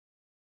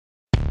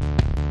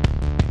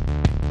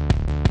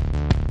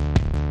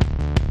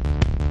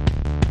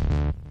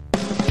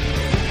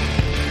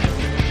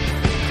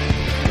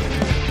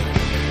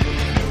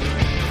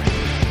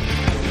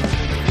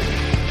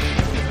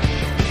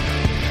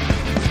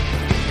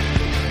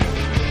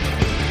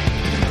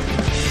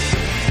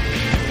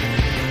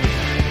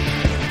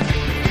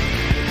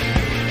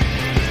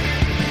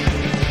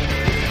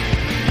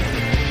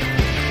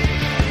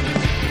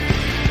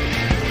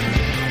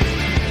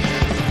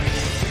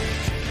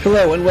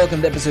Hello and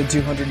welcome to episode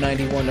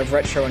 291 of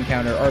Retro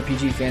Encounter,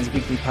 RPG Fans'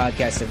 weekly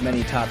podcast of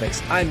many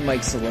topics. I'm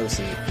Mike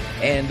Solosi,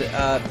 and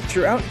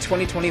throughout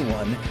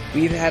 2021,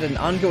 we've had an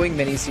ongoing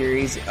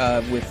miniseries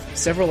with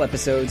several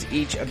episodes,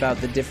 each about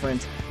the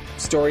different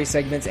story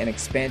segments and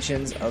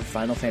expansions of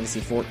Final Fantasy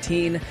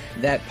XIV,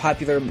 that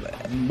popular,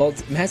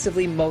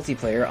 massively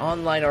multiplayer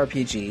online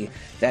RPG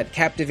that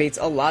captivates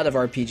a lot of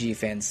RPG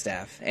fan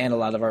staff and a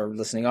lot of our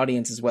listening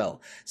audience as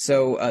well.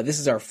 So this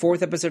is our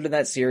fourth episode of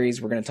that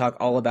series. We're going to talk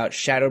all about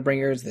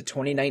Shadowbringers, the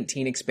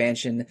 2019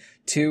 expansion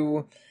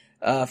to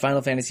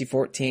Final Fantasy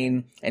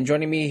XIV. And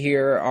joining me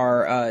here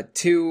are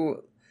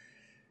two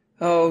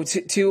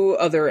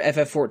other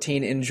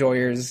FF14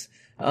 enjoyers,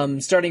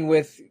 starting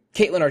with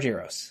Caitlin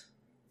Argyros.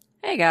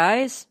 Hey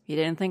guys, you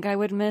didn't think I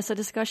would miss a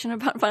discussion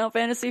about Final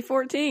Fantasy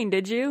XIV,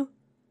 did you?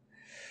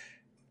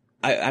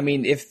 I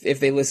mean, if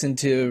they listen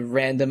to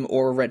Random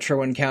or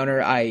Retro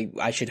Encounter,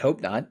 I should hope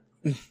not.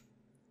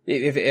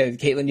 if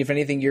Caitlin, if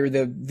anything, you're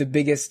the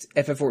biggest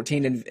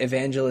FF14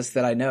 evangelist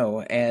that I know,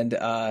 and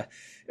are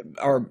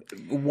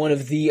one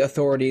of the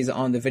authorities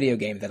on the video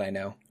game that I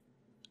know.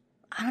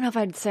 I don't know if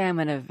I'd say I'm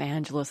an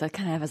evangelist. That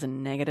kind of has a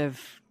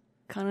negative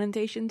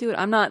connotation to it.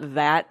 I'm not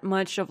that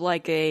much of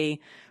like a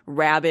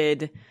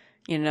rabid,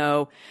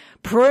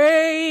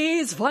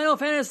 praise Final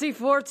Fantasy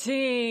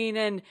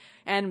XIV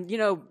and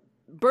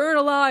burn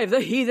alive the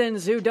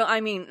heathens who don't.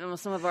 I mean,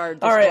 some of our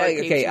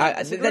disagree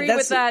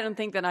with that and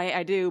think that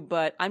I do,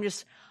 but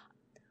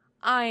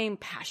I'm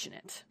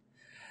passionate.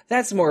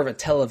 That's more of a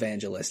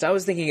televangelist. I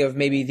was thinking of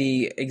maybe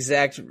the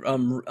exact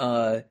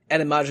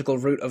etymological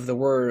root of the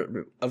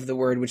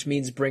word, which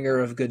means bringer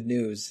of good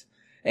news.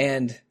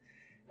 And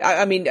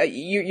I mean,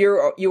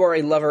 you are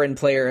a lover and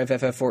player of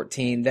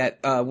FF14 that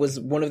was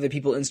one of the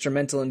people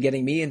instrumental in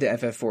getting me into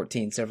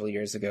FF14 several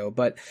years ago.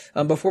 But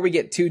before we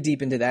get too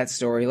deep into that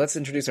story, let's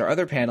introduce our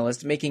other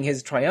panelist, making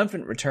his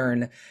triumphant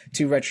return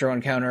to Retro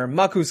Encounter,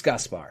 Marcus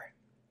Gaspar.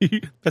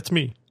 That's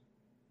me.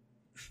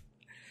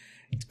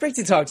 It's great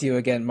to talk to you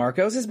again,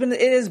 Marcos.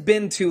 It has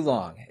been too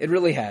long. It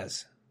really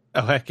has.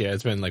 Oh heck yeah!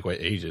 It's been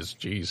ages.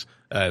 Jeez,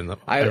 and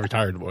I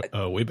retired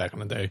way back in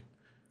the day.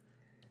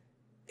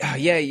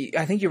 Yeah,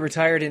 I think you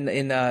retired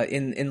in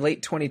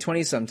late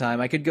 2020 sometime.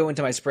 I could go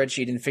into my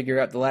spreadsheet and figure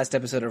out the last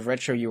episode of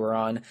Retro you were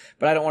on,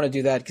 but I don't want to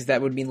do that because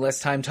that would mean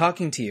less time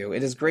talking to you.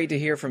 It is great to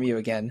hear from you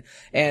again.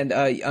 And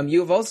you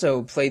have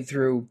also played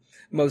through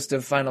most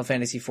of Final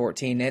Fantasy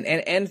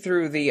XIV and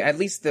through at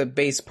least the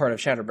base part of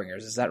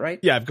Shadowbringers. Is that right?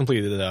 Yeah, I've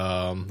completed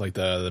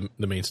the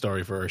main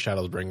story for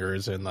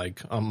Shadowbringers, and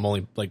I'm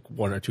only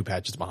one or two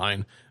patches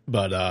behind,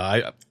 but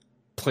I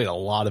played a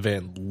lot of it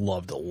and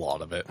loved a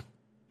lot of it.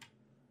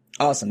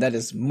 Awesome. That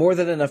is more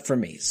than enough for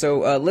me.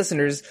 So,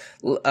 listeners,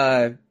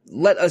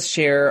 let us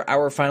share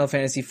our Final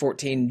Fantasy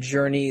XIV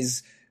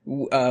journeys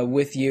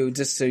with you,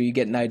 just so you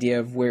get an idea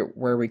of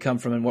where we come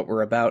from and what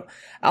we're about.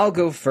 I'll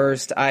go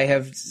first. I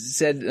have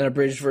said an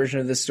abridged version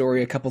of this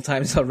story a couple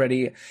times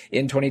already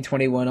in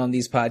 2021 on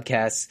these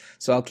podcasts,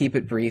 so I'll keep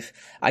it brief.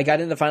 I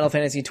got into Final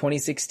Fantasy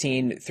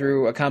 2016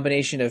 through a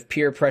combination of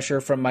peer pressure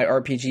from my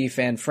RPG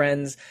fan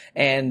friends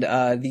and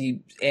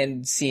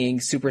seeing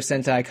Super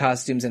Sentai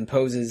costumes and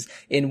poses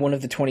in one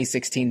of the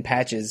 2016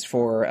 patches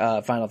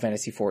for Final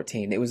Fantasy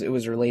XIV. It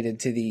was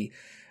related to the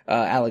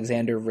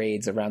Alexander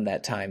raids around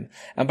that time.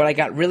 But I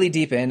got really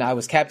deep in. I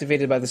was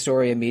captivated by the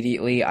story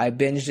immediately. I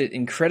binged it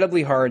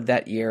incredibly hard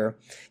that year,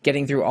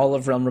 getting through all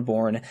of Realm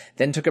Reborn,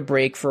 then took a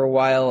break for a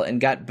while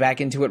and got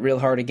back into it real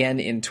hard again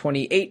in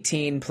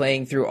 2018,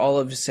 playing through all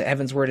of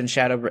Heaven's Word and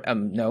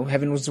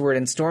Heaven's Word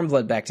and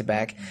Stormblood back to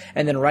back.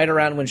 And then right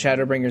around when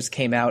Shadowbringers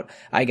came out,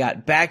 I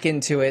got back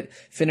into it,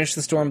 finished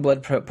the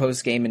Stormblood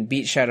post game and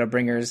beat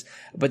Shadowbringers,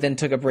 but then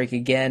took a break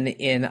again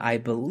in, I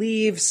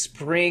believe,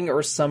 spring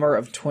or summer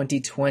of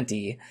 2020.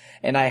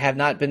 And I have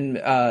not been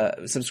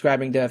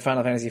subscribing to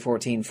Final Fantasy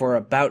XIV for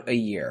about a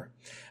year.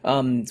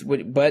 But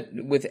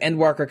with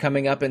Endwalker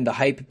coming up and the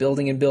hype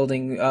building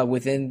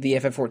within the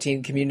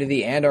FF14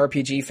 community and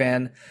RPG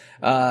fan,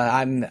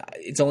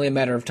 it's only a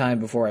matter of time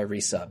before I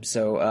resub.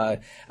 So I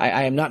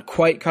am not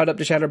quite caught up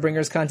to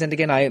Shadowbringers content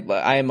again.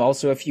 I am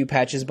also a few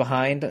patches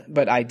behind,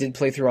 but I did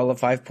play through all of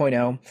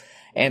 5.0.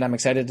 And I'm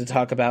excited to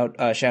talk about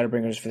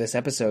Shadowbringers for this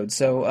episode.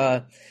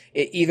 So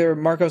either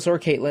Marcos or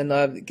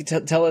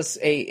Caitlin, tell us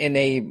in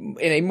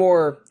a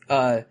more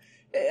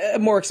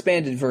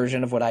expanded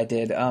version of what I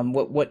did,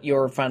 what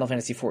your Final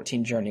Fantasy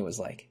XIV journey was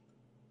like.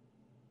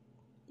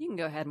 You can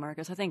go ahead,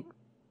 Marcos. I think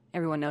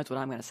everyone knows what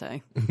I'm going to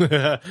say.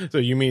 So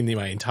you mean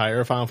my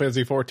entire Final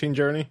Fantasy XIV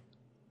journey?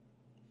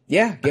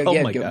 Yeah, go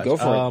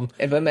for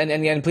it.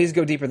 And please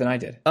go deeper than I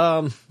did.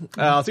 I'll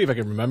see if I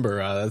can remember.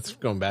 That's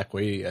going back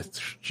way, I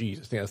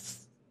think that's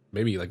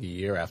maybe a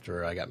year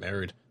after I got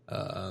married.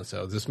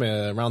 So this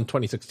around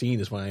 2016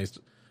 is when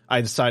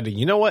I decided,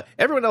 you know what?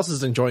 Everyone else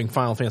is enjoying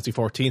Final Fantasy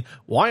XIV.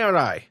 Why aren't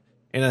I?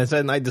 And I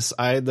said, I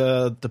decided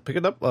to pick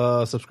it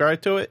up,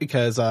 subscribe to it,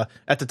 because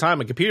at the time,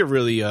 my computer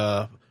really,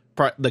 the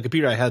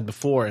computer I had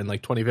before in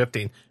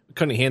 2015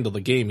 couldn't handle the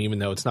game, even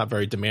though it's not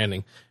very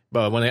demanding.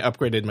 But when I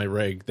upgraded my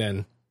rig,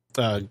 then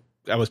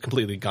I was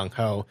completely gung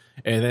ho,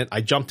 and then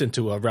I jumped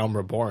into a Realm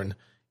Reborn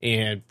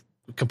and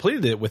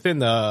completed it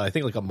within I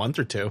think like a month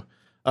or two,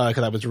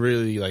 because I was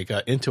really like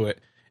into it.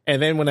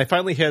 And then when I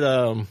finally hit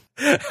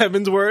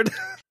Heavensward,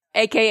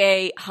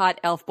 aka Hot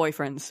Elf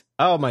Boyfriends.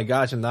 Oh my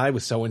gosh, and I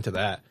was so into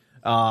that.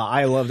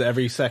 I loved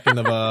every second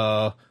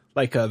of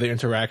the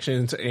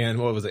interactions, and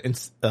what was it?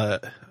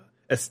 Estinian.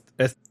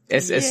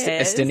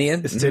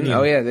 Mm-hmm.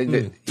 Oh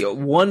yeah,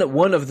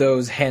 one of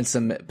those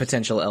handsome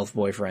potential elf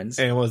boyfriends.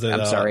 And was it?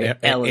 I'm sorry,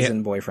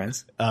 Elezen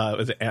boyfriends.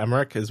 Was it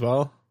Amaric as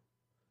well?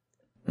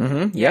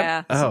 Mm-hmm. Yep.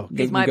 Yeah. Oh,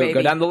 he's my baby.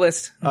 Go down the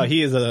list. Oh,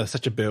 he is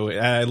such a boo.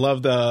 I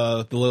love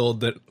the little.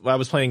 I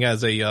was playing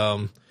as a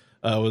how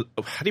do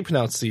you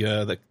pronounce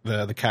the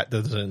cat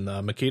that's in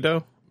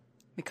Mikote?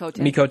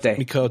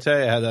 Mikote.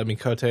 I had a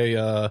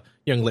Mikote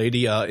young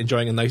lady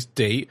enjoying a nice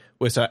date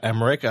with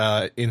Emmerich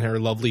in her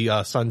lovely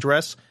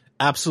sundress.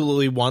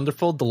 Absolutely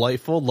wonderful,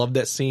 delightful. Loved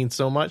that scene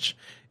so much.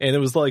 And it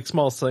was like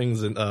small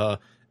things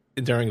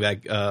during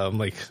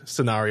that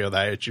scenario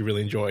that I actually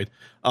really enjoyed.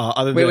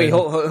 Wait,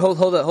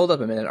 hold up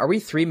a minute. Are we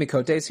 3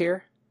 Mikotes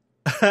here?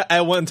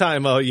 At one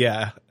time, oh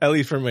yeah, at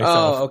least for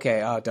myself. Oh,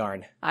 okay. Oh,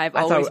 darn. I've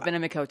always been a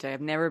Mikote.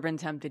 I've never been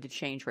tempted to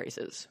change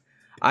races.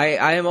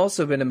 I am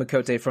also been a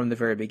Mikote from the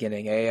very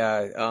beginning.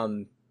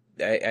 A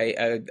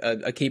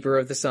keeper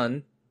of the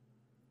sun.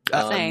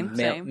 Same.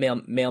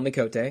 Male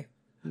Mikote.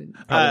 Probably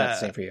not the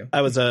same for you.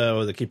 I was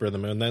a keeper of the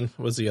moon. Then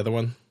was the other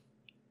one.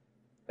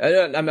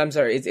 I'm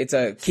sorry. It's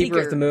a keeper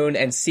of the moon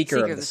and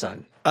seeker of the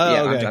sun. Oh,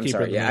 yeah, okay. I'm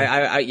sorry.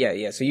 Yeah,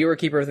 yeah. So you were a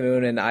keeper of the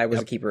are, and I was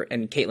a keeper,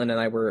 and Caitlin and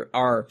I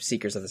are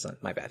seekers of the sun.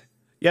 My bad.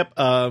 Yep.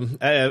 I want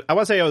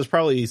to say I was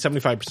probably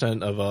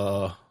 75%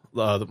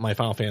 of my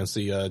Final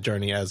Fantasy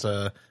journey as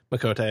a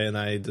Mikote, and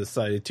I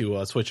decided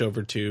to switch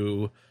over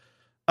to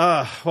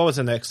what was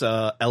the next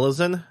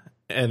Elezen,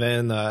 and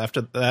then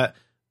after that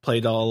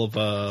played all of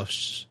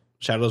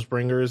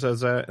Shadowbringers as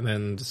that, and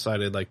then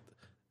decided like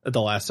at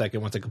the last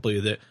second once I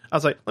completed it, I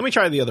was like, let me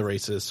try the other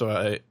races.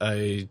 So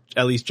I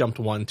at least jumped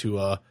one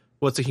to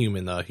what's a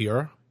human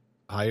here?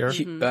 Higher?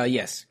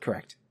 Yes,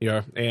 correct.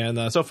 Yeah,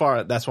 and so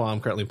far that's what I'm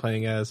currently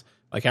playing as.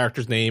 My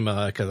character's name,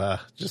 because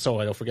just so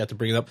I don't forget to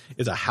bring it up,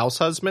 is a house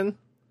husband.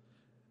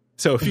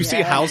 So if you see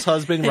a house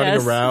husband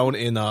running around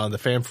in the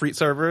FanFreet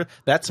server,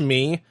 that's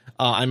me.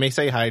 I may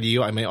say hi to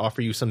you. I may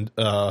offer you some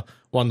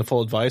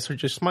wonderful advice or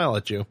just smile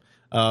at you.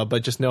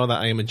 But just know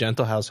that I am a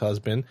gentle house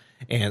husband,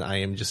 and I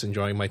am just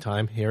enjoying my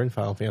time here in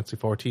Final Fantasy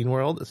XIV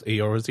world as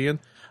Eorzean,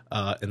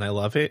 and I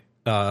love it.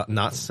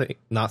 Not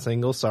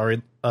single,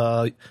 sorry,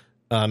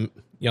 young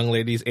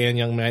ladies and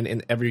young men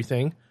and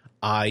everything.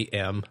 I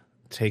am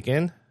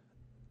taken.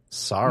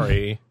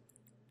 Sorry.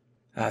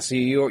 So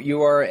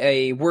you are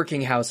a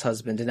working house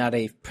husband and not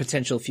a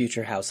potential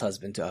future house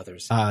husband to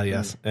others.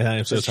 Yes, and I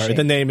am so sorry.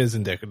 The name is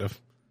indicative.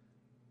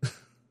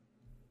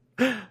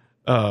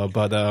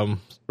 But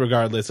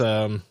regardless,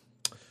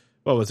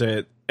 what was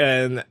it?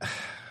 And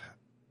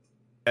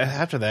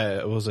after that,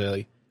 it was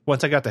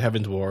once I got to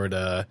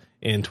Heavensward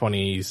in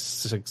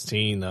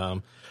 2016.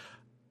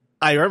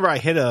 I remember I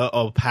hit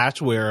a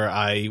patch where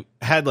I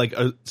had like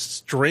a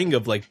string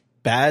of like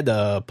bad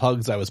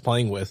pugs I was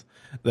playing with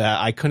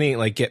that I couldn't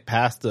like get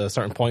past a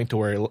certain point to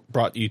where it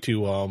brought you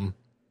to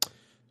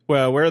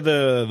well, where are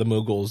the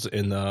Moogles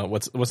in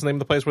what's the name of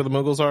the place where the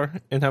Moogles are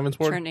in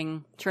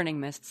Heavensward? Turning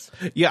Mists.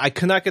 Yeah, I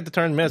could not get to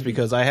Turning Mists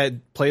because I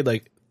had played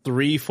like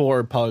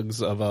 3-4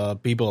 pugs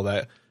of people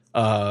that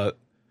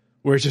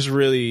were just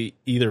really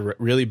either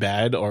really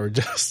bad or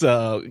just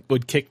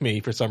would kick me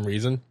for some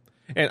reason.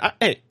 And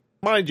hey,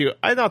 mind you,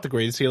 I'm not the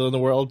greatest healer in the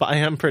world, but I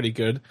am pretty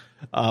good.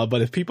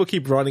 But if people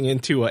keep running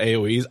into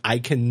AoEs, I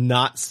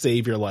cannot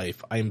save your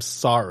life. I'm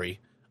sorry.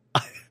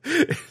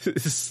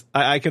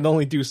 I can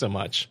only do so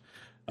much.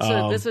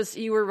 So this was,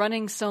 you were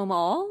running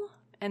Somal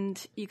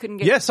and you couldn't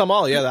get... Yeah,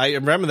 Somal, yeah. I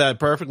remember that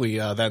perfectly,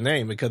 that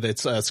name, because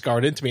it's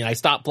scarred into me. I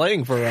stopped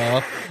playing for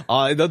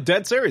the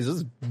Dead Series. This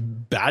is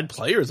bad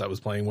players I was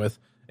playing with.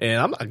 And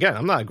I'm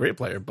not a great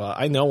player, but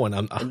I know when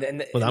I'm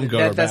good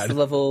or that's bad. The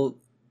level...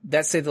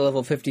 That's say the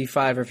level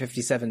 55 or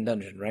 57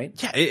 dungeon, right?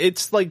 Yeah,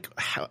 it's like,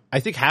 I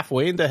think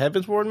halfway into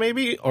Heavensward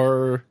maybe,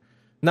 or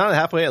not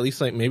halfway, at least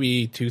like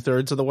maybe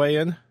 2/3 of the way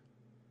in.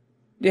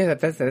 Yeah,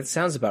 that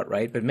sounds about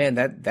right. But man,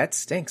 that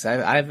stinks.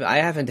 I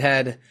haven't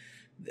had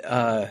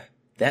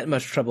that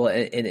much trouble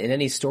in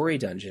any story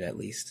dungeon, at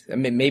least. I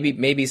mean,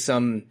 maybe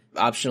some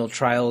optional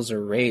trials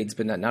or raids,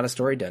 but not a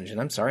story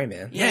dungeon. I'm sorry,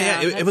 man.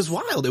 Yeah, it was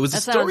wild. It was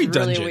a story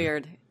dungeon. Really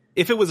weird.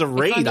 If it was a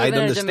raid, I'd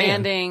understand. It's a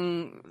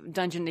demanding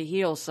dungeon to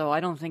heal, so I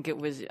don't think it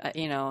was,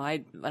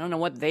 I don't know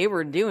what they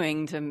were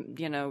doing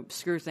to,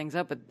 screw things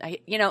up, but,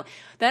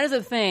 that is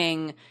a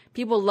thing.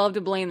 People love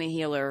to blame the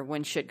healer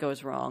when shit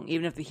goes wrong,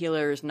 even if the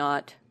healer is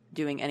not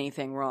doing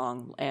anything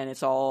wrong, and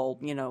it's all,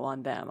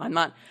 on them. I'm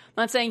not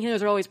saying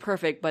healers are always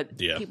perfect, but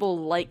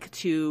people like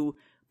to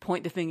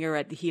point the finger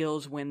at the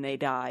heals when they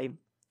die,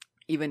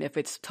 even if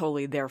it's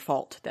totally their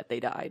fault that they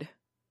died.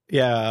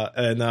 Yeah,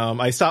 and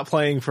I stopped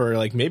playing for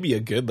like maybe a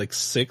good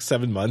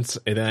 6-7 months,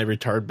 and then I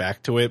returned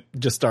back to it,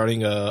 just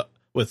starting out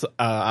with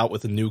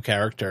a new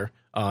character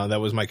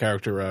That was my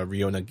character,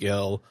 Riona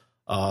Gill.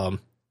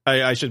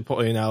 I should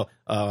point out,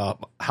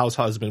 House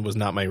Husband was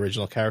not my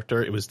original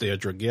character. It was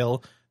Deirdre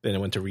Gill. Then I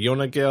went to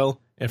Riona Gill,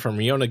 and from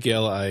Riona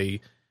Gill, I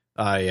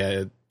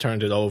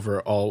turned it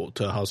over all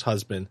to House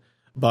Husband.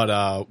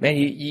 But man,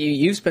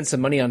 you spent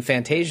some money on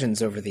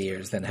Fantasians over the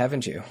years, then,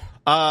 haven't you?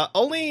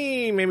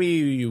 Only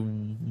maybe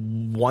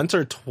once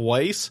or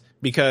twice,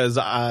 because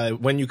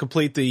when you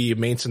complete the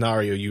main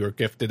scenario, you are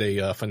gifted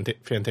a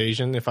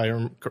Fantasian, if I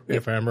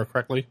remember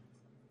correctly.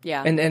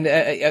 Yeah, and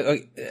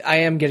I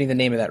am getting the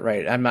name of that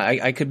right.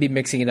 I could be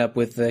mixing it up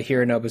with the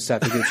Hironobu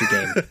Sakaguchi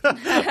game.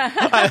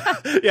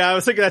 I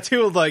was thinking that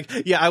too. Like,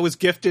 I was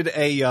gifted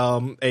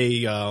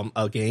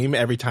a game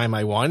every time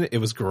I won. It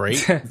was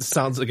great. It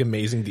sounds like an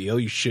amazing deal.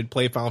 You should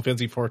play Final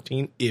Fantasy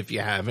 14 if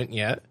you haven't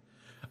yet.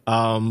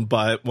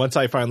 But once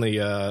I finally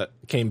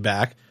came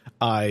back,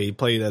 I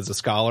played as a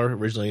scholar,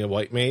 originally a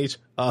white mage.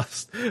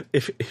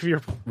 If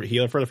you're a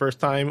healer for the first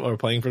time or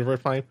playing for the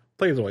first time,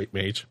 play as a white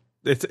mage.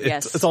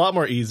 It's a lot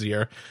more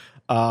easier,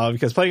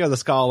 because playing as a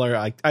scholar,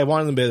 I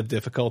wanted a bit of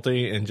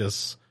difficulty, and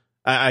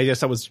I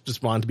guess I was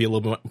just wanted to be a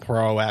little bit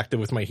proactive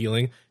with my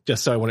healing,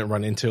 just so I wouldn't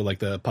run into like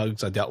the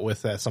pugs I dealt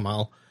with at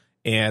Samal.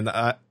 And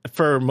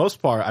for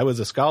most part, I was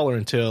a scholar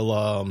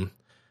until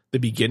the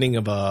beginning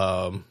of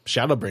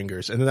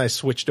Shadowbringers, and then I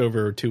switched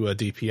over to a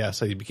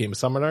DPS. I became a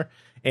summoner,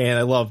 and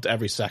I loved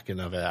every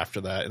second of it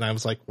after that. And I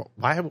was like,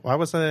 why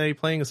wasn't I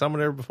playing a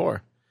summoner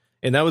before?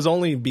 And that was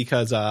only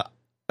because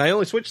I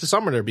only switched to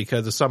Summoner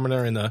because the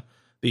Summoner and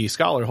the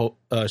Scholar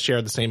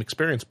shared the same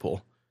experience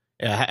pool.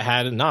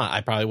 Had it not,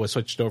 I probably would have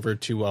switched over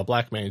to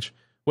Black Mage,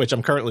 which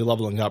I'm currently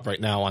leveling up right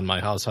now on my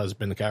House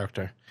Husband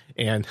character.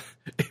 And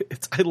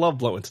I love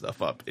blowing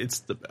stuff up.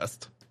 It's the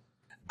best.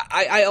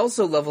 I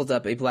also leveled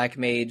up a Black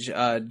Mage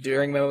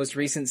during my most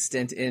recent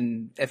stint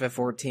in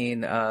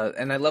FF14,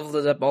 and I leveled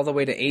it up all the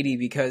way to 80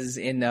 because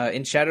in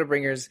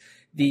Shadowbringers,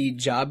 the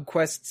job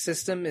quest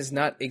system is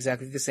not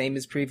exactly the same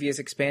as previous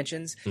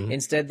expansions. Mm-hmm.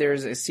 Instead,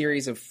 there's a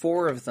series of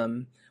 4 of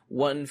them,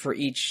 one for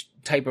each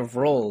type of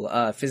role,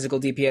 physical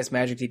DPS,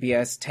 magic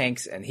DPS,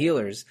 tanks, and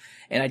healers.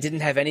 And I didn't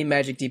have any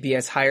magic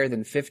DPS higher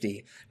than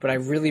 50, but I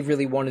really,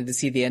 really wanted to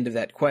see the end of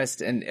that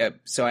quest, and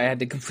so I had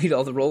to complete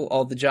all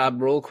the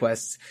job role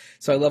quests.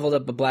 So I leveled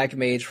up a Black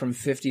Mage from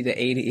 50 to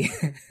 80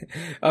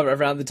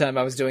 around the time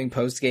I was doing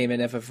post-game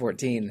in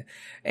FF14.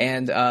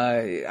 And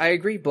I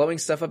agree, blowing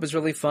stuff up is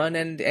really fun,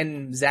 and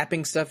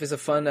zapping stuff is a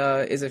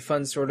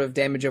fun sort of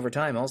damage over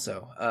time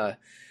also.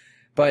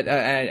 But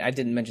I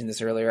didn't mention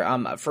this earlier.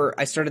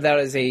 I started out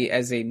as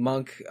a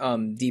monk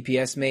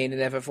DPS main in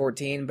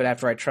FF14, but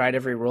after I tried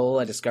every role,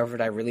 I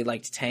discovered I really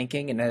liked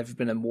tanking, and I've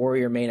been a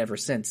warrior main ever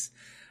since.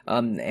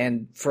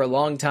 And for a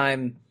long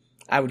time,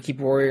 I would keep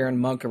warrior and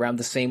monk around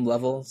the same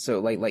level,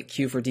 so like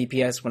Q for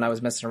DPS when I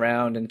was messing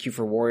around, and Q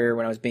for warrior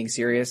when I was being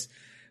serious.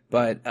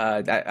 But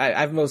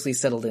I've mostly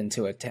settled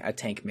into a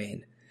tank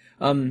main.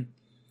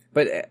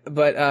 But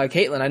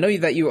Caitlin, I know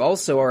that you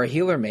also are a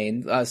healer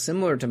main,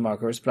 similar to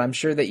Makros, but I'm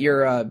sure that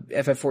your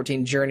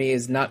FF14 journey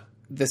is not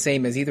the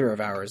same as either of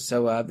ours.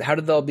 So how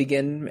did they all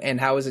begin, and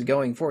how is it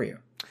going for you?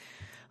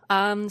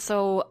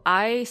 So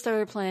I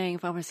started playing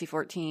Final Fantasy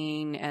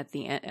 14 at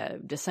the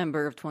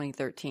December of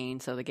 2013.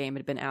 So the game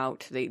had been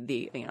out,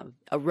 A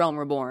Realm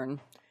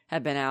Reborn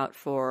had been out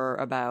for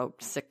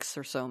about 6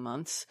 or so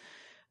months.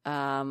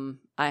 I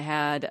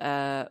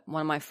had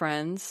one of my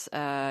friends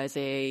is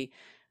a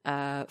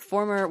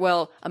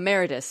former,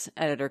 emeritus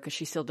editor, because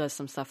she still does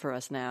some stuff for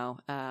us now,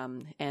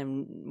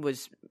 and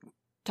was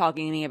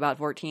talking to me about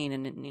 14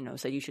 and,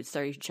 said you should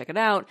check it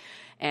out.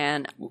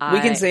 And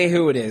we can say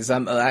who it is.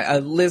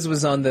 Liz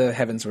was on the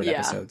Heavensward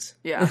episodes.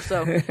 Yeah.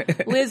 So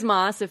Liz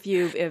Moss, if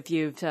you've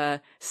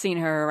seen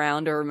her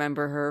around or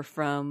remember her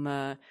from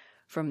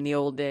the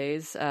old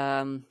days,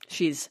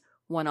 she's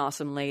one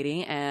awesome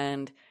lady,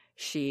 and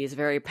she's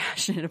very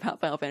passionate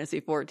about Final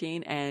Fantasy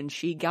 14, and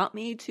she got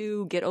me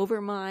to get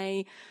over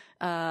my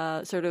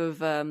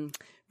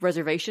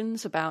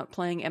reservations about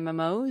playing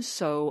MMOs.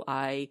 So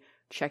I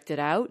checked it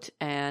out,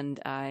 and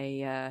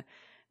I,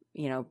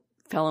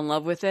 fell in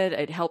love with it.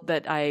 It helped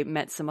that I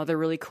met some other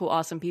really cool,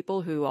 awesome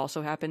people who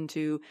also happen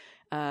to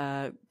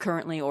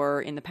currently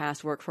or in the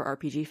past work for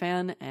RPG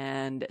Fan,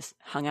 and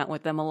hung out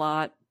with them a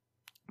lot,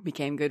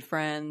 became good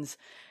friends.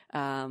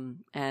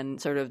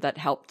 And sort of that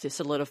helped to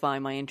solidify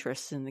my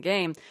interests in the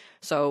game.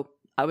 So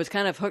I was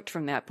kind of hooked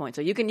from that point.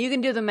 So you can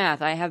do the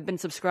math. I have been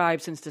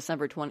subscribed since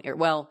December 20.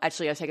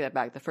 Actually, I take that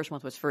back. The first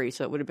month was free,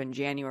 so it would have been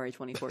January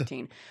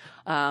 2014.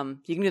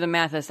 You can do the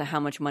math as to how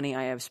much money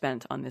I have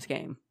spent on this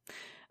game.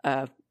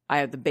 I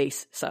have the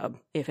base sub,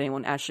 if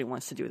anyone actually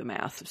wants to do the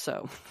math.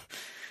 So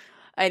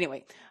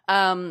anyway,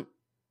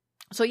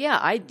 so yeah,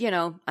 I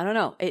don't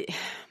know.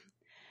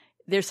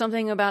 There's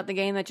something about the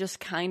game that just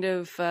kind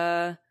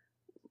of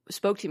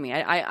spoke to me.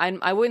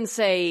 I wouldn't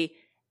say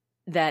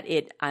that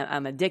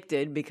I'm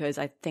addicted, because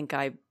I think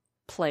I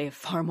play a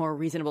far more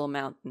reasonable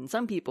amount than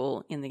some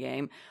people in the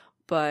game,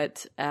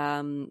 but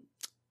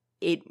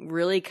it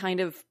really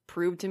kind of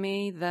proved to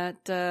me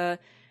that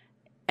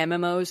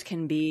MMOs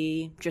can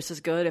be just as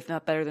good, if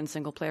not better, than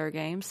single-player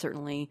games.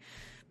 Certainly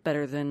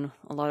better than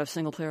a lot of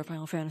single-player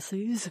Final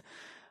Fantasies.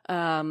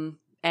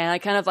 And I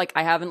kind of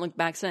I haven't looked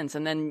back since.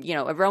 And then,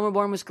 Realm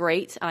Reborn was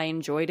great. I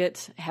enjoyed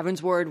it.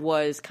 Heavensward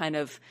was kind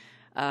of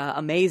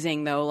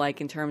amazing, though,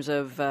 in terms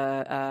of,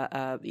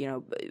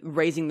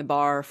 raising the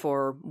bar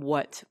for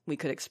what we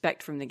could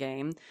expect from the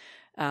game.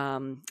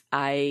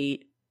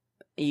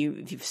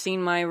 If you've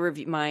seen my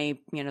review, my,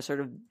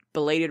 sort of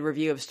belated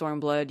review of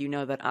Stormblood, you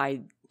know that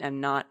I am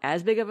not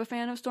as big of a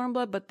fan of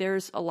Stormblood, but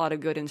there's a lot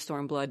of good in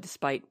Stormblood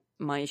despite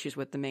my issues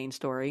with the main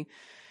story.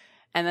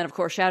 And then, of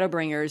course,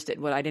 Shadowbringers did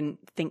what I didn't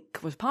think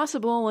was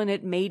possible, and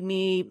it made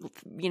me,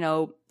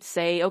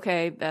 say,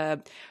 okay,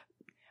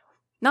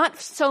 not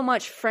so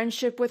much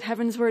friendship with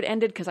Heavensward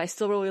ended, because I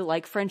still really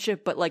like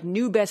friendship, but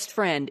new best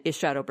friend is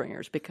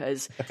Shadowbringers,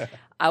 because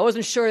I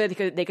wasn't sure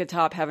that they could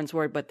top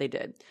Heavensward, but they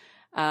did.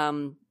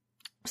 I,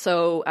 as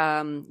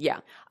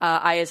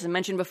I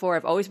mentioned before,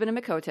 I've always been a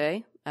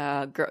Miqo'te,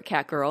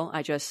 cat girl.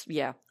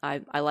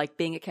 I like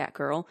being a cat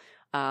girl.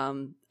 I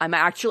am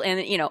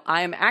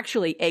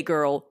actually a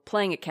girl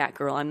playing a cat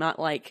girl. I'm not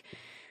like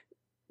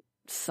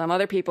some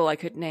other people I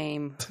could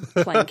name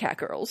playing cat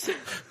girls.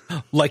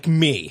 Like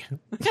me.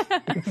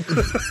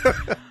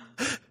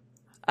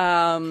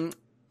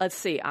 Let's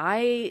see.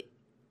 I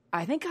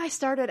think I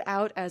started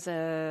out as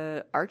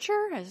a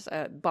archer, as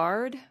a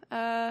bard.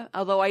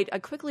 Although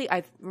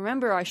I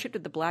remember I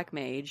shifted the black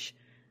mage,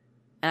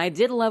 and I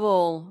did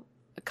level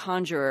a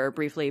conjurer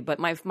briefly, but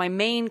my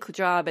main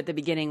job at the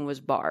beginning was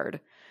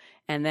bard.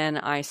 And then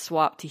I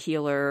swapped to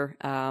healer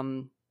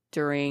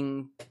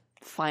during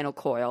Final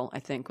Coil, I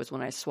think, was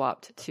when I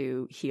swapped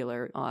to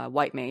healer,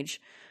 white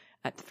mage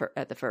at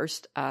the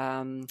first.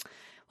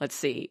 Let's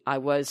see. I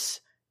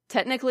was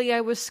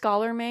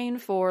Scholar main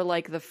for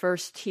the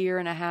first tier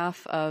and a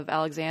half of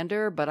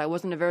Alexander, but I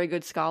wasn't a very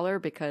good Scholar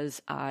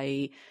because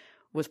I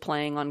was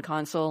playing on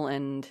console,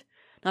 and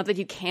not that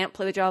you can't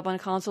play the job on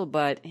console,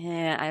 but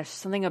I have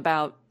something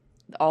about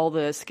all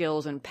the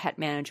skills and pet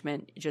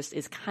management just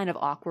is kind of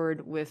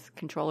awkward with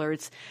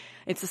controllers.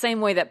 It's the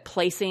same way that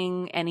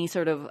placing any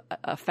sort of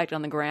effect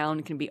on the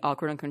ground can be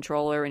awkward on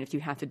controller, and if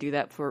you have to do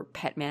that for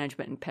pet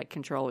management and pet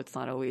control, it's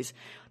not always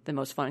the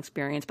most fun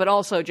experience. But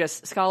also,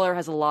 just Scholar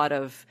has a lot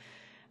of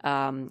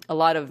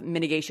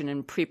mitigation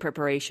and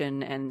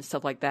pre-preparation and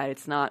stuff like that.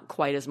 It's not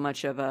quite as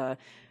much of a,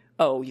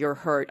 oh, you're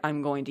hurt,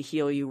 I'm going to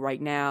heal you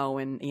right now,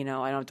 and I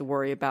don't have to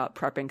worry about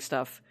prepping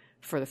stuff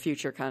for the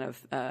future kind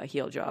of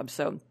heal job.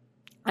 So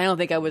I don't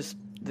think I was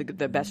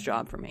the best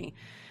job for me.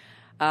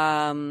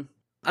 I'm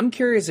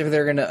curious if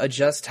they're going to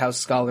adjust how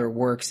Scholar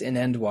works in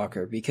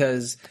Endwalker,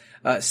 because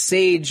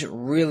Sage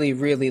really,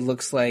 really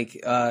looks like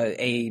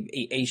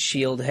a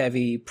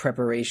shield-heavy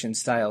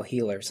preparation-style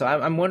healer. So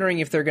I'm wondering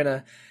if they're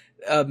going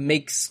to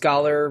make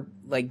Scholar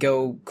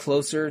go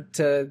closer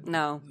to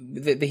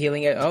the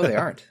healing. Oh, they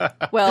aren't.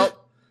 Well,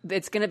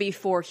 it's going to be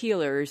 4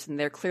 healers, and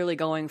they're clearly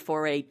going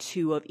for a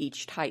 2 of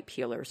each type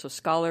healer. So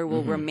Scholar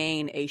will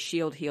remain a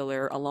shield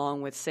healer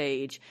along with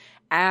Sage.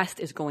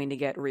 Ast is going to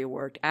get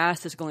reworked.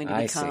 Ast is going to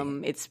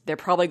become, they're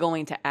probably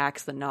going to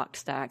axe the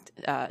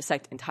Noct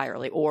sect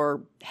entirely,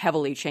 or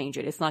heavily change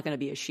it. It's not going to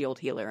be a shield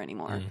healer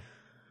anymore.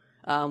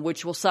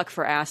 Which will suck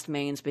for Ast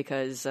mains,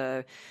 because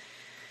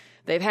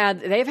they've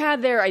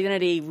had their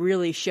identity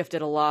really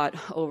shifted a lot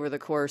over the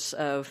course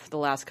of the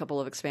last couple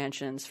of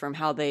expansions, from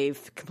how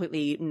they've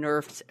completely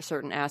nerfed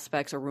certain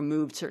aspects or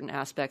removed certain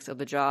aspects of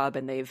the job,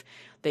 and they've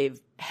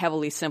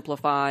heavily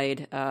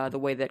simplified the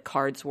way that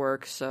cards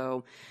work.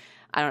 So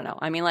I don't know.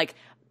 I mean,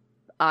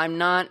 I'm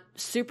not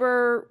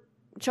super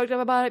choked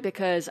up about it,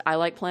 because I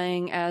like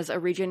playing as a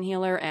regen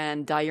healer,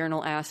 and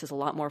Diurnal Ast is a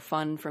lot more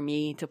fun for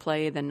me to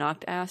play than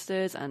Noct Ast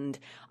is, and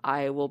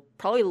I will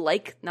probably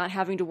like not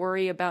having to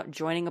worry about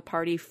joining a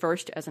party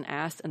first as an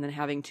Ast and then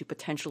having to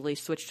potentially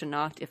switch to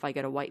Noct if I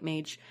get a white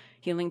mage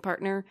healing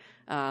partner,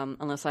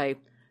 unless I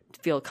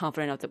feel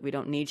confident enough that we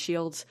don't need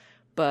shields.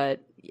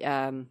 But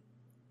I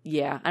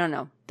don't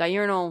know.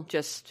 Diurnal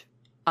just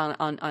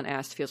on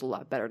Ast feels a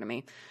lot better to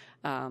me.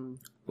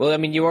 Well, I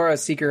mean, you are a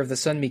Seeker of the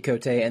Sun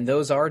Miqo'te, and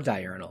those are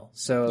diurnal,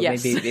 so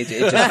yes. Maybe it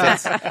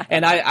just fits.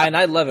 And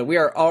I love it. We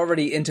are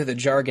already into the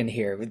jargon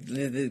here.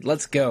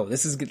 Let's go.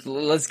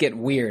 Let's get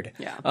weird.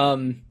 Yeah.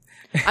 I'm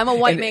a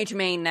white mage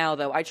main now,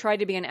 though. I tried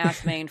to be an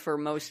Ast main for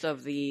most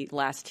of the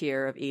last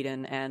tier of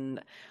Eden,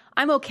 and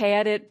I'm okay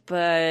at it.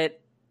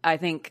 But I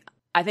think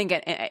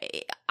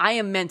I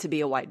am meant to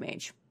be a white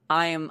mage.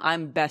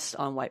 I'm best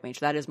on white mage.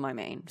 That is my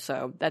main.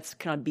 So that's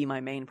gonna be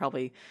my main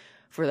probably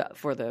for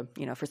the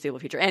foreseeable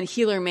future. And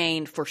healer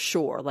main for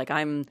sure.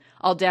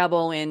 I'll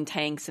dabble in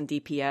tanks and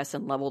DPS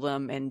and level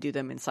them and do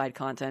them in side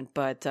content,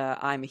 but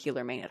I'm a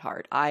healer main at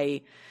heart.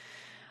 I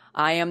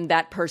am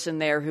that person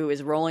there who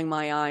is rolling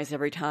my eyes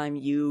every time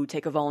you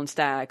take a Valen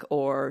stack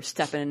or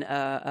step in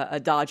a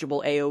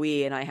dodgeable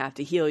AoE and I have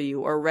to heal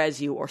you or res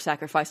you or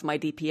sacrifice my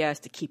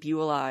DPS to keep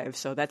you alive.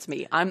 So that's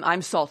me.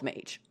 I'm Salt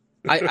Mage.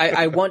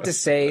 I want to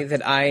say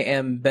that I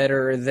am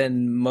better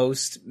than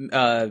most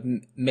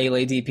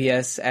melee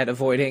DPS at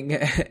avoiding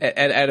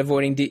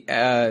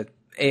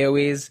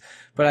AoEs,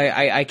 but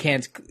I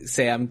can't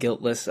say I'm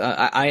guiltless.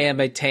 I am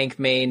a tank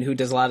main who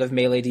does a lot of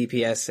melee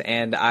DPS,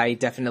 and I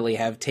definitely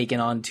have taken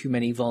on too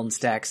many vuln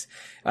stacks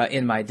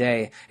in my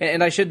day.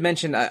 And I should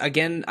mention,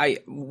 again,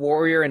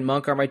 Warrior and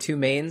Monk are my two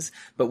mains,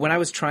 but when I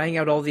was trying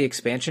out all the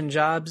expansion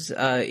jobs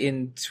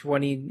in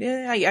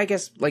I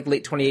guess like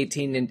late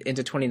 2018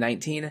 into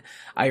 2019,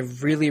 I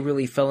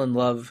really fell in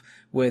love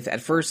with,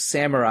 at first,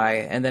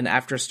 Samurai, and then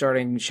after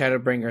starting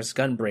Shadowbringers,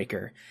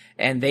 Gunbreaker.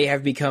 And they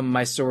have become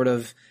my sort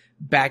of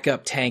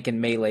backup tank and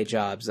melee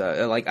jobs.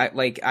 When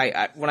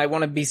I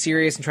want to be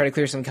serious and try to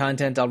clear some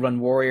content, I'll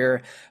run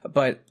Warrior,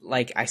 but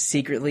like I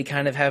secretly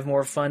kind of have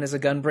more fun as a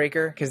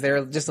Gunbreaker because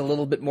they're just a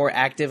little bit more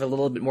active, a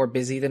little bit more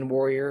busy than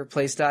Warrior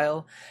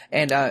playstyle.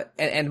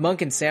 And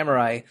Monk and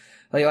Samurai,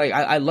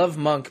 I love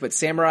Monk, but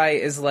Samurai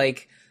is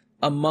like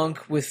a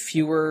monk with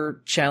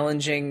fewer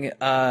challenging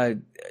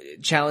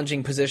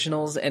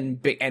positionals and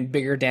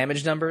bigger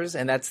damage numbers,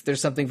 and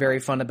there's something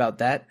very fun about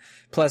that.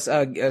 Plus,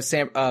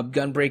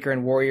 Gunbreaker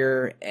and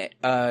Warrior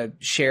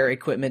share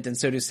equipment, and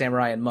so do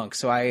Samurai and Monk.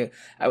 So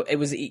it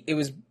was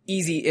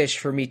easy-ish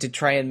for me to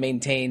try and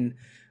maintain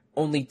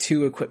only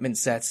 2 equipment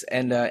sets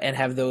and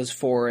have those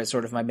 4 as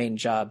sort of my main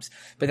jobs.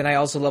 But then I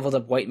also leveled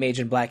up White Mage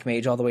and Black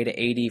Mage all the way to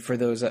 80 for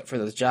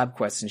those job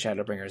quests in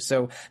Shadowbringers.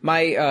 So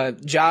my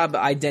job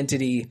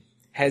identity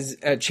has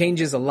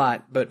changes a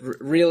lot, but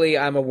really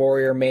I'm a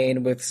Warrior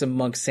main with some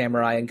Monk,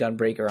 Samurai, and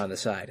Gunbreaker on the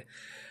side.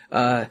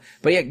 But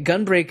yeah,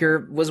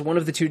 Gunbreaker was one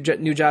of the 2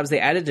 new jobs they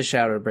added to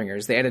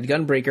Shadowbringers. They added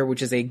Gunbreaker,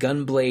 which is a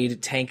Gunblade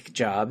tank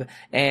job,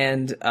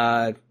 and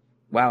wow,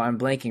 I'm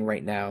blanking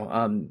right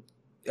now.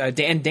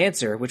 And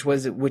Dancer, which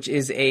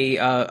is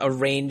a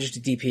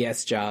ranged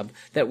DPS job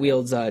that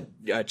wields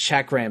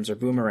chakrams or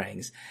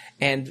boomerangs,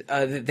 and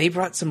they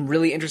brought some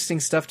really interesting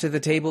stuff to the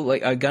table.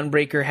 Like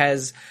Gunbreaker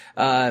has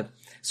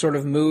sort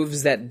of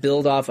moves that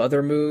build off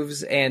other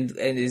moves, and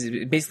is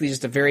basically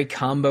just a very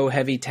combo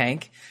heavy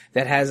tank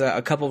that has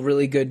a couple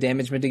really good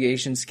damage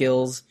mitigation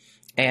skills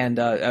and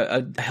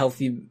a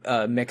healthy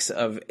mix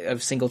of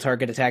single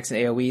target attacks and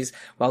AoEs.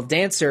 While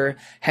Dancer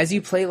has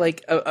you play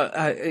like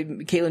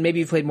Caitlin, maybe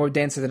you've played more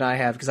Dancer than I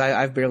have because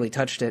I've barely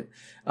touched it.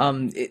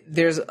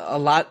 There's a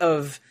lot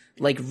of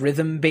like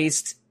rhythm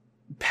based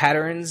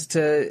patterns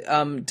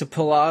to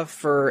pull off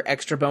for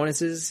extra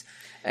bonuses.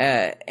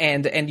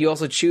 And you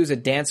also choose a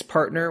dance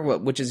partner,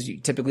 which is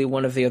typically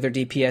one of the other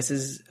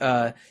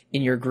DPSs,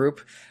 in your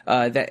group,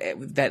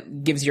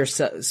 that gives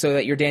so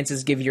that your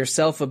dances give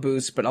yourself a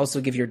boost, but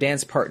also give your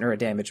dance partner a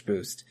damage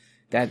boost.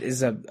 That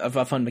is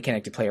a fun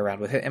mechanic to play around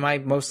with. Am I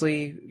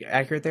mostly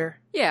accurate there?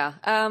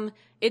 Yeah.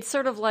 It's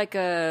sort of like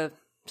a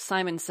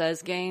Simon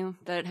Says game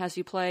that it has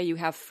you play. You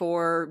have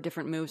 4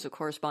 different moves that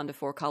correspond to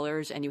 4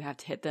 colors, and you have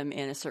to hit them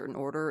in a certain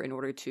order in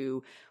order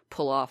to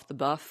pull off the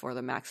buff or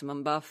the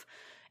maximum buff.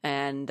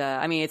 And,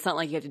 I mean, it's not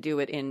like you have to do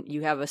it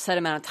you have a set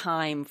amount of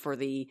time for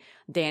the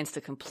dance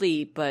to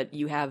complete, but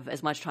you have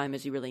as much time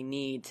as you really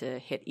need to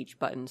hit each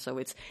button. So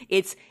it's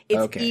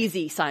okay.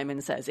 Easy,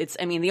 Simon Says.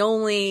 The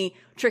only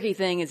tricky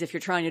thing is if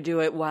you're trying to do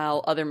it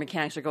while other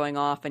mechanics are going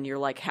off and you're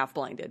like half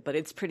blinded, but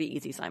it's pretty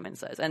easy, Simon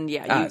Says. And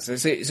yeah.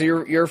 So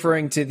you're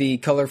referring to the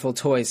colorful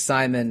toy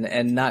Simon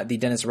and not the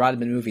Dennis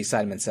Rodman movie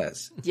Simon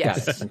Says.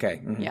 Yes. Got it.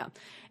 Okay. Mm-hmm. Yeah.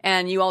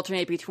 And you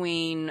alternate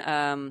between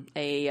one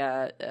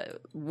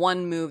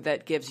move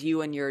that gives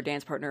you and your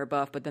dance partner a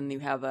buff, but then you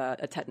have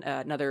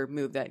another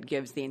move that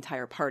gives the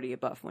entire party a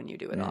buff when you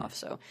do it off.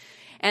 So,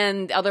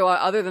 and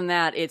other than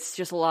that, it's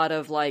just a lot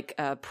of like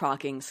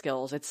procking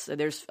skills.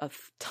 There's a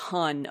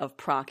ton of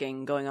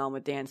procking going on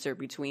with Dancer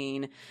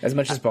between as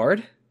much as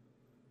Bard.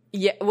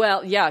 Yeah,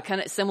 well, yeah,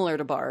 kind of similar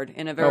to Bard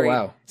in a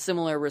very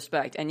similar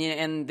respect,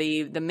 and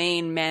the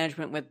main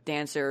management with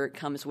Dancer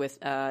comes with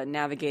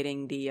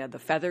navigating the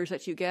feathers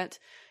that you get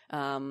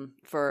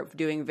for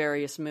doing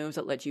various moves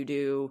that let you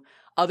do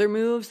other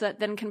moves that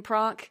then can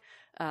proc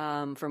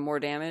for more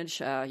damage,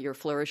 your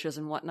flourishes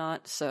and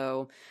whatnot.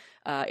 So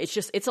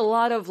it's a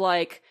lot of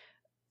like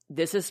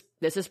this is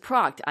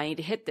procced. I need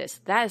to hit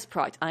this. That is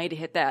procced. I need to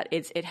hit that.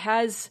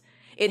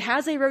 It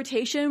has a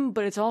rotation,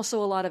 but it's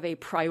also a lot of a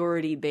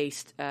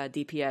priority-based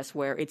DPS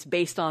where it's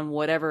based on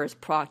whatever is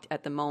procced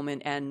at the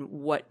moment and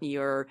what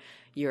your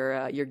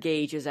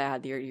gauge is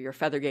at, your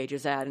feather gauge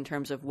is at in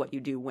terms of what you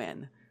do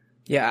when.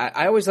 Yeah,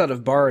 I always thought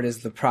of Bard as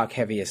the proc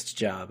heaviest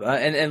job.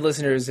 And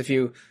listeners, if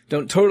you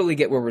don't totally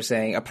get what we're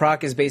saying, a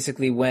proc is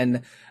basically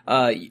when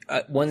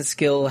one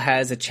skill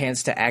has a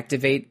chance to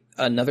activate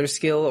another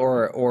skill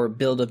or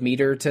build a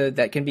meter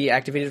that can be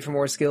activated for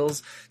more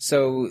skills.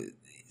 So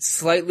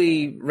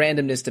slightly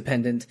randomness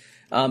dependent,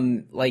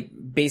 like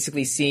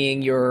basically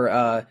seeing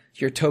your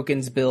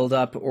tokens build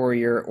up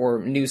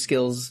or new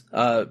skills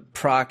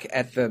proc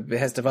at the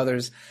behest of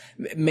others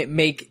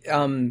make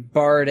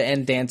Bard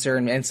and Dancer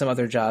and some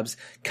other jobs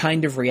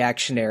kind of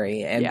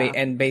reactionary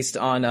and based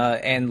on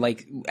and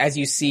like as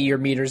you see your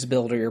meters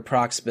build or your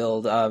procs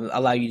build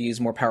allow you to use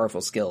more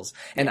powerful skills.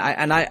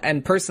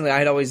 And personally I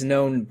had always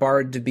known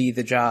Bard to be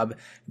the job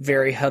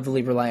very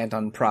heavily reliant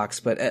on procs,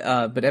 but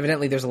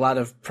evidently there's a lot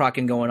of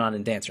procking going on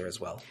in Dancer as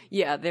well.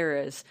 Yeah,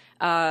 there is.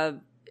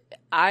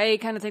 I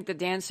kind of think the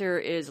Dancer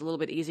is a little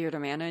bit easier to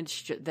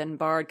manage than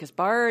Bard, because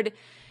Bard,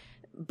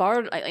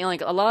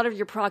 like a lot of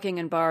your procking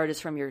in Bard is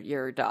from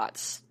your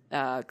dots.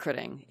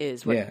 Critting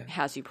is what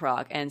has you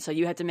proc, and so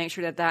you have to make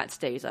sure that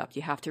stays up.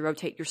 You have to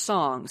rotate your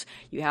songs.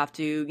 You have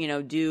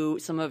to, do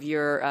some of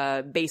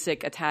your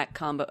basic attack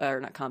combo, or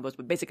not combos,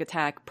 but basic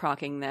attack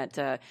procking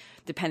that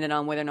dependent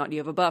on whether or not you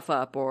have a buff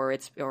up or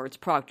it's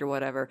procced or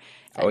whatever.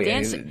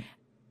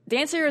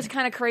 Dancer is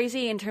kind of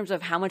crazy in terms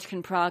of how much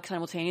can proc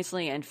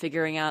simultaneously and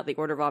figuring out the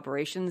order of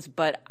operations,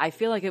 but I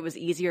feel like it was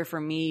easier for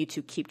me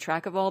to keep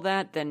track of all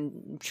that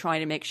than trying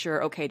to make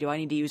sure, okay, do I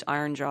need to use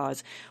Iron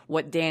Jaws?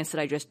 What dance did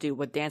I just do?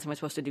 What dance am I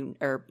supposed to do?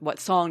 Or what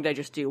song did I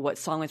just do? What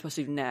song am I supposed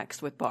to do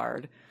next with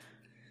Bard?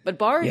 But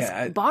Bard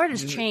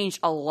has changed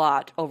a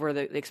lot over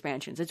the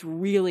expansions. It's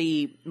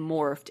really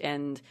morphed,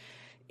 and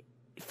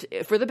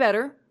for the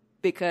better.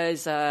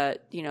 Because,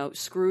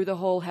 screw the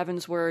whole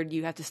Heaven's Word,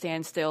 you have to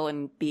stand still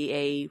and be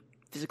a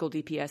physical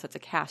DPS that's a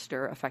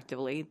caster,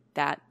 effectively.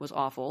 That was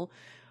awful.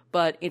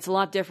 But it's a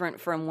lot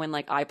different from when,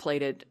 I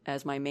played it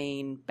as my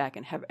main back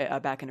in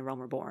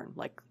Realm Reborn.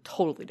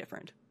 Totally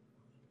different.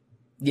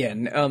 Yeah,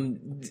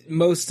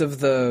 most of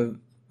the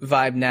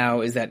vibe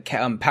now is that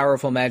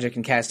powerful magic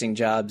and casting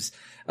jobs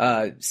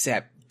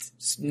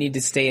need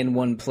to stay in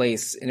one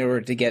place in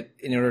order to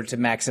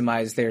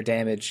maximize their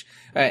damage,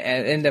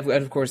 and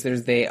of course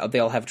they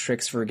all have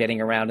tricks for getting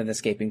around and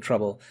escaping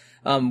trouble.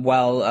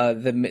 While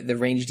the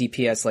range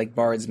DPS like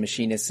bards,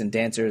 machinists, and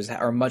dancers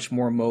are much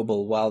more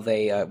mobile while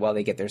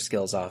they get their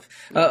skills off.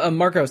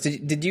 Marcos,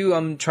 did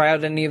you try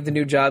out any of the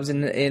new jobs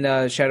in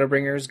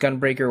Shadowbringers,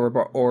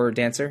 Gunbreaker or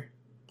Dancer?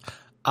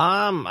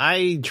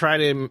 I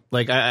tried him.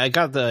 I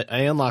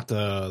unlocked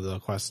the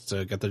quests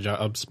to get the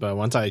jobs, but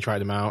once I tried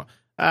them out,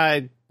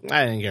 I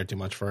didn't care too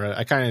much for it.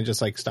 I kind of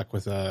just stuck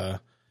with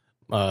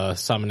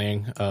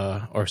summoning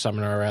or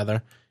summoner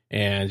rather,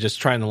 and just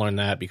trying to learn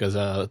that because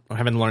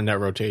having learned that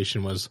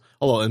rotation was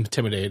a little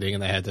intimidating,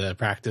 and I had to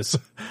practice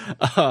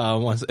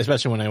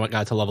especially when I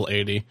got to level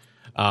 80.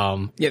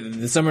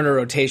 The summoner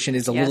rotation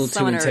is a little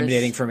too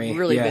intimidating for me.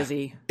 Really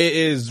busy. It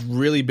is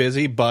really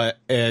busy, but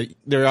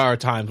there are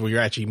times where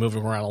you're actually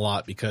moving around a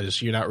lot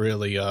because you're not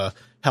really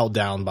held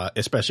down, but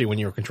especially when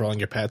you're controlling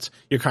your pets,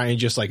 you're kind of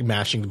just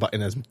mashing the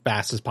button as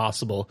fast as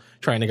possible,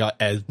 trying to get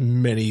as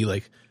many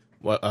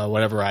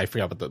whatever, I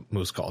forgot what the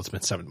move's called. It's been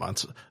 7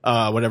 months.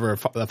 Whatever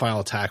the final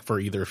attack for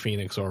either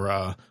Phoenix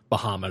or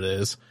Bahamut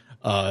is,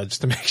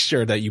 just to make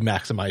sure that you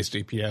maximize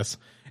DPS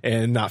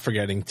and not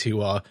forgetting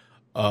to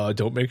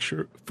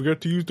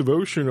forget to use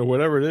devotion or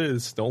whatever it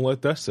is. Don't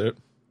let that sit.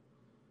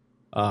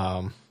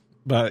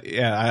 But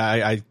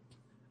yeah,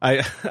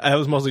 I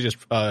was mostly just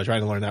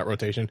trying to learn that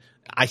rotation.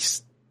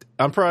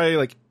 I'm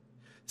probably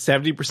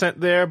 70%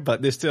 there,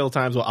 but there's still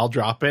times where I'll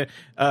drop it,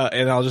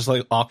 and I'll just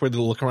awkwardly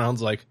look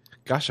around,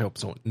 gosh, I hope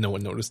no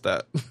one noticed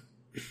that.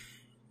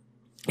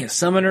 Yeah,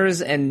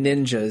 summoners and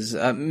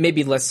ninjas,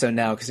 maybe less so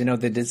now because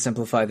they did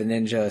simplify the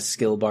ninja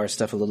skill bar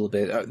stuff a little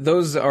bit.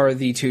 Those are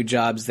the two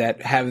jobs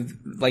that have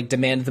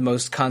demand the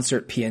most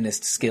concert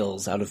pianist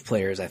skills out of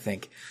players, I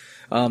think.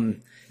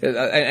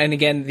 And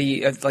again,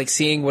 the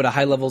seeing what a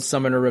high level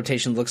summoner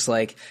rotation looks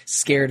like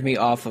scared me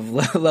off of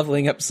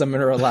leveling up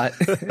summoner a lot.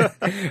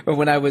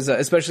 When I was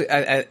especially,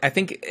 I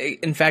think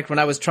in fact when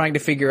I was trying to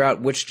figure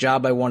out which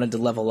job I wanted to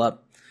level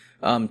up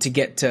to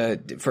get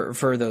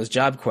for those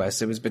job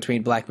quests, it was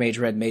between Black Mage,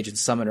 Red Mage, and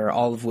Summoner,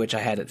 all of which I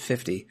had at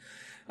 50.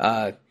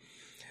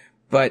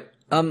 But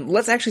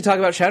let's actually talk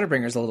about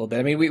Shadowbringers a little bit.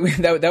 I mean,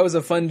 that was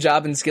a fun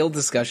job and skill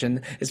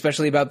discussion,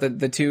 especially about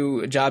the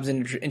two jobs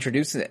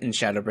introduced in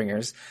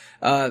Shadowbringers.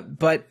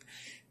 But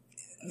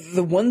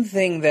the one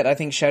thing that I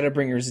think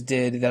Shadowbringers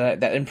did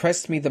that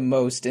impressed me the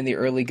most in the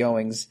early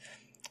goings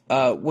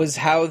was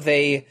how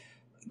they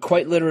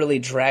quite literally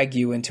drag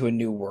you into a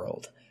new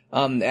world.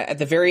 At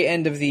the very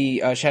end of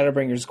the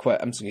Shadowbringers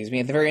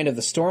at the very end of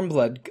the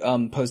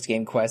Stormblood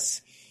post-game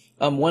quests,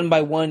 one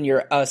by one,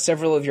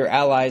 several of your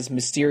allies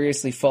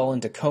mysteriously fall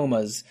into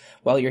comas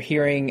while you're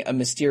hearing a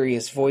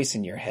mysterious voice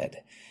in your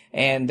head.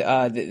 And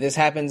this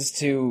happens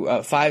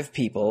to 5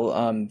 people,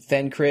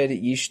 Thancred,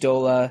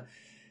 Y'shtola,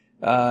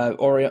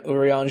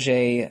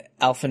 Urianger,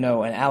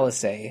 Alphinaud, and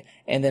Alisaie,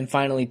 and then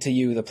finally to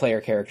you, the player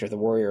character, the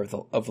Warrior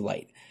of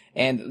Light.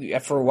 And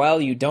for a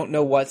while, you don't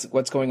know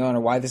what's going on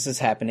or why this is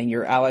happening.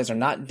 Your allies are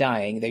not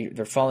dying;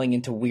 they're falling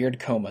into weird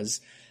comas.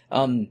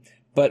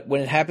 But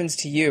when it happens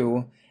to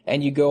you,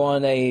 and you go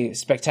on a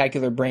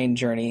spectacular brain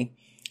journey,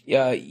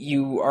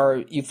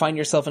 you find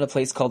yourself in a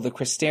place called the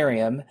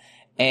Crystarium,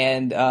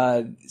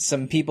 and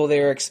some people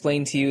there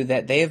explain to you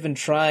that they have been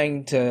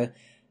trying to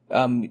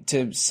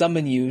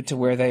summon you to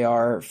where they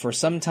are for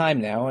some time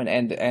now,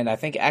 and I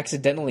think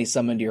accidentally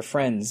summoned your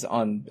friends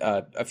on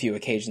a few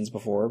occasions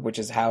before, which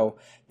is how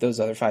those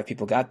other 5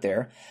 people got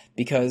there,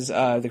 because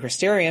the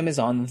Crystarium is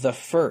on the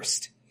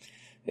First,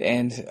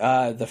 and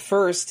the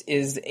First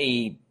is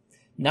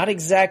not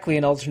exactly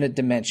an alternate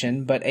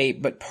dimension, but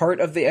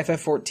part of the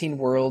FF14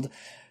 world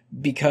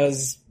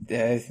because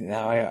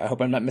now I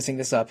hope I'm not messing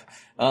this up.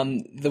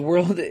 The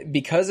world,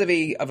 because of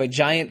a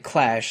giant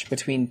clash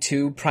between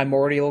two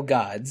primordial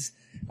gods,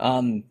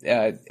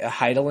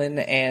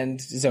 Hydaelyn and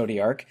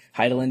Zodiark,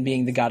 Hydaelyn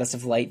being the goddess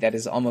of light that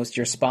is almost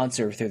your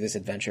sponsor through this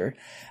adventure,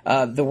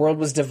 the world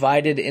was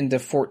divided into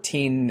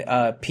 14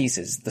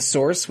 pieces. The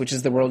source, which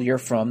is the world you're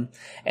from,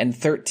 and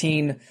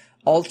 13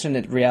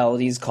 alternate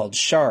realities called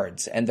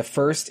shards, and the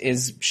first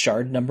is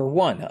shard number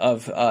 1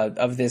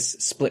 of this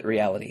split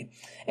reality.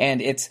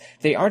 And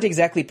they aren't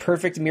exactly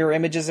perfect mirror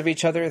images of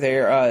each other.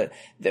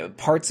 The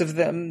parts of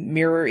them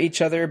mirror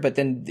each other, but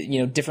then,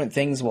 different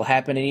things will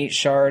happen in each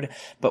shard.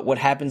 But what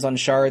happens on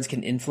shards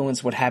can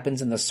influence what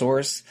happens in the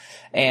source.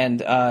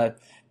 And,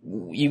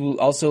 you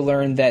also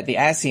learn that the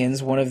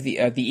Ascians, one of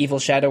the evil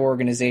shadow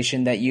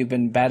organization that you've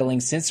been battling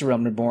since the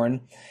Realm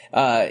Reborn,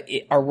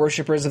 are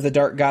worshippers of the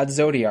dark god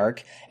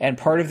Zodiark, and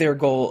part of their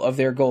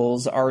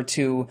goals are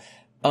to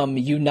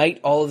unite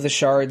all of the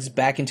shards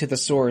back into the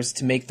source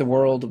to make the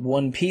world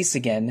one piece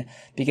again,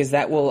 because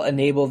that will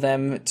enable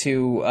them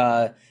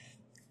to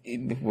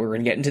we're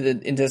going to get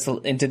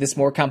into this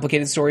more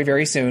complicated story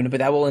very soon, but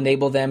that will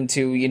enable them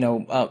to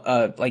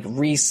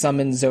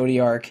re-summon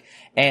Zodiark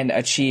and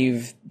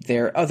achieve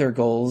their other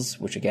goals,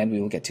 which again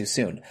we will get to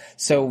soon.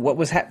 So what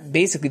was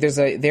basically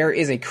there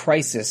is a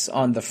crisis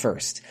on the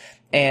first,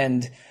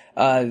 and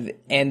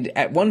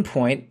at one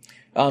point,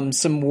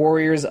 some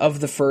warriors of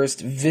the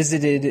first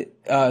visited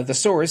the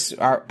source,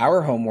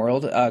 our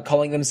homeworld,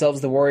 calling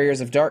themselves the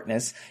Warriors of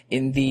Darkness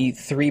in the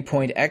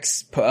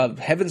 3.x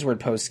Heavensward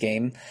post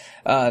game,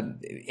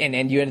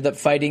 and you ended up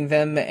fighting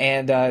them,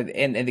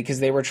 and because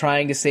they were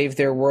trying to save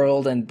their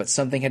world, but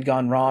something had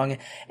gone wrong,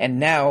 and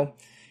now,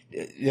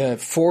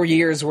 4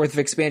 years worth of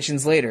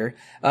expansions later,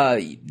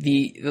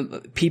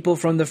 the people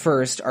from the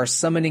first are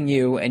summoning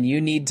you, and you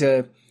need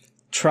to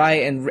try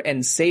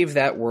and save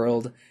that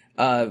world,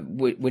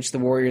 which the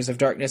Warriors of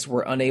Darkness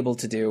were unable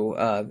to do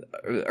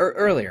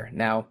earlier.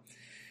 Now,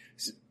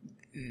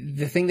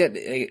 the thing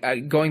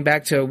that going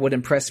back to what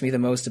impressed me the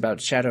most about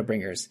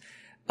Shadowbringers,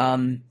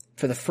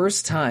 for the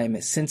first time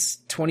since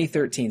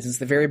 2013, since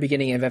the very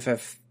beginning of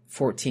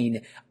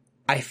FF14,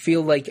 I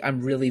feel like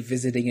I'm really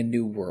visiting a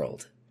new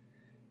world.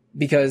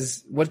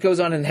 Because what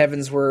goes on in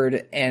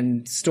Heavensward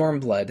and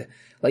Stormblood,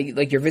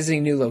 like you're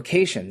visiting new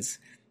locations,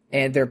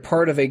 and they're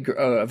part of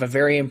a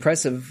very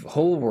impressive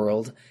whole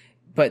world,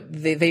 but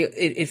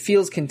it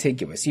feels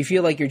contiguous. You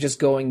feel like you're just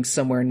going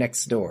somewhere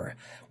next door.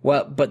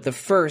 Well, but the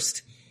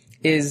first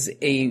is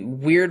a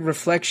weird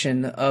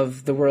reflection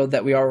of the world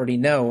that we already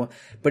know,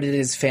 but it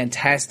is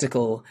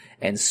fantastical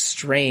and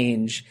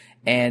strange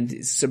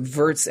and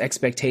subverts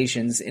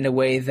expectations in a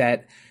way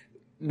that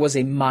was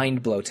a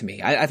mind blow to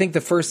me. I think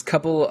the first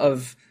couple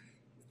of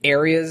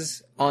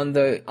areas on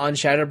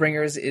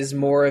Shadowbringers is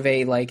more of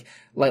a like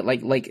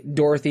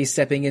Dorothy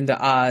stepping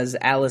into Oz,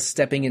 Alice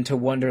stepping into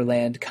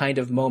Wonderland kind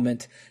of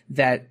moment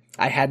that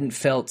I hadn't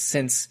felt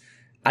since,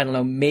 I don't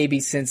know, maybe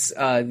since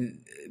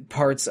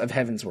parts of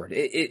Heavensward.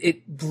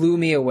 It blew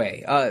me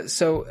away.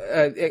 So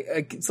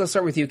let's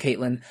start with you,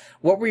 Caitlin.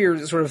 What were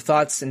your sort of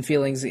thoughts and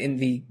feelings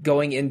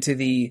going into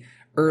the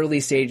early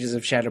stages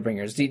of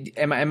Shadowbringers?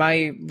 Am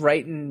I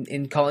right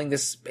in calling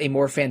this a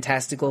more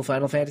fantastical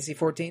Final Fantasy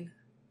XIV?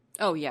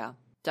 Oh yeah,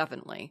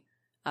 definitely.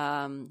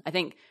 I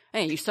think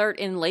you start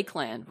in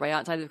Lakeland, right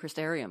outside of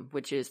Crystarium,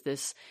 which is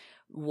this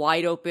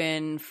wide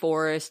open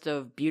forest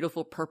of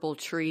beautiful purple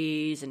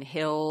trees and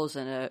hills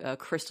and a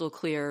crystal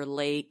clear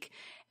lake,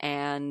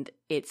 and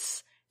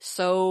it's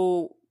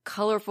so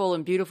colorful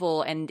and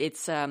beautiful, and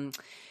it's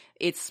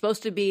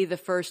supposed to be the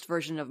first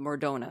version of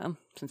Mordona,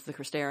 since the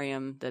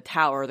Crystarium,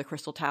 the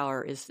crystal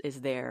tower is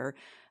there,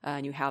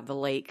 and you have the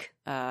lake,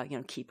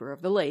 keeper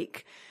of the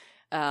lake.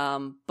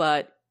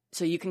 But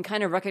so you can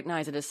kind of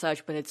recognize it as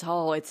such, but it's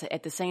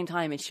at the same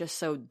time, it's just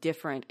so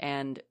different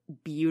and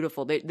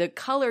beautiful. The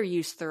color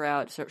use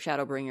throughout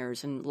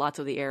Shadowbringers and lots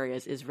of the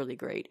areas is really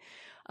great.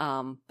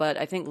 But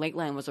I think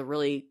Lakeland was a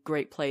really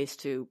great place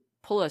to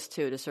pull us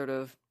to sort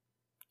of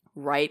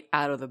right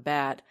out of the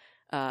bat,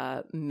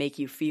 make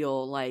you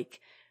feel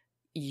like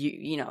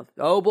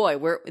oh boy,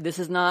 we're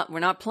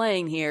not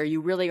playing here.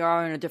 You really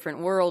are in a different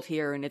world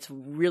here, and it's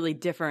really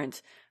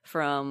different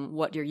from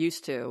what you're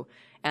used to.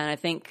 And I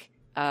think,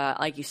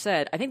 like you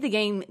said, I think the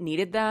game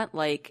needed that.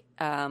 Like,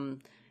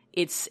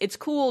 it's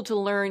cool to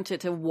learn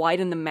to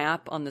widen the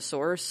map on the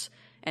source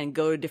and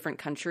go to different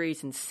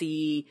countries and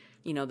see,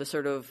 the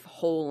sort of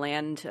whole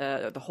land,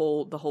 the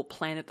whole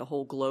planet, the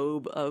whole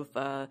globe of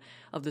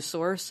the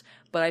source.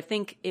 But I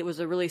think it was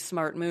a really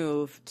smart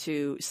move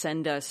to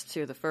send us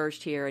to the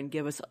first here and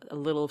give us a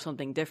little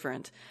something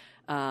different.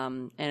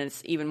 And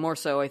it's even more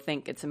so, I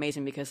think it's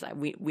amazing because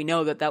we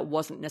know that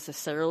wasn't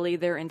necessarily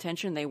their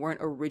intention. They weren't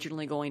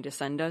originally going to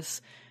send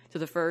us to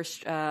the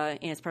first,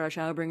 as part of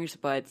Shadowbringers,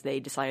 but they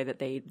decided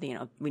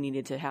that we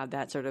needed to have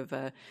that sort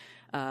of,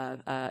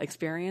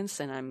 experience.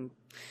 And I'm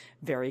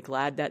very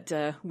glad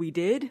that, we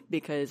did,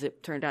 because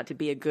it turned out to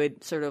be a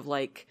good sort of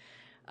like,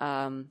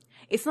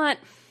 it's not,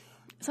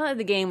 it's not that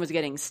the game was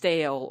getting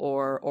stale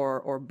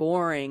or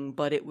boring,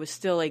 but it was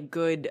still a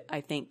good,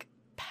 I think,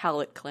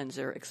 palate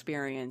cleanser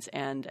experience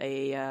and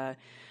like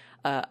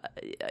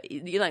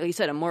you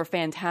said, a more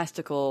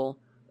fantastical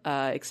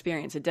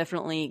experience. It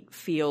definitely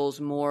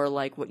feels more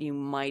like what you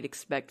might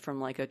expect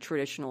from like a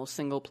traditional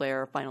single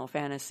player Final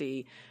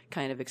Fantasy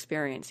kind of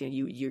experience. You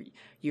know,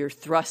 you're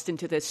thrust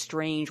into this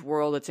strange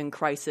world that's in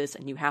crisis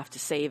and you have to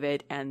save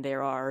it, and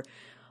there are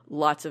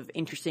lots of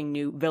interesting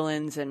new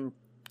villains and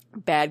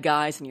bad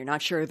guys, and you're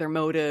not sure of their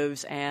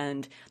motives,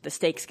 and the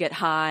stakes get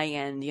high,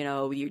 and you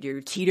know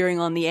you're teetering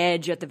on the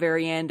edge at the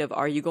very end of,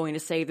 are you going to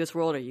save this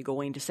world, are you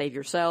going to save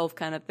yourself,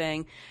 kind of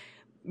thing.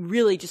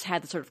 Really just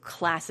had the sort of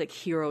classic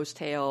hero's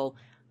tale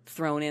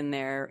thrown in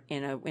there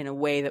in a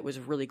way that was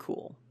really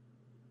cool.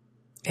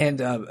 And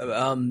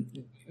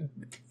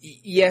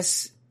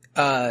yes,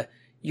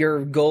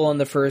 your goal on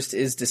the first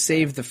is to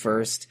save the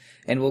first,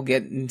 and we'll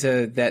get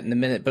into that in a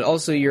minute. But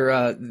also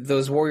your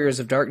those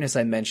Warriors of Darkness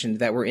I mentioned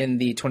that were in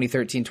the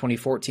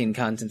 2013-2014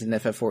 content in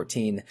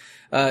FF14.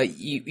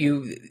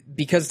 You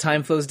because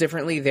time flows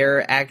differently,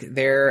 their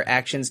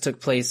actions took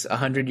place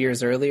 100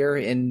 years earlier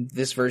in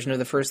this version of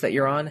the first that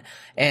you're on,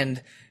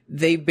 and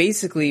they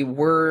basically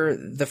were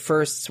the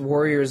first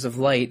Warriors of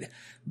Light,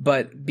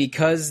 but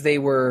because they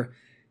were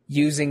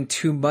using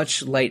too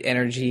much light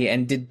energy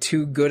and did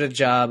too good a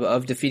job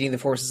of defeating the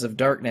forces of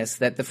darkness,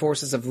 that the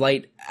forces of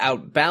light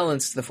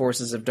outbalanced the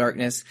forces of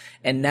darkness,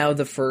 and now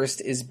the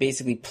first is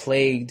basically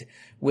plagued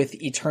with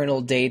eternal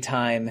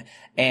daytime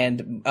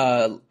and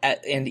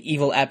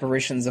evil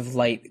apparitions of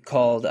light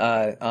called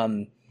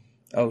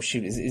oh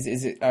shoot,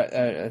 is it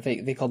are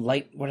they called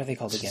light? What are they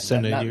called again?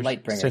 Not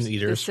light bringers. Sin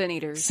Eaters. Sin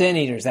Eaters. Sin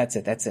Eaters. That's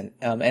it.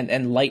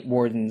 And light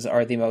wardens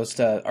are the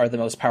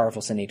most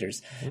powerful Sin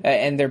Eaters,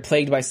 and they're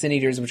plagued by Sin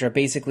Eaters, which are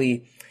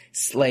basically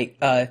like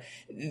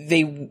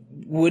they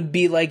would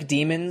be like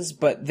demons,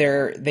 but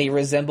they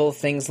resemble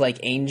things like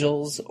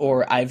angels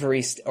or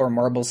ivory or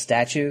marble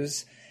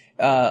statues.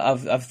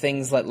 Of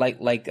things like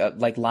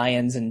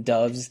lions and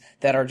doves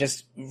that are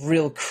just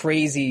real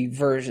crazy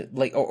version,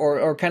 like,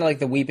 or kind of like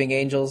the weeping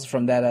angels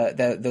from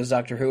those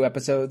Doctor Who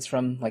episodes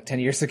from like 10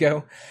 years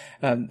ago.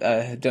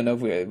 Don't know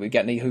if we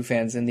got any Who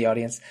fans in the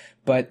audience,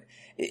 but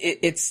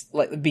it's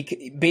like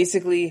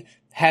basically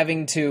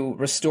having to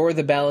restore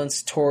the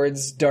balance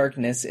towards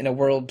darkness in a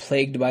world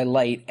plagued by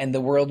light, and the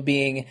world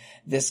being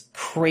this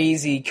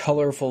crazy,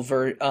 colorful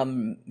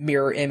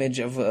mirror image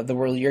of the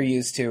world you're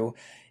used to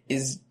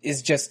is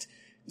just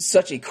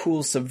such a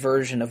cool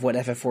subversion of what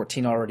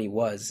FF14 already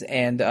was.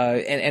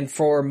 And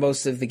for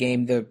most of the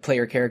game, the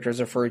player character is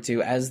referred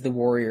to as the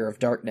Warrior of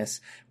Darkness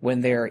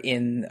when they're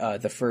in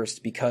the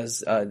first,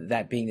 because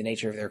that being the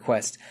nature of their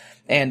quest.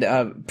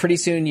 And pretty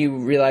soon you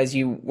realize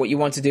what you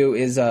want to do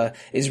is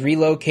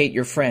relocate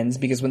your friends,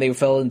 because when they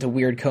fell into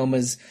weird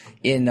comas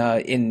in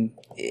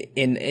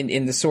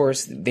the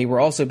source, they were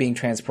also being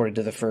transported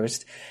to the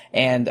first,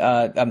 and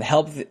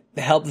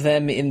help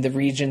them in the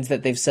regions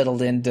that they've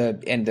settled in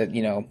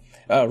to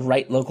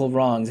right local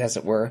wrongs, as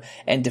it were,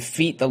 and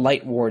defeat the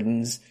light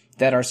wardens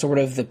that are sort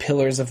of the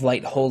pillars of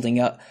light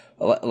holding up,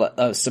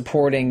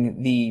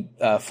 supporting the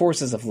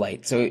forces of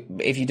light. So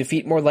if you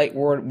defeat more light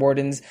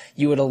wardens,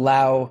 you would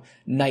allow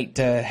night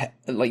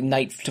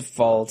to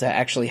fall to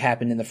actually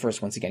happen in the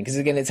first once again. Because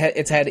again,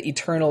 it's had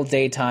eternal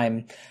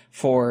daytime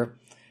for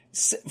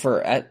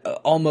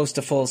almost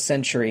a full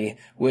century,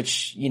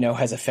 which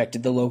has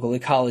affected the local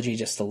ecology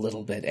just a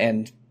little bit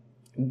and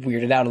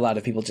weirded out a lot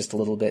of people just a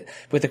little bit,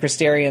 with the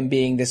Crystarium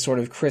being this sort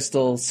of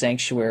crystal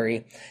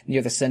sanctuary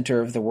near the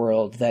center of the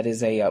world that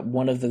is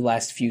one of the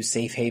last few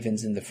safe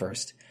havens in the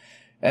first.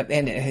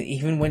 And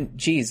even when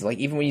you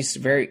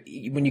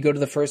go to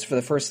the first for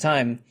the first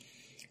time,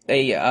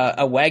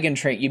 a wagon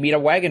train, you meet a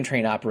wagon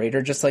train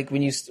operator, just like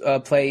when you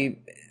play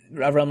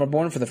Realm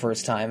Reborn for the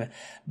first time,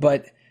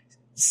 but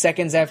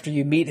seconds after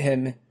you meet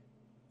him,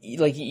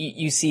 like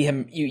you see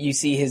him, you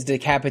see his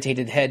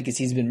decapitated head because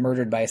he's been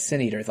murdered by a Sin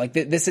Eater. Like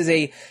this is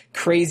a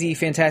crazy,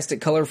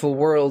 fantastic, colorful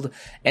world,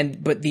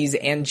 but these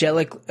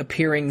angelic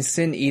appearing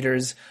Sin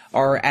Eaters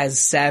are as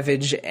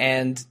savage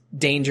and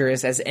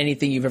dangerous as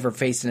anything you've ever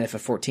faced in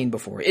FF14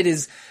 before. It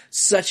is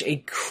such a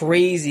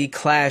crazy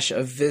clash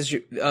of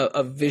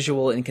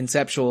visual and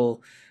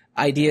conceptual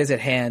ideas at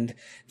hand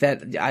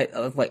that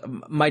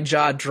my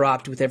jaw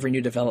dropped with every new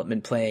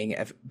development playing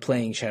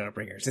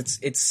Shadowbringers.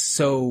 It's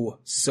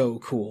so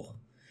cool.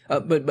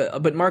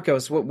 But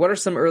Marcos, what are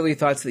some early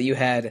thoughts that you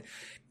had,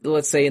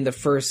 let's say, in the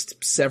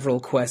first several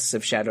quests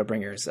of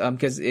Shadowbringers?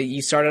 Because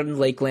you start out in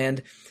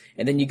Lakeland,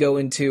 and then you go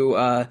into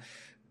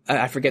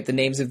I forget the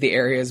names of the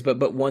areas,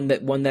 but one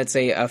that's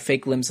a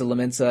fake Limsa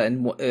Lominsa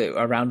and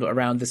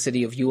around the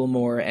city of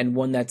Yulemoor, and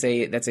one that's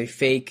a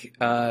fake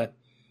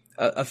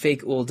a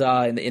fake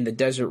Ul'dah in the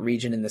desert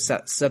region in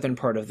the southern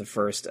part of the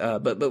first.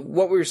 But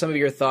what were some of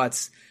your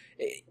thoughts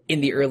in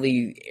the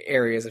early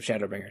areas of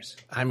Shadowbringers?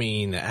 I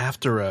mean,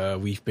 after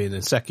we've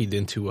been seconded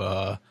into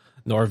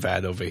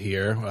Norvad over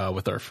here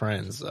with our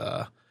friends,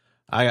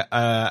 I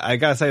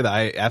gotta say that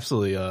I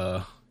absolutely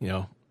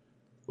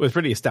was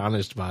pretty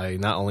astonished by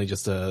not only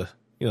just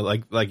you know,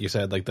 like you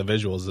said, like the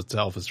visuals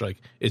itself is like,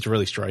 it's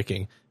really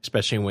striking,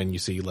 especially when you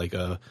see like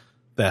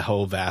that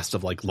whole vast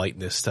of like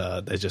lightness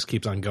that just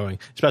keeps on going,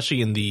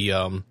 especially in the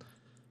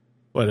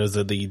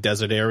the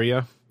desert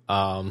area.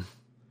 But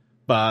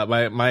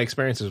my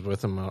experiences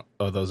with them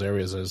of those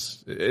areas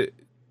is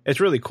it's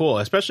really cool,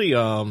 especially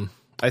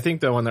I think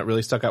the one that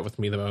really stuck out with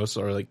me the most,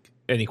 or like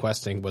any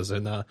questing, was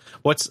in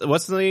what's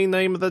the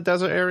name of the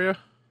desert area?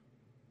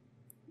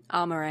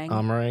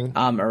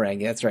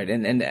 Amarang, that's right.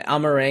 And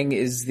Amarang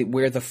is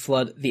where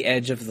the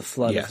edge of the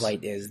flood of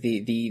light is,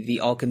 the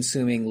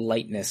all-consuming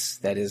lightness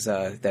that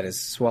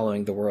is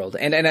swallowing the world.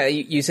 And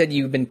you said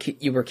you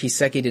were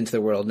Kiseki'd into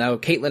the world. Now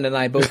Caitlin and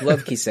I both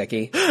love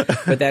Kiseki,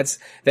 but that's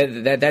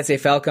a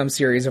Falcom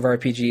series of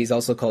RPGs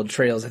also called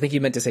Trails. I think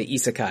you meant to say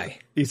Isekai.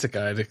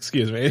 Isekai,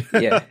 excuse me.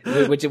 Yeah,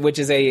 which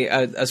is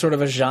a sort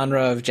of a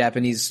genre of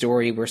Japanese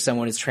story where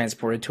someone is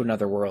transported to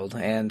another world.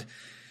 And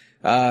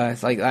I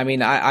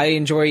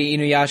enjoy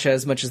Inuyasha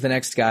as much as the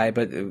next guy,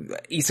 but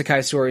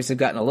isekai stories have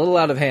gotten a little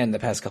out of hand the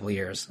past couple of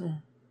years.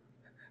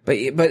 But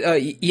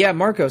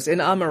Marcos, in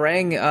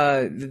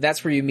Amarang,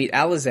 that's where you meet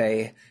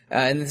Alisaie,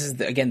 and this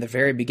is again the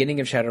very beginning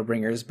of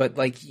Shadowbringers, but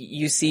like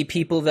you see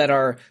people that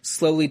are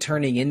slowly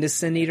turning into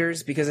Sin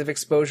Eaters because of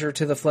exposure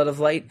to the Flood of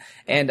Light,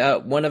 and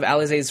one of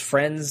Alisaie's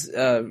friends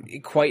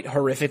quite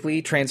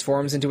horrifically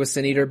transforms into a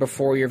Sin Eater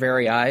before your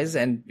very eyes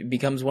and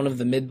becomes one of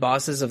the mid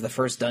bosses of the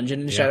first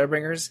dungeon in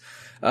Shadowbringers.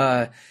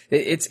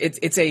 It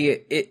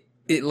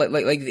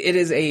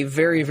is a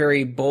very,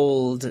 very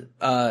bold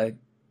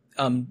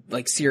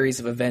series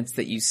of events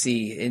that you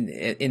see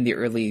in the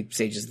early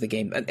stages of the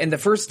game. And the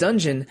first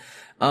dungeon,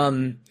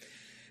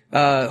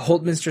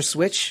 Holdminster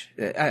Switch,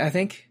 I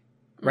think,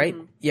 right?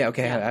 Mm-hmm. Yeah.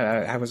 Okay.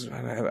 Yeah. I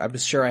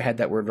was sure I had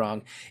that word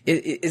wrong.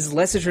 It is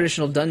less a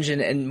traditional dungeon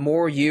and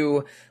more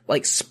you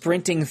like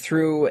sprinting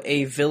through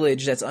a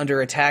village that's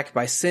under attack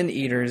by Sin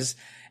Eaters,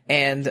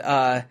 and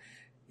I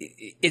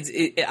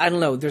don't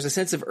know, there's a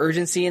sense of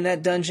urgency in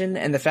that dungeon,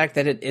 and the fact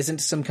that it isn't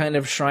some kind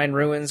of shrine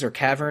ruins or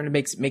cavern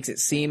makes it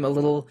seem a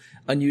little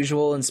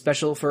unusual and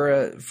special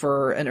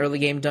for an early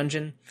game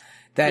dungeon.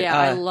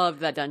 I love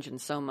that dungeon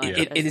so much.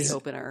 It is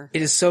opener.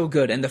 It is so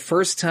good. And the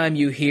first time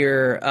you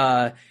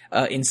hear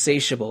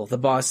Insatiable, the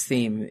boss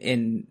theme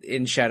in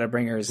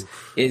Shadowbringers,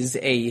 is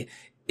a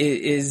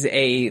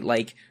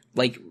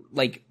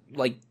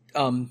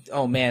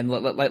oh man,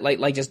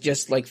 like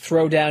just like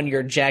throw down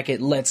your jacket,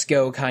 let's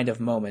go kind of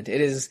moment. It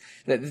is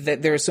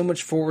that there is so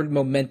much forward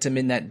momentum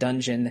in that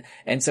dungeon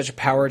and such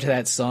power to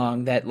that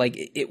song that like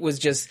it was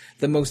just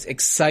the most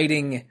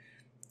exciting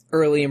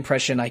early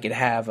impression I could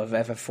have of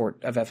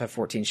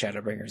FF14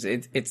 Shadowbringers.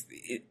 It's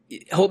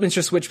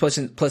Holdminster Switch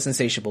plus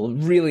Insatiable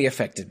really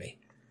affected me.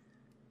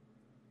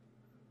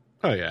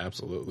 Oh yeah,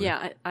 absolutely.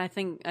 Yeah, I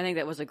think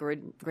that was a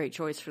great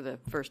choice for the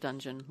first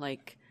dungeon.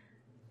 Like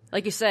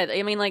you said,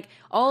 I mean, like,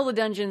 all the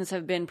dungeons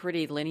have been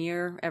pretty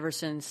linear ever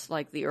since,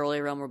 like, the early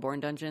Realm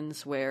Reborn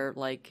dungeons, where,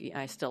 like,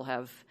 I still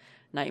have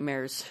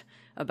nightmares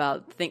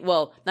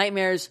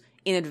nightmares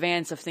in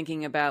advance of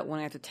thinking about when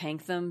I have to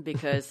tank them,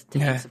 because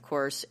tanks, of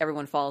course,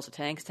 everyone follows the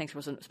tanks. Tanks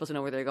are supposed to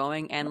know where they're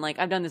going. And, like,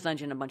 I've done this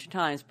dungeon a bunch of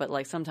times, but,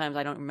 like, sometimes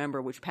I don't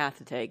remember which path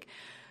to take.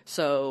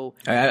 So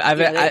I've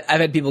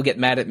had people get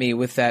mad at me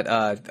with that.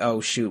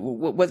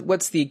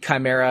 What's the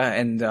Chimera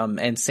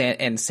and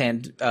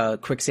sand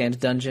quicksand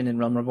dungeon in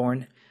Realm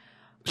Reborn?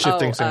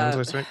 Shifting Sands,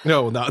 I think.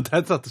 No,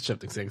 that's not the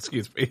Shifting Sands.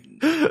 Excuse me.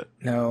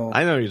 No,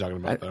 I know what you're talking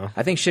about though.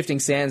 I think Shifting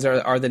Sands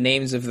are the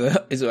names of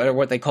are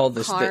what they call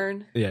this.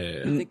 Karn.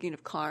 Yeah. I'm thinking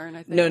of Karn.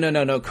 I think.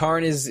 No.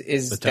 Karn is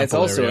that's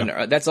also an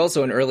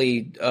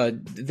early.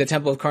 The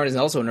Temple of Karn is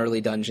also an early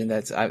dungeon.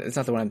 It's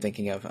not the one I'm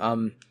thinking of.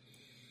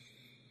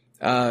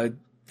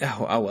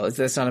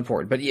 That's not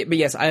important. But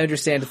yes, I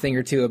understand a thing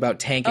or two about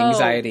tank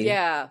anxiety.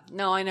 Yeah.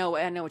 No, I know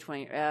which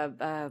one.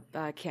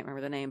 I can't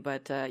remember the name,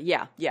 but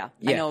yeah.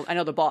 I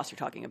know the boss you're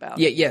talking about.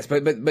 Yeah, yes,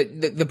 but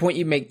the point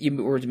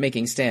you were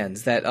making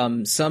stands that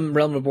some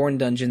Realm Reborn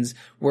dungeons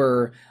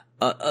were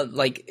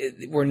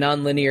were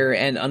non-linear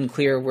and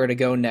unclear where to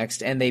go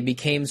next, and they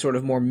became sort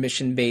of more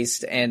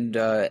mission-based and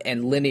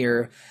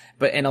linear,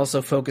 and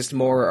also focused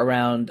more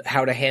around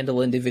how to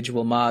handle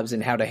individual mobs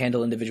and how to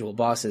handle individual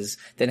bosses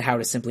than how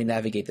to simply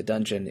navigate the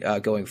dungeon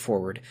going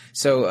forward.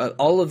 So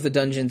all of the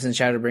dungeons in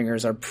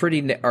Shadowbringers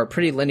are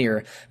pretty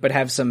linear, but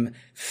have some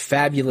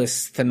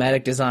fabulous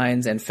thematic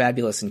designs and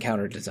fabulous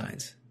encounter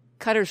designs.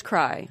 Cutter's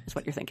Cry is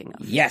what you're thinking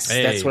of. Yes,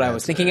 that's what I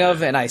was thinking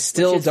of, and I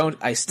still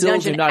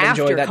do not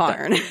enjoy that.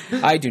 Karn.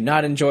 I do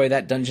not enjoy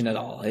that dungeon at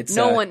all. It's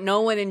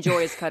no one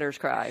enjoys Cutter's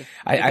Cry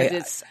because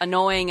it's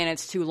annoying and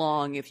it's too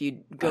long if you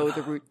go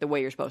the route the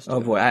way you're supposed to.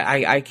 Oh boy,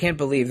 I can't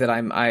believe that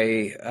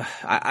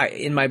I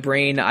in my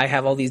brain I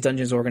have all these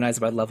dungeons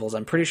organized by levels.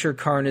 I'm pretty sure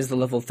Karn is the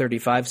level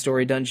 35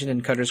 story dungeon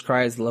and Cutter's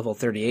Cry is the level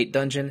 38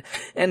 dungeon,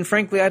 and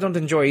frankly I don't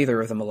enjoy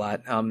either of them a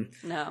lot.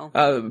 No.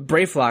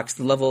 Brayflock's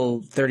the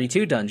level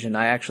 32 dungeon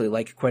I actually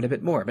like quite a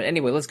bit more. But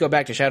anyway, let's go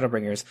back to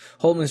Shadowbringers.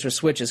 Holdminster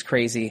Switch is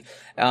crazy.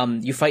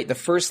 You fight the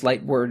first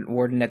Light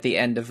Warden at the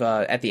end of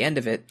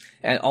it,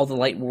 and all the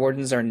Light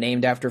Wardens are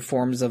named after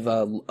forms of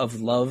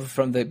love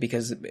from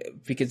because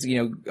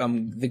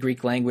the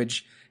Greek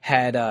language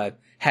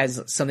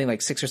has something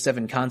like 6 or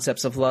 7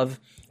 concepts of love,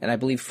 and I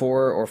believe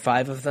 4 or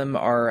 5 of them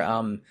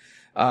are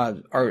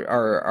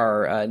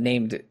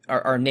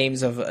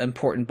names of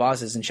important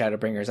bosses in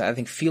Shadowbringers. I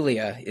think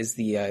Philia is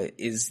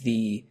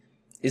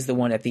the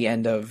one at the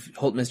end of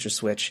Holdminster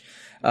Switch.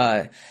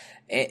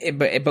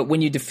 But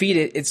when you defeat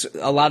it, it's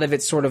a lot of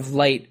it's sort of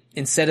light.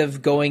 Instead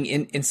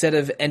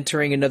of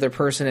entering another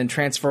person and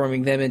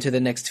transforming them into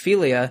the next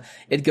Philia,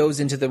 it goes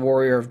into the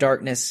Warrior of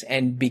Darkness,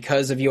 and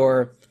because of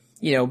your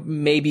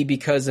maybe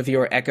because of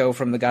your echo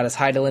from the goddess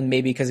Hydaelyn,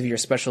 maybe because of your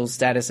special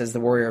status as the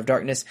Warrior of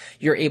Darkness,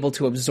 you're able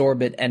to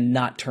absorb it and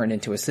not turn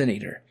into a Sin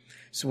Eater.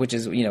 So, which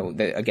is,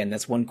 again,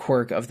 that's one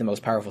quirk of the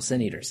most powerful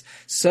Sin Eaters.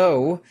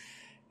 So,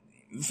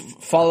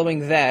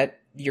 following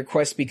that, your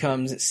quest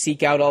becomes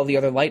seek out all the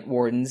other Light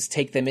Wardens,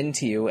 take them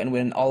into you, and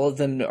when all of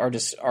them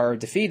are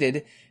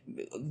defeated,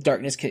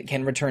 darkness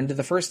can return to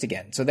the first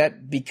again. So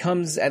that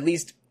becomes at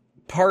least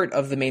part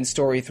of the main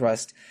story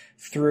thrust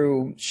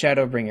through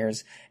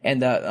Shadowbringers.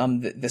 And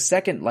the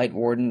second Light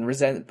Warden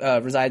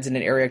resides in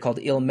an area called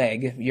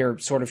Ilmeg. You're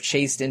sort of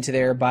chased into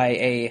there by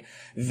a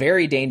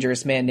very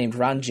dangerous man named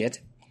Ranjit.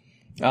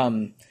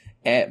 But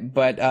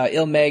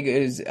Ilmeg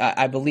is,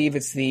 I believe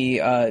it's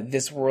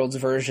this world's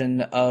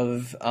version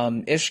of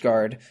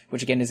Ishgard,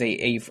 which again is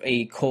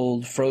a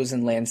cold,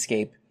 frozen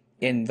landscape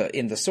in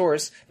the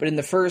source. But in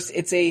the first,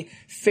 it's a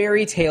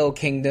fairy tale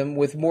kingdom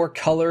with more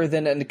color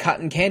than a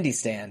cotton candy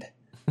stand.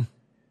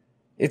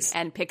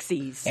 And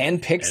pixies and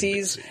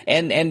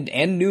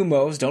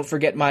Numos. Don't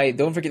forget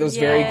those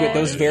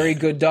very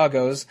good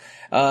doggos.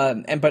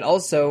 But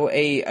also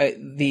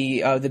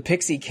the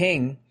Pixie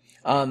King,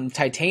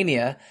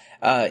 Titania,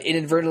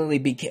 inadvertently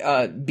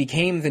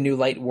became the new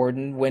Light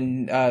Warden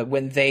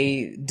when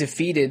they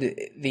defeated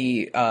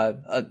the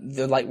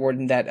Light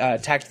Warden that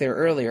attacked there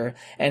earlier,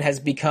 and has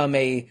become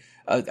a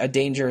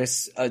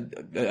dangerous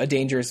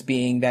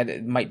being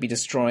that might be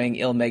destroying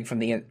Ilmeg from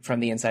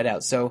the inside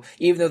out. So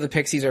even though the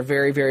pixies are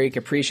very, very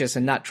capricious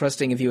and not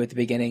trusting of you at the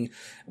beginning,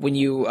 when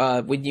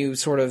you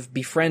sort of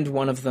befriend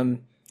one of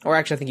them, or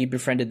actually I think you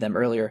befriended them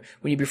earlier,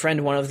 when you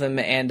befriend one of them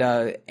and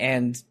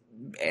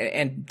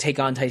take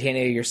on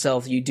Titania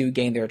yourself, you do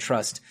gain their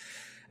trust.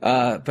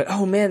 But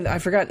oh man, I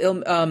forgot.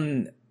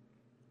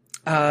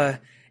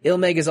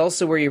 Ilmeg is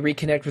also where you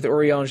reconnect with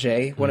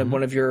Urianger,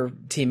 one of your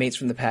teammates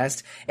from the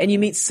past, and you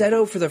meet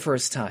Seto for the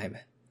first time.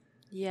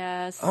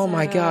 Yes. Oh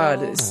my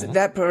God,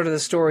 that part of the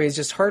story is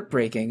just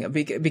heartbreaking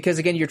because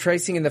again, you're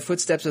tracing in the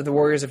footsteps of the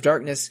Warriors of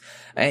Darkness,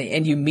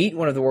 and you meet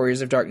one of the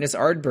Warriors of Darkness,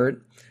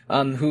 Ardbert,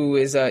 who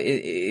is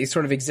he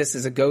sort of exists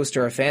as a ghost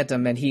or a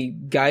phantom, and he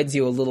guides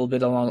you a little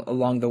bit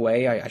along the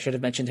way. I should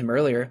have mentioned him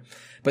earlier,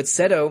 but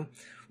Seto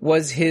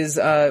was his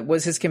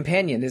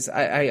companion.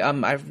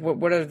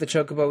 What are the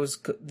chocobos,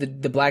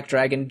 the black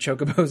dragon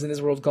chocobos in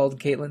this world called,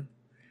 Caitlin?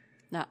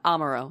 No,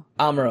 Amuro.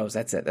 Amuros,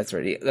 that's it. That's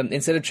right.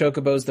 Instead of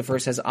chocobos, the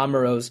first has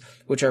Amuros,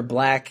 which are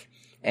black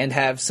and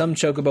have some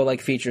chocobo-like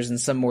features and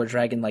some more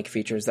dragon-like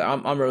features. The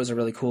Amuros are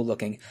really cool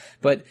looking.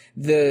 But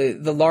the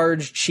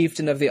large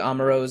chieftain of the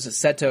Amuros,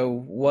 Seto,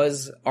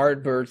 was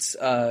Ardbert's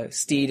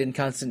steed and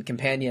constant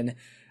companion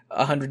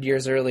 100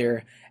 years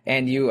earlier.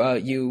 And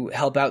you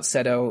help out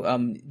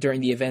Seto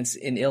during the events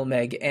in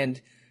Ilmeg, and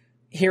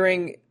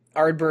hearing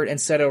Ardbert and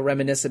Seto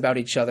reminisce about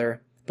each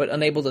other, but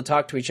unable to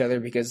talk to each other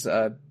because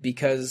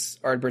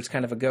Ardbert's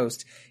kind of a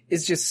ghost,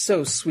 is just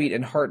so sweet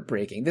and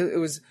heartbreaking. It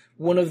was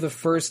one of the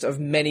first of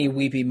many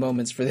weepy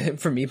moments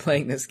for me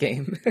playing this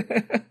game.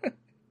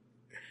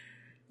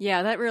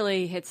 Yeah, that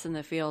really hits in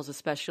the feels,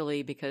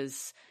 especially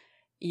because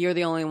you're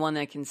the only one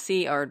that can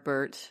see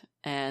Ardbert,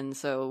 and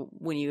so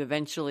when you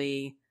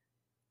eventually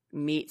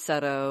meet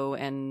Seto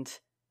and,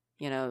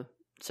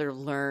 sort of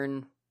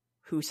learn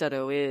who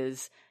Seto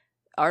is,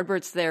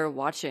 Ardbert's there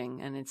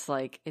watching, and it's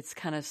like,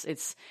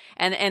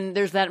 and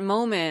there's that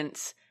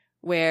moment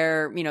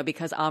where,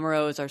 because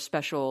Amuros are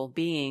special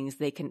beings,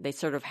 they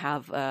sort of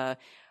have a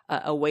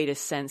way to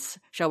sense,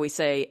 shall we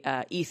say,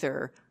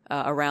 ether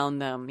around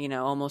them,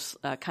 almost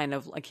kind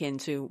of akin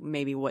to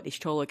maybe what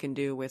Y'shtola can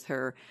do with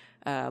her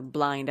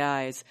blind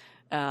eyes.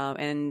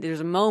 And there's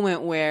a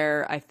moment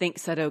where I think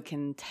Seto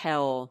can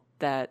tell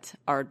that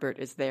Ardbert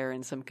is there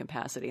in some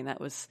capacity, and that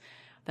was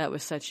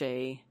such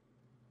a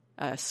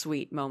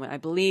sweet moment. I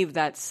believe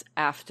that's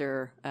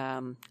after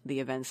the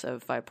events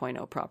of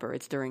 5.0 proper.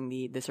 It's during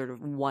the sort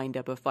of wind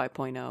up of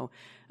 5.0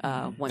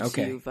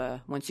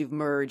 once you've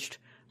merged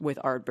with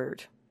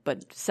Ardbert.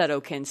 But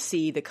Seto can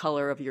see the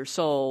color of your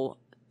soul,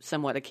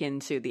 somewhat akin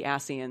to the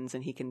Ascians,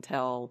 and he can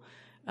tell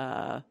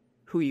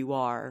who you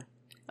are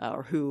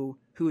or who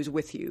is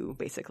with you,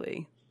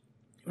 basically.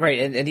 Right,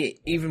 and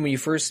even when you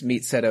first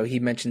meet Seto,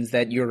 he mentions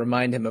that you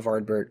remind him of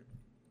Ardbert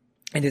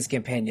and his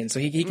companion, so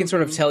he can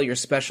sort of tell you're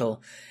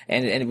special,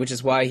 and which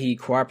is why he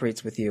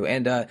cooperates with you.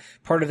 And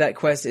part of that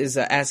quest is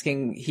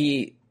asking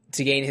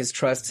to gain his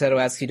trust, Seto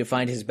asks you to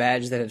find his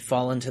badge that had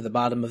fallen to the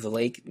bottom of the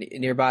lake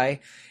nearby.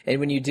 And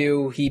when you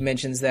do, he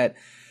mentions that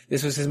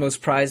this was his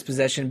most prized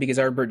possession because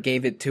Ardbert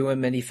gave it to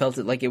him, and he felt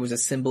it like it was a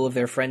symbol of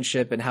their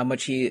friendship and how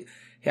much he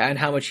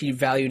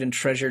valued and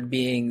treasured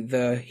being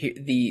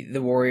the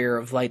warrior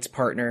of Light's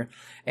partner.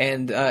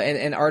 And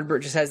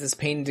Ardbert just has this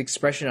pained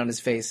expression on his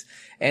face.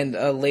 And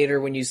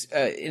later, when you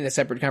in a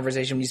separate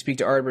conversation, when you speak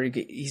to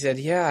Ardbert, he said,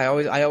 "Yeah,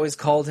 I always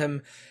called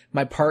him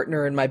my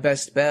partner and my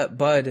best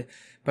bud.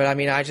 But I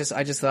mean, I just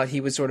thought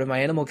he was sort of my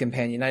animal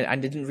companion. I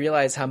didn't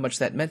realize how much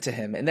that meant to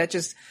him." And that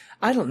just,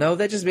 I don't know,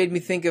 that just made me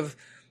think of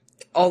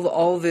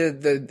all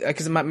the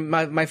because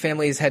my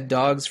family has had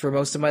dogs for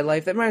most of my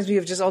life. That reminds me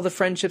of just all the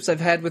friendships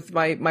I've had with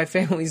my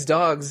family's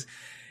dogs.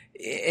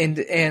 And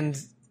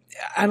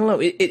I don't know,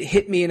 it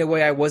hit me in a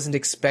way I wasn't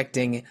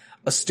expecting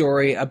a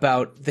story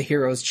about the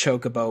hero's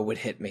chocobo would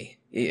hit me.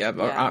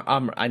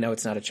 I know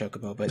it's not a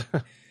chocobo, but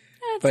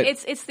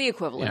it's the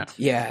equivalent.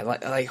 Yeah,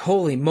 like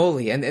holy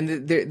moly.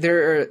 And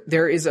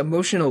there is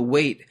emotional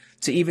weight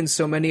to even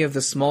so many of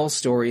the small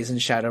stories in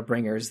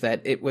Shadowbringers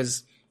that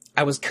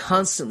I was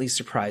constantly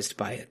surprised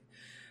by it.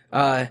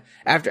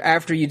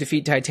 After you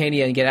defeat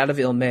Titania and get out of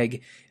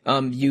Ilmeg,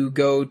 you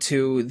go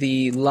to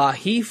the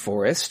Lahi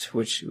Forest,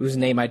 whose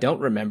name I don't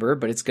remember,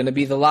 but it's gonna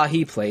be the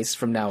Lahi place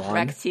from now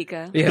on.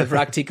 Raktika. Yeah,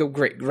 Raktika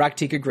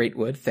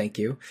Greatwood, thank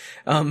you.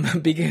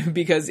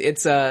 Because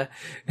it's, the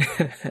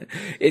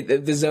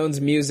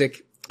zone's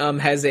music,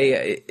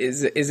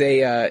 is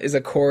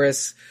a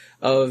chorus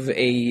of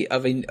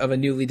a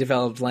newly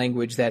developed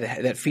language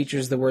that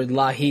features the word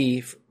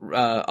Lahi,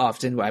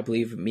 often, I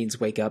believe it means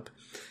wake up.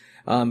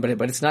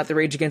 But it's not the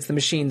Rage Against the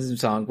Machine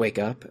song, Wake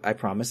Up, I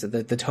promise.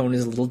 The tone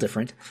is a little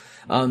different.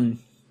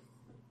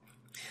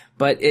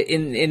 But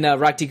in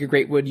Raktika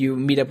Greatwood, you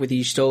meet up with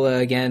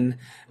Y'shtola again.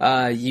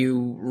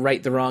 You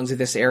right the wrongs of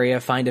this area,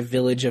 find a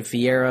village of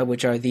Fiera,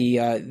 which are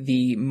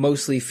the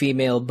mostly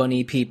female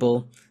bunny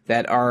people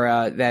that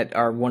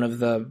are one of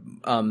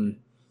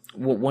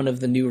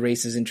the new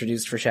races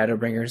introduced for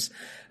Shadowbringers.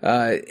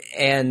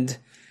 And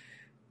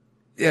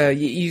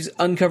you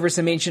uncover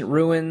some ancient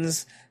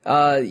ruins.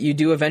 You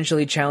do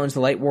eventually challenge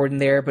the Light Warden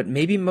there, but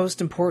maybe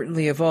most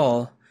importantly of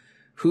all,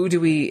 who do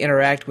we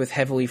interact with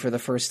heavily for the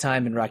first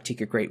time in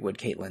Raktika Greatwood,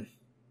 Caitlin?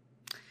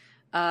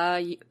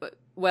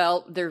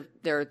 Well, there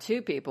are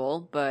two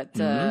people, but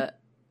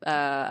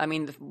I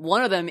mean,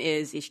 one of them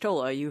is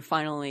Y'shtola. You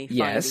finally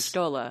find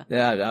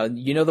Y'shtola.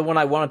 You know the one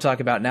I want to talk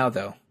about now,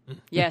 though.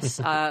 Yes.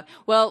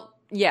 Well,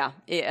 yeah.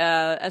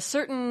 A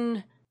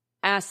certain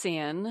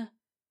Ascian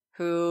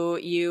who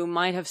you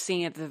might have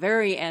seen at the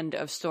very end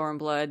of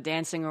Stormblood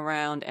dancing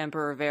around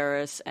Emperor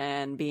Varys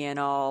and being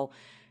all,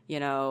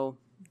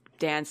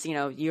 dance,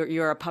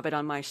 you're a puppet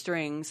on my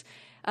strings.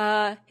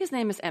 His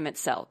name is Emmett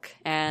Selk,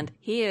 and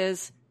he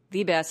is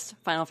the best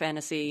Final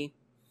Fantasy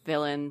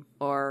villain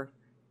or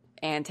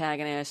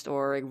antagonist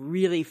or a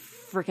really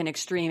freaking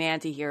extreme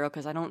anti-hero,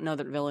 because I don't know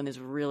that villain is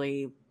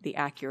really the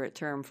accurate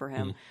term for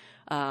him.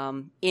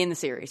 In the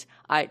series.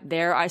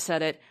 I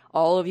said it.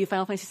 All of you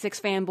Final Fantasy VI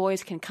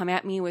fanboys can come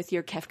at me with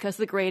your Kefka's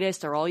the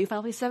greatest, or all you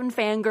Final Fantasy VII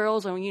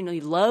fangirls, or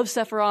you love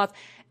Sephiroth.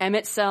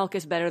 Emmett Selk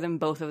is better than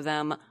both of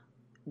them.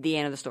 The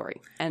end of the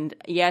story. And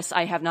yes,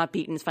 I have not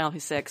beaten Final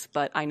Fantasy VI,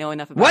 but I know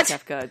enough about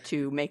Kefka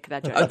to make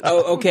that judgment.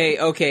 Okay,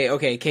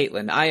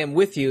 Caitlin. I am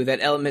with you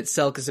that Emmett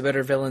Selk is a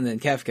better villain than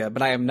Kefka,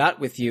 but I am not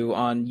with you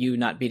on you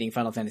not beating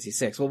Final Fantasy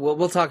VI.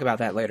 We'll talk about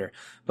that later.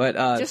 But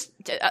just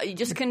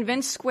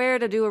convince Square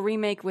to do a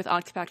remake with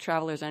Octopath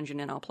Traveler's engine,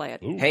 and I'll play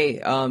it. Ooh. Hey,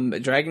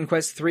 Dragon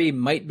Quest III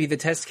might be the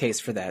test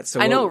case for that.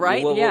 So I know,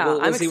 right?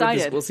 I'm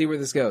excited. We'll see where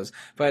this goes.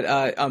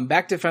 But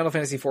back to Final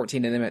Fantasy XIV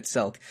and Emmett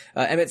Selk.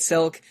 Emmett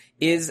Selk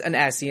is an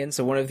Ascian,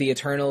 so one of the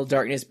eternal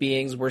darkness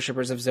beings,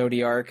 worshippers of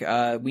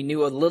Zodiark. We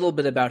knew a little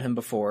bit about him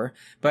before,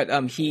 but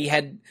he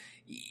had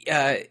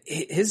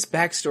his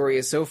backstory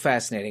is so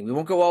fascinating. We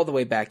won't go all the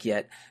way back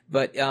yet,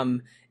 but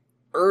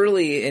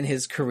early in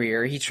his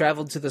career, he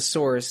traveled to the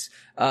Source,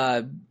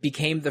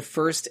 became the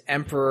first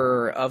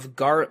emperor of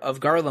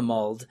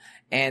Garlemald,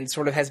 and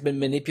sort of has been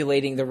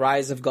manipulating the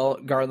rise of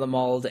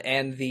Garlemald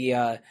and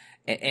the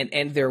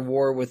and their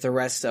war with the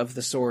rest of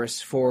the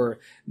Source for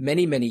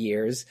many, many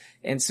years.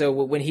 And so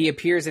when he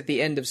appears at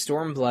the end of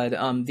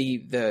Stormblood,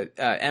 the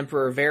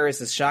Emperor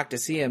Varys is shocked to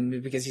see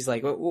him because he's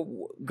like,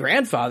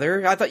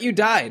 grandfather? I thought you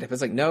died. I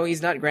was like, no,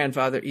 he's not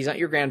grandfather. He's not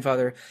your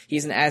grandfather.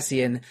 He's an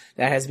Ascian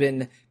that has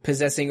been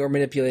possessing or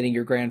manipulating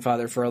your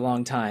grandfather for a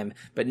long time.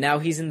 But now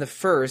he's in the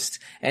first,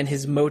 and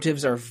his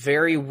motives are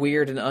very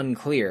weird and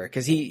unclear,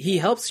 because he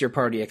helps your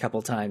party a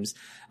couple times,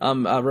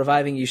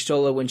 reviving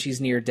Y'shtola when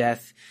she's near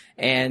death,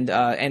 and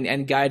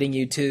guiding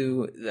you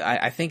to,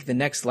 I think, the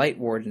next Light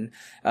Warden.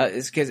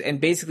 And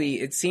basically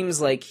it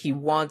seems like he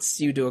wants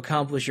you to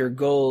accomplish your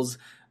goals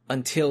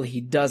until he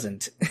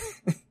doesn't.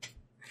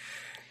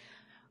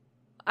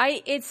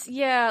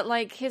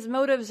 Like his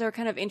motives are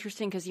kind of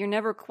interesting because you're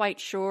never quite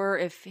sure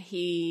if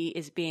he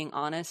is being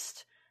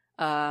honest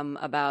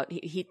about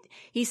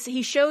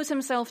he shows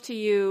himself to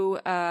you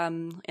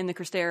in the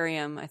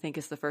Crystarium, I think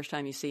is the first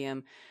time you see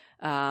him,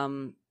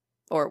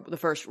 or the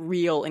first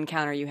real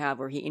encounter you have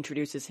where he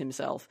introduces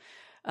himself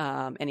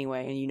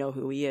anyway, and you know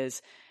who he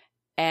is.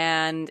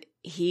 And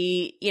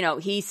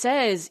he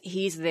says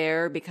he's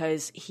there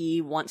because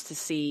he wants to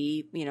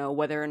see,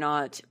 whether or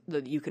not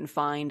you can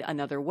find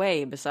another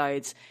way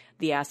besides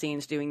the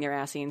Ascians doing their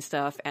Ascian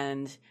stuff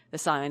and the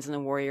Scions and the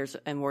Warriors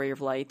and Warrior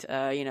of Light,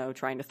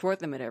 trying to thwart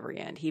them at every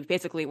end. He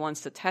basically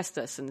wants to test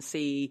us and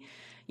see,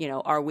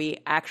 are we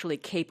actually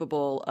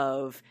capable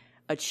of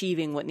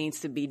achieving what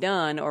needs to be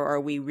done, or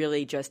are we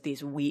really just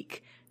these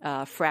weak,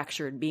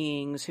 fractured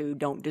beings who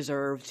don't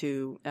deserve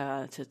to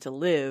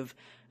live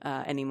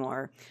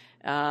anymore?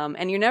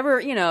 And you're never,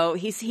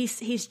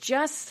 he's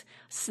just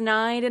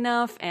snide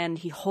enough and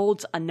he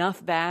holds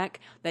enough back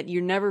that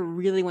you're never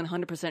really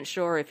 100%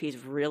 sure if he's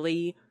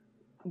really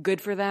good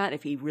for that,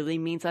 if he really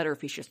means that, or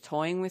if he's just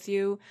toying with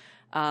you.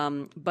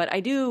 But I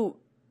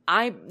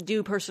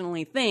do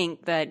personally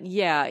think that,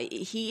 yeah,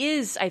 he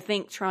is, I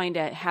think, trying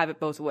to have it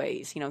both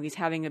ways. He's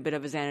having a bit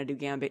of a Xanadu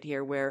gambit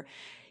here where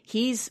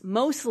he's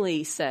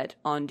mostly set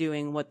on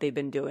doing what they've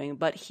been doing,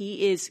 but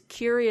he is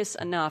curious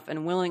enough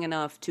and willing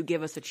enough to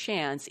give us a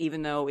chance,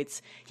 even though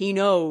he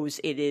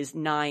knows it is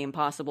nigh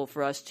impossible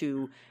for us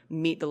to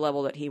meet the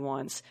level that he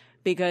wants,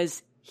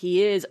 because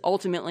he is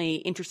ultimately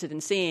interested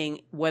in seeing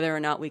whether or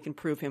not we can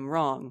prove him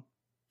wrong.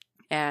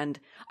 And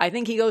I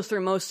think he goes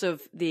through most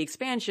of the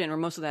expansion or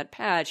most of that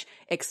patch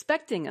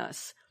expecting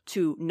us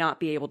to not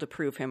be able to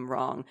prove him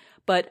wrong.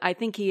 But I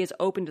think he is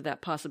open to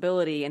that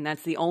possibility, and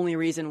that's the only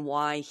reason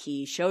why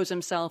he shows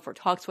himself or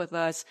talks with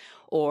us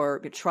or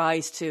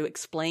tries to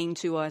explain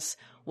to us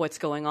what's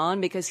going on,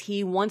 because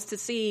he wants to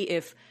see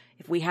if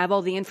we have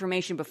all the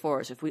information before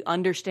us, if we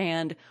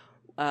understand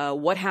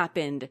what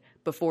happened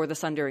before the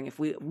Sundering, if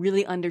we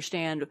really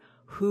understand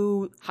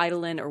who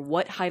Hydaelyn or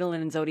what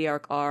Hydaelyn and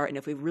Zodiark are, and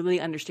if we really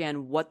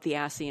understand what the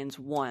Ascians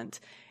want,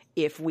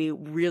 if we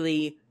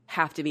really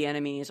have to be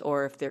enemies,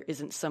 or if there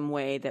isn't some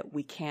way that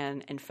we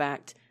can, in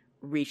fact,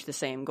 reach the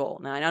same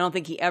goal. Now, and I don't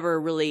think he ever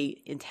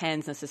really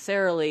intends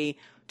necessarily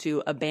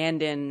to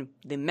abandon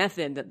the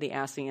method that the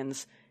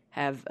Ascians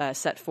have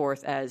set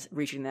forth as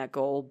reaching that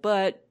goal,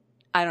 but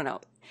I don't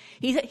know.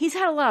 He's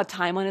had a lot of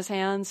time on his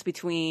hands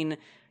between,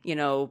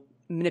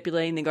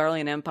 manipulating the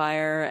Garlean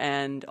Empire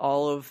and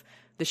all of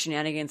the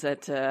shenanigans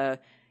that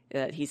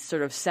he's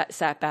sort of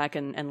sat back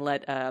and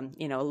let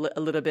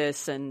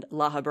Elidibus and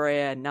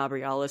Lahabrea and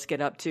Nabrialis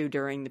get up to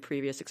during the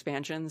previous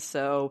expansions.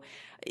 So,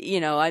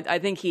 I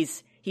think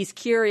he's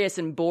curious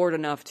and bored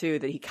enough too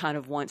that he kind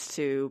of wants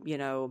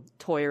to,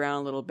 toy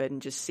around a little bit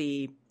and just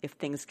see if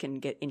things can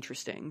get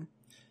interesting.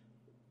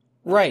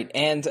 Right,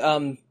 and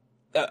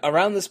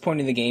around this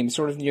point in the game,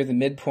 sort of near the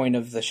midpoint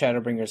of the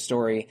Shadowbringer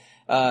story,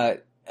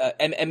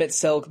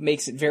 Emet-Selch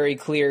makes it very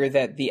clear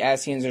that the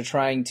Ascians are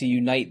trying to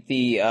unite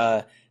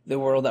the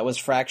world that was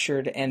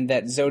fractured, and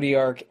that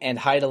Zodiark and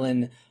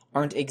Hydaelyn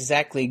aren't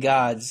exactly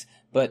gods,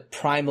 but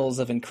primals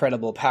of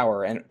incredible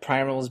power. And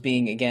primals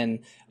being, again,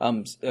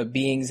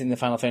 beings in the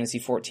Final Fantasy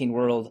XIV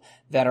world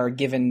that are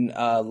given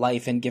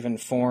life and given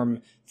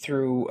form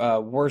through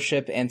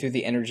worship and through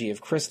the energy of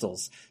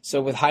crystals.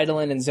 So with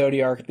Hydaelyn and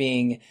Zodiark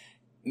being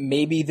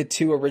maybe the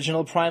two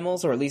original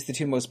primals, or at least the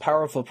two most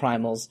powerful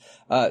primals,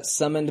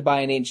 summoned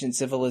by an ancient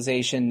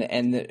civilization,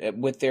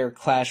 and with their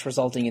clash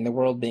resulting in the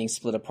world being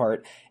split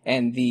apart,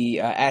 and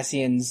the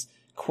Ascians'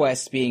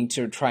 quest being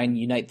to try and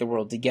unite the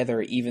world together,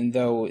 even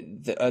though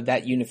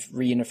that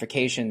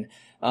reunification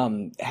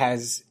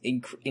has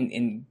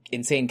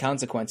insane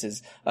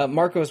consequences.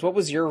 Marcos, what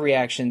was your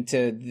reaction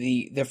to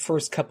the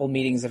first couple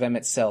meetings of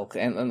Emet-Selch,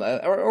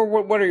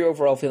 or what are your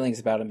overall feelings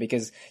about him?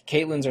 Because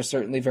Caitlyn's are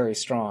certainly very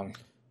strong.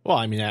 Well,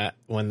 I mean,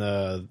 when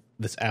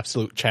this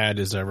absolute Chad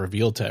is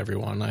revealed to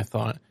everyone, I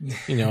thought,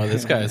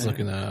 this guy is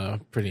looking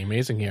pretty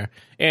amazing here.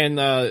 And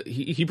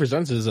he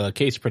presents his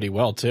case pretty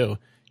well, too.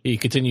 He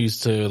continues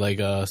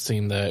to,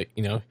 seem that,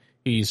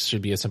 he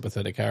should be a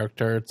sympathetic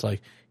character. It's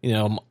like,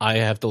 I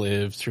have to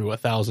live through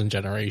 1,000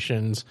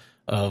 generations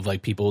of,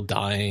 people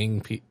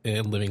dying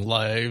and living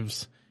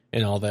lives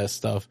and all that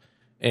stuff.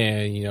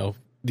 And,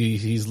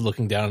 he's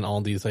looking down on all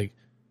these,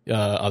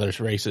 other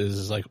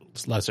races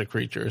as, lesser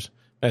creatures.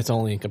 That's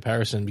only in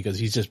comparison because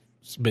he's just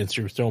been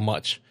through so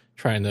much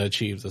trying to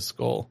achieve this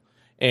goal.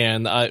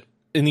 And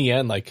in the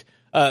end,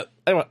 I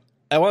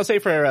want to say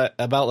for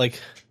about 50%,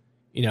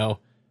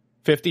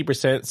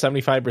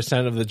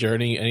 75% of the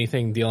journey,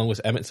 anything dealing with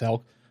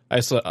Emet-Selch,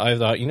 I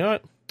thought, you know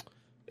what?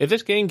 If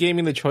this game gave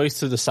me the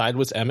choice to decide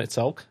what's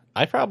Emet-Selch,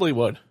 I probably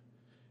would.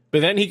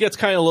 But then he gets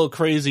kind of a little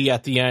crazy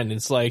at the end.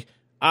 It's like,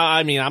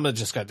 I'm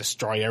just going to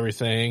destroy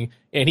everything.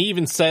 And he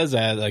even says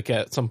that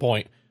at some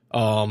point.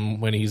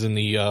 When he's in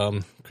the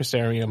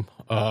Crystarium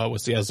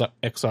with the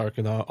Exarch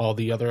and all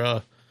the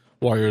other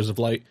Warriors of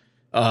Light,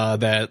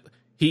 that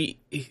he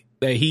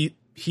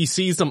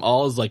sees them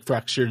all as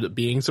fractured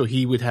beings, so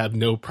he would have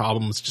no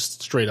problems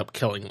just straight up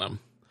killing them.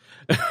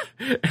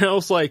 And I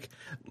was like,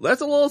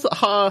 that's a little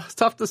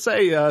tough to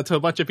say to a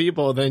bunch of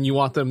people, and then you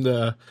want them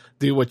to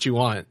do what you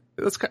want.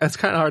 That's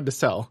kind of hard to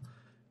sell.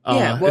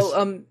 Yeah,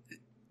 well,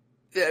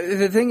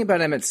 the thing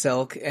about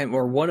Emet-Selch,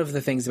 or one of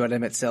the things about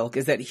Emet-Selch,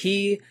 is that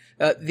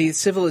the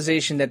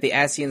civilization that the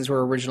Ascians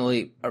were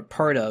originally a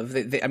part of,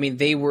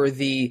 they were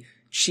the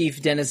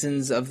chief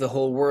denizens of the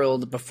whole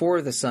world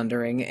before the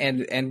Sundering,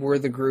 and were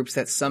the groups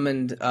that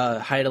summoned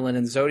Hydaelyn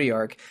and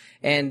Zodiark,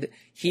 and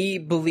he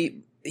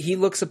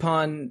looks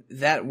upon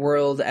that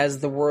world as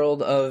the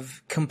world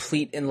of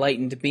complete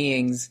enlightened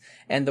beings,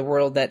 and the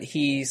world that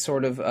he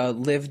sort of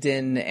lived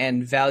in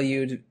and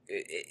valued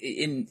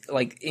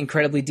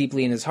incredibly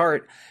deeply in his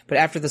heart. But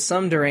after the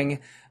Sundering,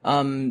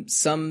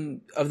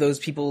 some of those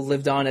people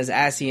lived on as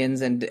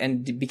Ascians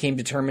and became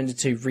determined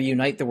to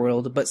reunite the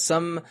world, but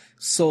some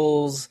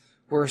souls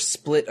were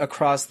split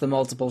across the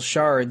multiple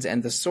shards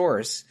and the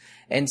source.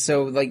 And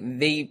so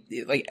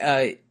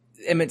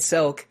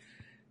Emet-Selch,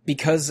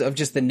 because of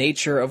just the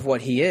nature of what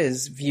he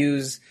is,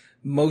 views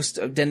most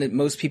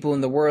people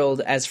in the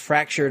world as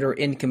fractured or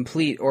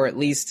incomplete, or at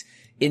least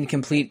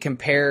incomplete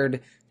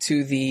compared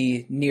to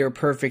the near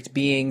perfect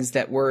beings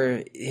that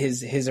were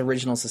his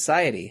original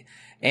society.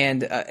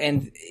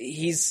 And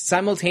he's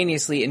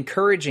simultaneously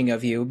encouraging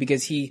of you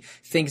because he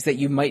thinks that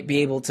you might be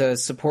able to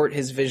support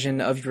his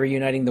vision of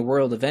reuniting the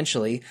world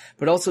eventually,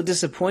 but also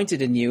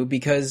disappointed in you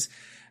because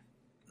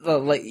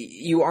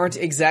you aren't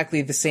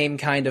exactly the same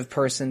kind of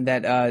person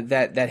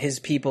that his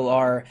people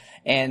are,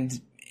 and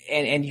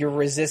you're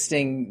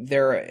resisting the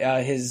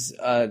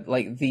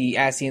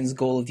Ascians'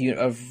 goal of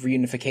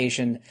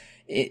reunification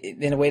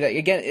in a way that,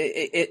 again,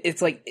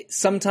 it's like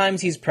sometimes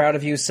he's proud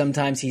of you,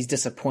 sometimes he's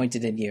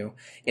disappointed in you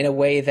in a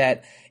way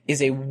that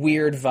is a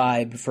weird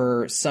vibe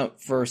for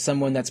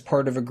someone that's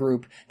part of a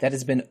group that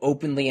has been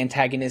openly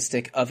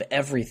antagonistic of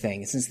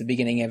everything since the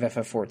beginning of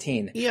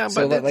FF14. Yeah,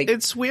 so but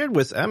it's weird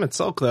with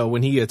Emet-Selch though,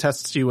 when he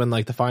attests to you in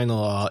the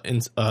final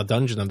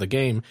dungeon of the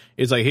game.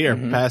 He's like, here,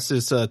 pass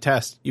this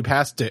test. You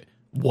passed it.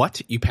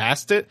 What? You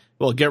passed it?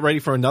 Well, get ready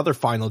for another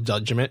final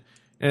judgment.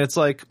 And it's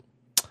like,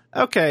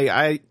 okay,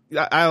 I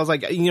was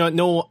like,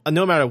 no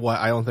matter what,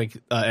 I don't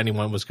think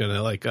anyone was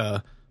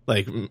gonna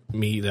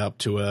meet up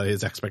to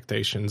his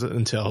expectations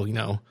until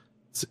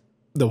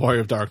the Warrior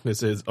of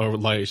Darkness or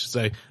Light, I should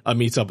say,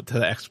 meets up to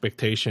the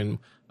expectation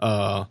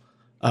at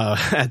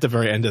the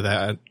very end of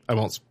that. I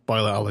won't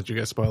spoil it. I'll let you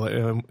guys spoil it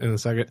in a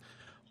second.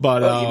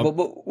 But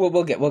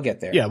we'll get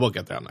there. Yeah, we'll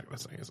get there. I'm not going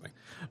to say anything.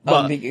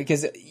 But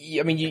because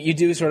you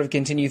do sort of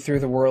continue through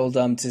the world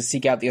to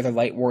seek out the other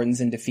Light Wardens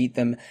and defeat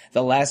them.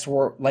 The last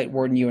Light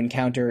Warden you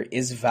encounter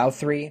is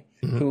Vauthry,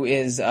 who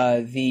is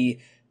the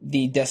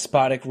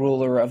despotic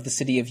ruler of the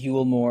city of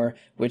Yulmore,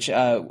 which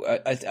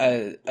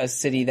a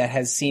city that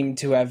has seemed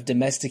to have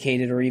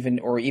domesticated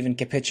or even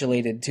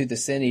capitulated to the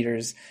Sin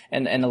Eaters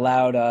and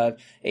allowed a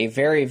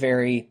very,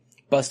 very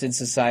busted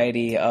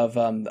society of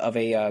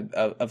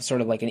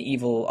sort of like an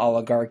evil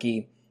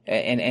oligarchy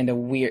and a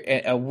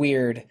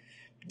weird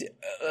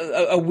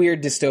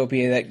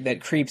dystopia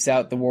that creeps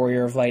out the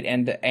Warrior of Light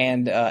and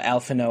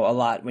Alphinaud a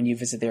lot when you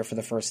visit there for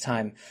the first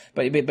time.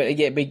 But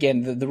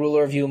again, the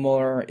ruler of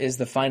Yulmore is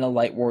the final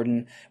Light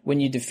Warden. When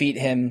you defeat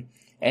him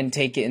and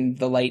take in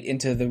the light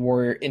into the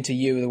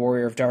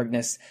Warrior of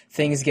Darkness,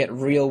 things get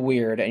real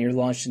weird and you're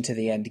launched into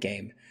the end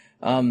game.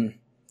 But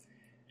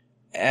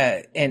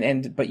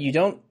you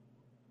don't.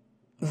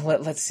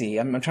 Let's see.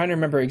 I'm trying to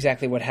remember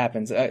exactly what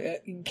happens.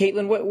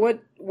 Caitlin,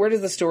 where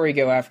does the story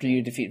go after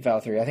you defeat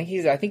Vauthry?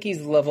 I think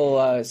he's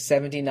level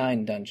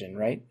 79 dungeon,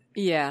 right?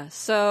 Yeah.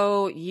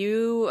 So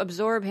you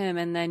absorb him,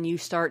 and then you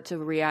start to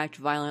react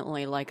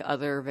violently like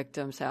other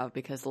victims have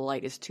because the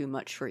light is too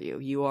much for you.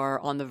 You are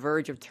on the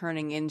verge of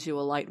turning into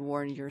a Light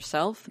Warden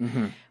yourself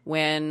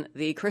when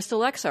the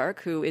Crystal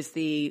Exarch, who is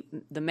the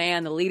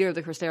man, the leader of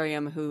the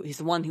Crystarium, who is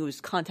the one who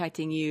is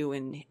contacting you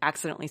and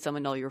accidentally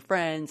summoned all your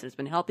friends and has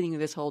been helping you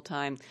this whole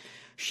time,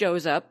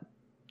 shows up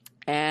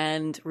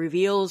and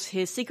reveals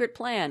his secret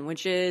plan,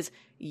 which is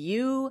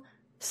you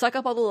suck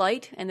up all the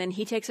light, and then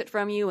he takes it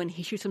from you, and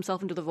he shoots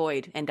himself into the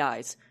void and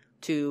dies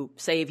to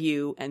save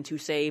you and to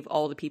save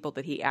all the people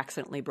that he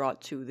accidentally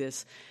brought to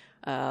this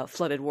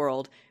flooded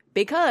world.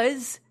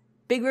 Because,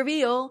 big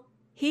reveal,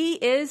 he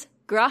is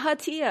G'raha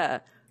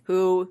Tia,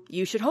 who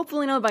you should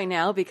hopefully know by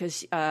now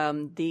because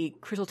the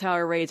Crystal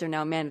Tower raids are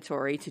now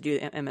mandatory to do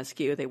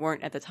MSQ. They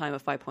weren't at the time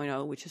of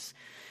 5.0, which is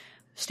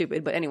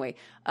stupid, but anyway,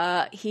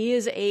 he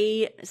is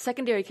a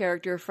secondary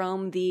character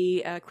from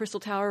the Crystal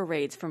Tower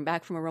raids from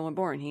A Realm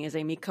Reborn. He is a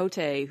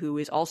Miqo'te who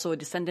is also a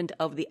descendant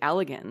of the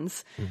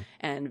Allagans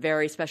and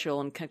very special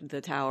and connected to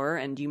the tower.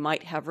 And you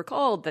might have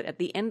recalled that at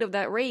the end of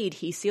that raid,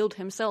 he sealed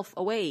himself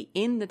away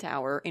in the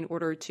tower in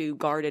order to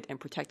guard it and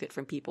protect it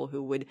from people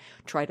who would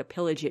try to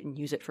pillage it and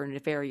use it for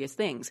nefarious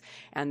things.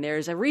 And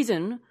there's a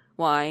reason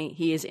why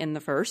he is in the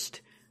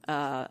first,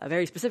 a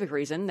very specific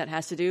reason that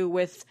has to do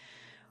with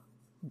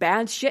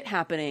bad shit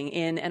happening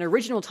in an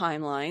original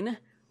timeline,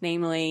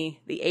 namely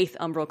the 8th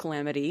Umbral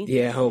Calamity.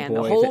 Yeah, and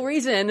the whole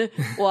reason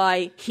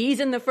why he's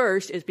in the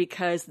first is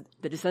because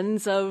the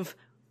descendants of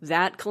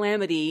that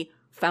calamity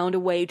found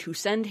a way to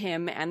send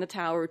him and the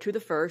tower to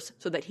the first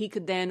so that he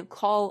could then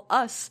call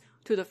us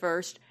to the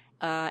first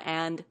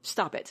and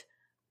stop it.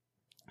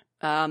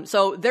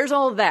 So there's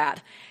all of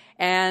that.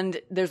 And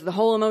there's the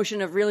whole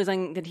emotion of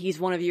realizing that he's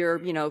one of your,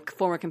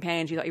 former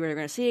companions you thought you were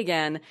going to see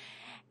again.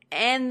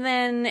 And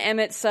then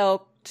Emmett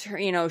Selk,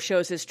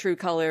 shows his true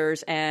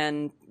colors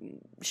and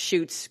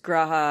shoots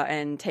G'raha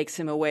and takes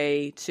him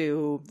away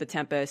to the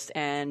Tempest.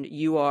 And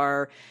you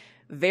are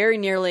very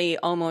nearly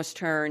almost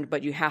turned,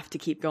 but you have to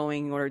keep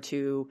going in order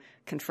to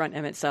confront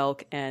Emmett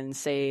Selk and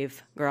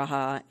save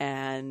G'raha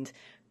and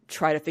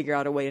try to figure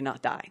out a way to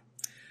not die.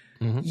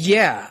 Mm-hmm.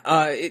 Yeah,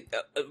 a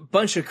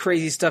bunch of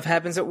crazy stuff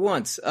happens at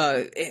once.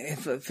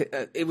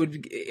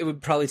 It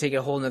would probably take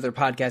a whole nother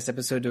podcast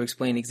episode to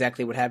explain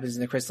exactly what happens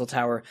in the Crystal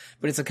Tower,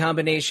 but it's a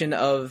combination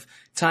of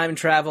time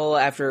travel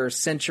after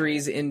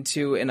centuries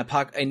into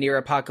a near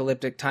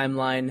apocalyptic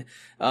timeline,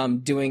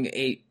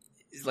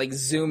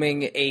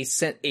 zooming a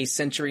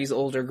centuries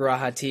older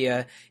G'raha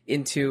Tia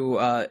into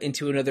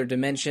another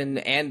dimension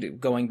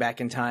and going back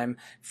in time,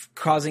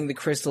 causing the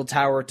Crystal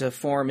Tower to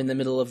form in the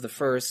middle of the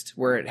first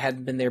where it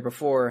hadn't been there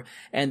before,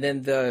 and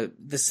then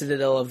the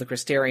Citadel of the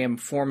Crystarium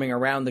forming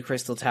around the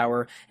Crystal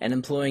Tower and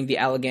employing the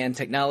Allagan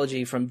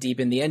technology from deep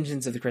in the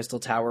engines of the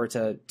Crystal Tower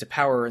to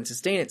power and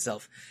sustain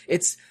itself.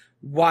 It's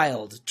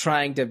wild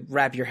trying to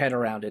wrap your head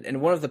around it. And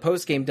one of the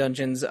post-game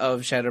dungeons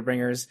of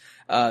Shadowbringers,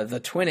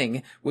 the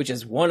Twinning, which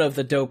is one of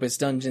the dopest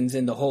dungeons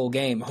in the whole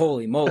game,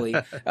 holy moly,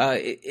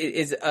 it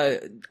is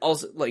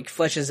also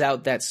fleshes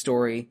out that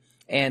story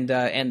and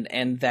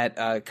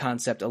that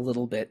concept a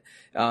little bit,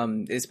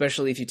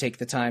 especially if you take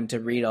the time to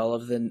read all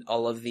of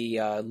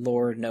the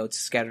lore notes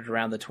scattered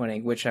around the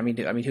Twinning. Which I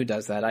mean, who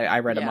does that? I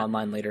read them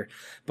online later,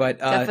 but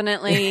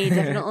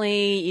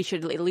definitely, you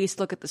should at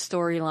least look at the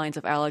storylines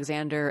of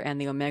Alexander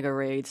and the Omega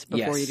raids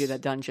before you do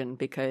that dungeon,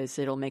 because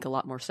it'll make a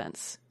lot more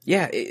sense.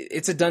 Yeah,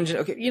 it's a dungeon.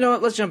 Okay, you know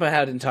what? Let's jump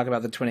ahead and talk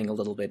about the Twinning a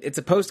little bit. It's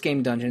a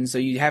post-game dungeon, so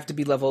you have to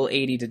be level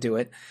 80 to do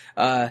it.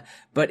 But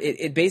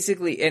it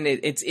basically, and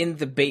it's in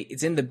the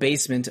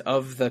basement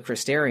of the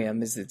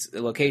Crystarium is its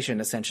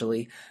location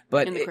essentially.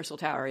 But in the Crystal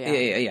Tower, yeah,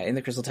 in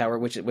the Crystal Tower,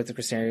 with the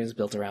Crystarium is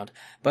built around.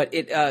 But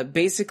it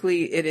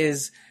basically it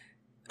is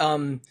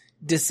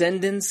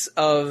descendants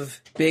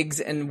of Biggs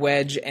and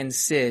Wedge and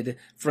Sid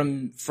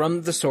from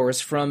the source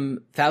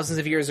from thousands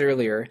of years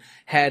earlier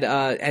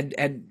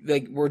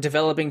were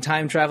developing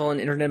time travel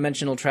and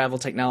interdimensional travel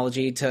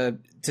technology to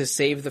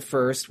save the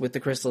first with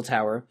the Crystal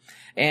Tower.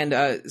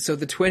 And so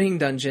the Twinning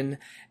dungeon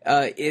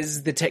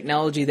is the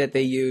technology that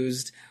they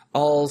used.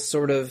 All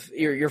sort of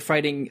you're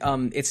fighting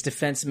its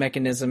defense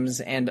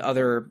mechanisms and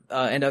other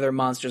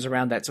monsters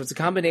around that. So it's a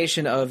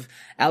combination of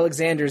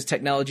Alexander's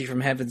technology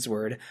from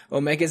Heavensward,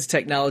 Omega's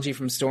technology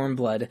from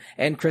Stormblood,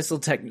 and Crystal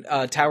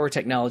Tower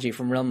technology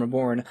from Realm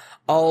Reborn,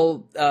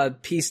 all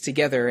pieced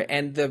together.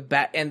 And the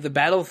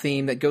battle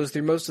theme that goes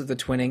through most of the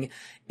Twinning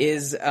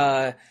is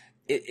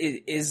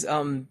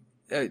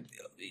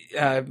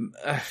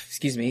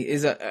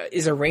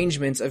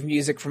arrangements of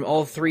music from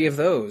all three of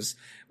those,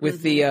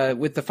 with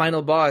the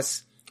final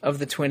boss of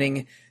the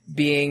Twinning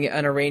being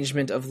an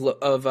arrangement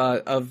of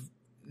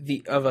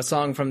a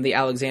song from the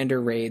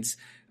Alexander raids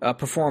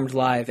performed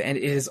live, and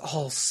it is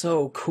all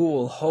so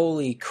cool.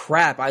 Holy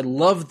crap! I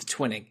love the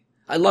Twinning.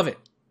 I love it.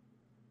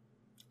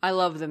 I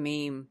love the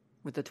meme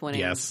with the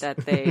Twinning that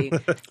they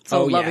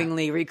so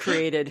lovingly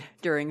recreated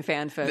during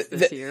FanFest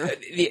this year.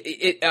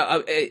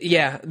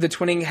 The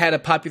Twinning had a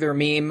popular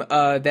meme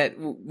that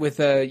with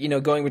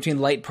going between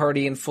light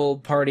party and full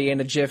party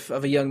and a gif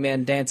of a young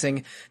man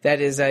dancing.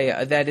 That is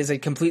a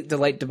complete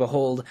delight to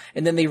behold.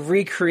 And then they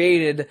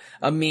recreated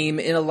a meme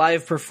in a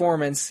live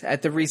performance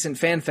at the recent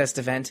FanFest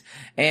event.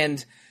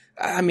 And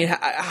I mean,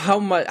 how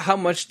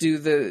much do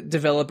the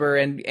developer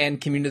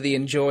and community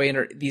enjoy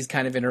these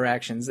kind of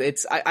interactions?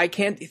 I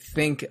can't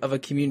think of a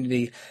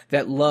community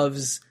that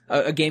loves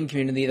a game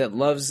community that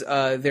loves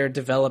their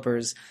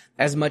developers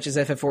as much as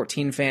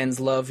FF14 fans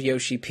love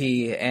Yoshi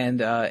P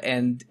and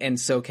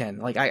Soken.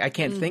 Like I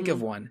can't think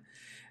of one.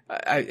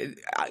 The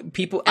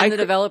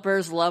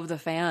developers love the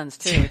fans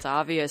too. It's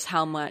obvious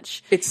how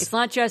much it's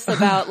not just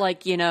about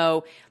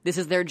this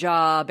is their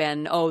job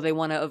and they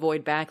want to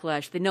avoid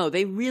backlash.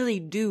 They really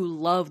do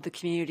love the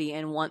community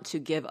and want to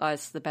give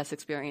us the best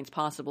experience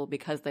possible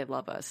because they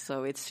love us.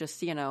 So it's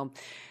just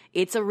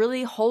it's a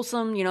really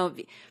wholesome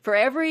for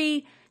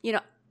every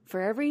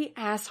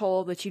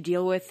asshole that you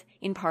deal with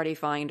in Party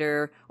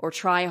Finder or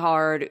Try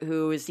Hard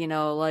who is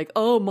like,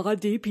 oh my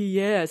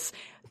DPS,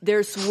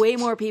 there's way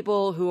more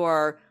people who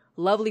are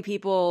lovely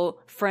people,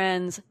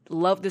 friends,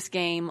 love this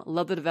game,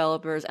 love the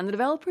developers, and the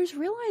developers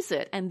realize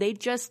it. And they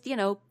just,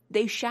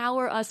 they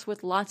shower us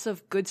with lots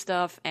of good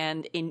stuff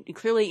and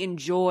clearly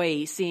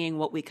enjoy seeing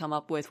what we come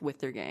up with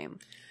their game.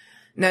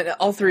 Now,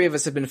 all three of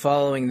us have been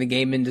following the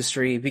game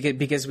industry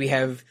because we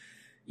have,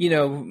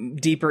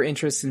 deeper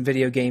interests in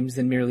video games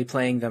than merely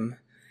playing them.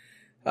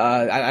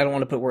 I don't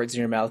want to put words in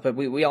your mouth, but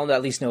we all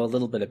at least know a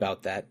little bit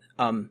about that.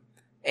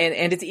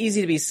 And it's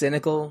easy to be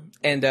cynical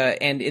and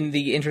in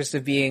the interest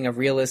of being a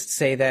realist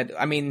say that,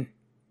 I mean,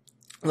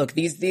 look,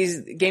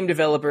 these game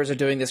developers are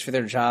doing this for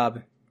their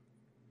job.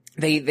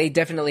 they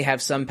definitely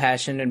have some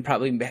passion and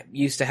probably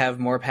used to have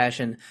more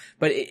passion,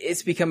 but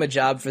it's become a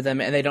job for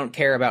them, and they don't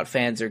care about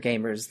fans or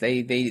gamers.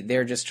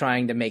 They're just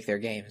trying to make their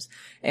games.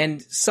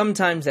 And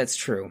sometimes that's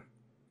true.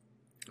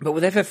 But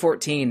with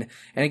FF14,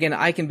 and again,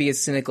 I can be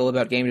as cynical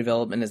about game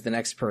development as the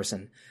next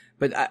person,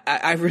 but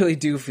I really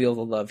do feel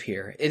the love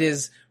here. It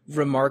is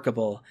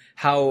remarkable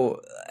how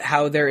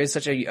there is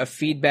such a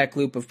feedback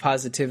loop of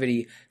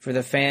positivity for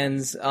the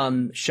fans,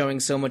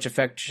 showing so much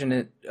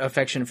affection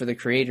for the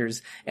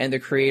creators, and the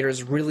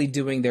creators really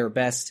doing their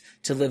best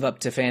to live up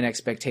to fan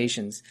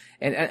expectations.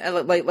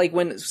 And like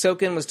when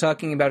Soken was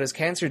talking about his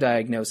cancer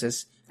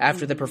diagnosis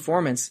after the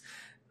performance,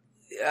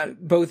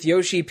 both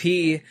Yoshi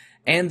P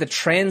and the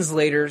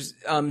translators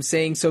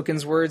saying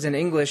Soken's words in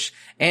English,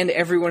 and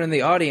everyone in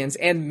the audience,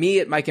 and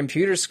me at my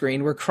computer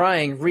screen were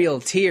crying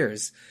real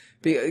tears.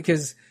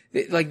 Because,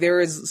 like,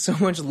 there is so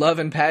much love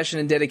and passion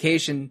and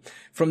dedication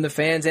from the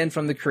fans and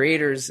from the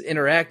creators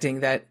interacting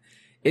that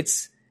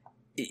it's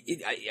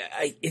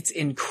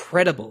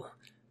incredible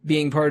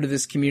being part of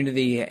this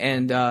community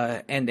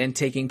and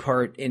taking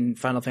part in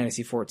Final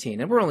Fantasy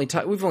XIV. And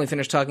we've only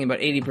finished talking about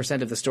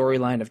 80% of the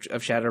storyline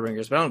of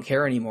Shadowbringers, but I don't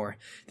care anymore.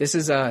 This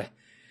is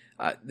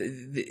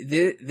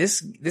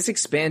this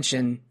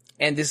expansion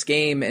and this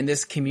game and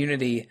this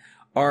community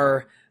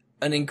are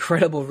an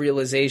incredible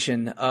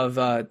realization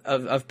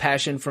of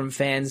passion from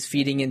fans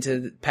feeding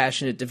into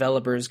passionate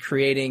developers,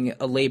 creating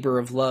a labor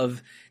of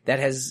love that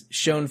has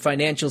shown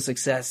financial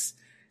success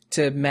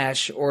to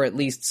match or at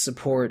least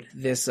support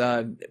this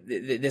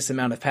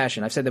amount of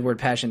passion. I've said the word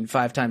passion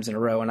 5 times in a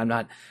row, and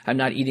I'm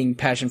not eating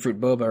passion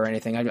fruit boba or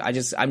anything. I'm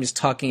just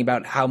talking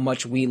about how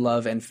much we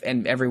love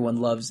and everyone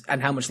loves,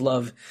 and how much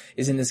love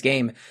is in this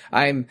game.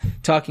 I'm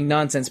talking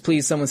nonsense.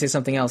 Please, someone say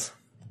something else.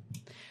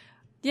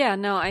 Yeah,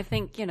 no, I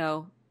think,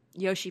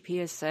 Yoshi P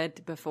has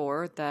said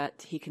before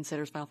that he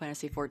considers Final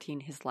Fantasy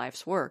XIV his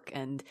life's work,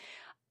 and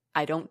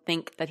I don't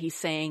think that he's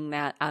saying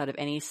that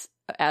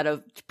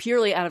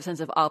purely out of sense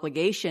of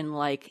obligation,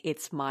 like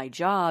it's my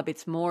job.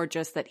 It's more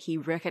just that he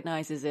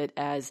recognizes it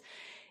as,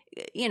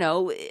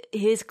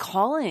 his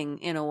calling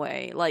in a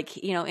way,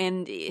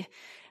 and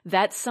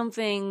that's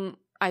something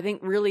I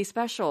think really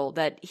special,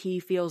 that he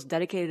feels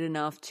dedicated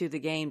enough to the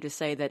game to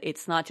say that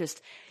it's not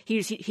just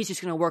he's just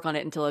going to work on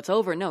it until it's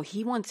over. No,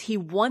 he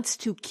wants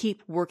to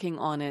keep working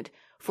on it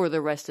for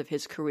the rest of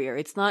his career.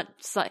 It's not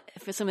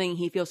something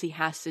he feels he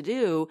has to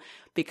do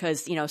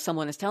because,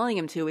 someone is telling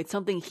him to. It's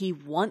something he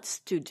wants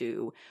to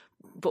do,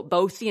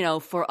 both,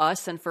 for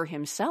us and for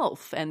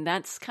himself. And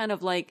that's kind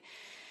of like,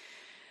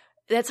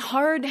 that's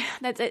hard.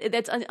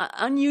 That's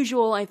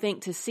unusual, I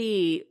think, to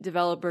see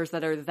developers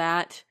that are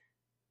that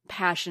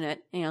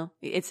passionate,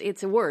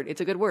 it's a word, it's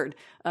a good word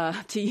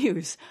to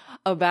use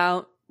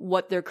about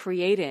what they're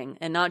creating,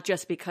 and not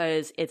just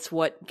because it's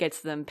what gets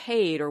them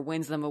paid or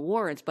wins them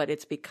awards, but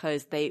it's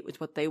because it's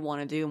what they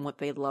want to do and what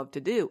they love to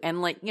do.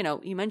 And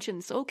you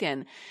mentioned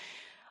Soken,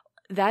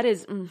 that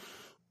is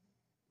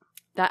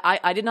that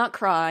I did not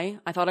cry.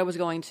 I thought I was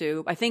going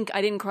to. I think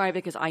I didn't cry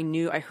because I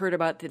heard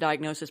about the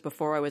diagnosis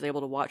before I was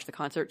able to watch the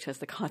concert, because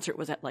the concert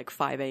was at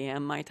 5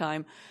 a.m. my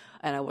time,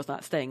 and I was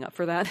not staying up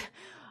for that.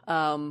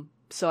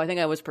 So I think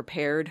I was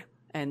prepared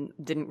and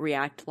didn't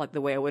react like the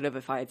way I would have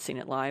if I had seen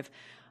it live.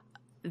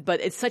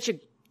 But it's such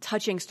a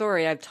touching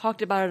story. I've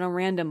talked about it on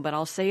Random, but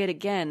I'll say it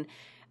again.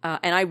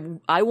 And I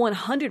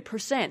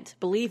 100%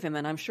 believe him,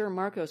 and I'm sure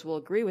Marcos will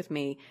agree with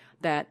me,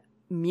 that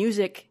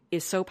music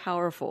is so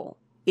powerful.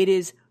 It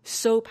is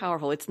so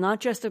powerful. It's not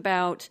just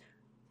about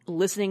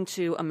listening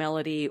to a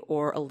melody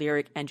or a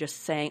lyric and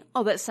just saying,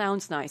 oh, that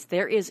sounds nice.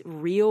 There is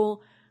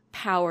real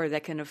power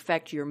that can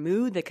affect your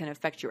mood, that can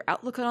affect your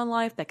outlook on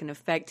life, that can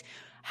affect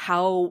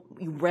how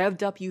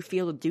revved up you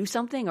feel to do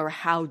something, or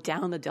how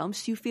down the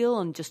dumps you feel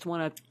and just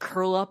want to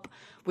curl up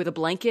with a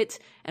blanket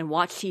and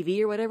watch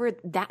TV or whatever.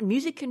 That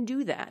music can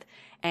do that.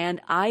 And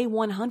I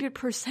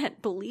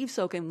 100% believe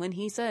Soken when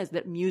he says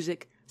that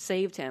music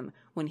saved him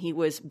when he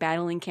was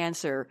battling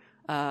cancer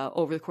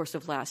over the course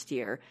of last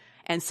year.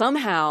 And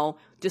somehow,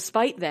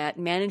 despite that,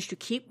 managed to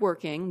keep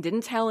working,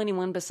 didn't tell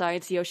anyone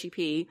besides Yoshi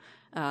P.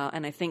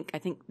 And I think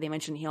they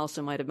mentioned he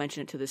also might have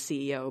mentioned it to the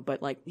CEO,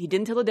 but he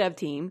didn't tell the dev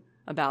team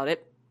about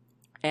it.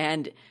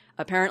 And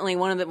apparently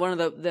one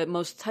of the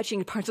most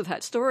touching parts of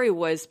that story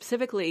was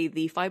specifically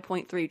the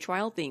 5.3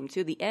 trial theme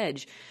to The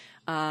Edge.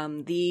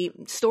 The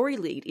story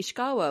lead,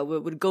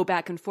 Ishikawa, would go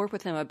back and forth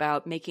with him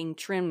about making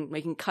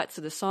cuts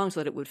to the song so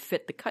that it would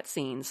fit the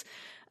cutscenes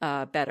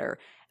better.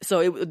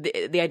 So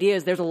the idea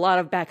is there's a lot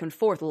of back and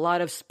forth, a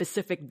lot of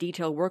specific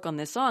detail work on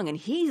this song, and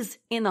he's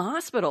in the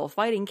hospital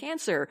fighting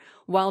cancer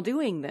while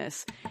doing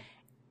this.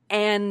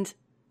 And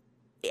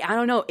I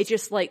don't know, it's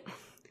just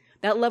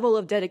that level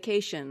of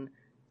dedication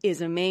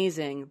is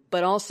amazing,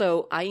 but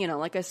also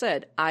like I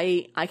said,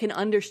 I can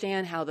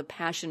understand how the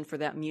passion for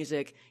that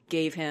music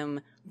gave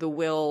him the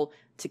will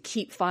to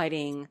keep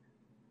fighting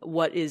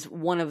what is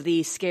one of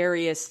the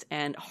scariest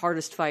and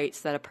hardest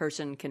fights that a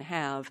person can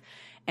have.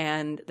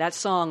 And that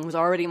song was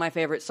already my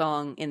favorite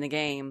song in the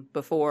game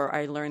before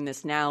I learned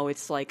this. Now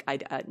it's like I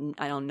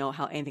don't know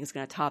how anything's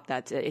going to top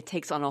that. It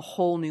takes on a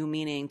whole new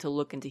meaning to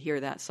look and to hear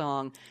that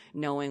song,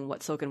 knowing what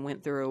Soken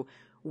went through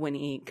when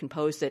he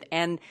composed it.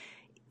 And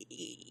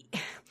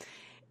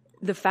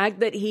the fact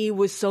that he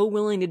was so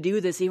willing to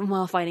do this even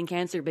while fighting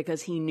cancer,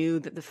 because he knew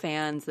that the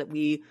fans, that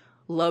we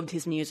loved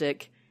his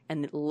music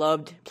and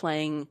loved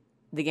playing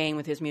the game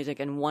with his music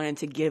and wanted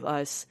to give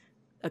us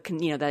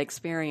that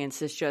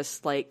experience, is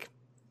just like,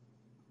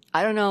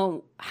 I don't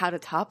know how to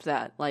top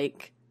that.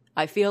 Like,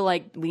 I feel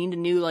like we need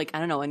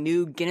a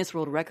new Guinness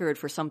World Record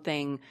for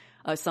something,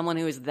 someone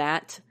who is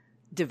that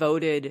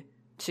devoted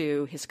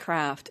to his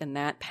craft and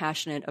that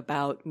passionate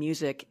about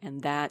music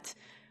and that,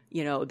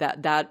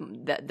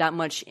 that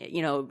much,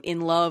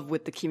 in love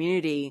with the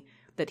community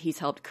that he's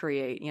helped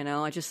create.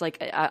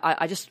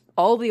 I just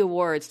all the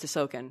awards to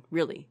Soken,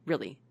 really,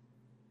 really.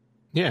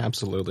 Yeah,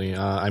 absolutely.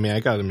 I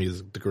got a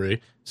music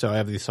degree, so I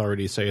have the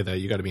authority to say that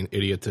you got to be an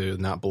idiot to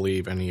not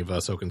believe any of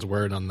Soken's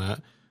word on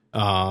that.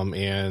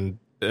 And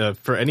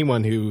for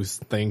anyone who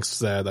thinks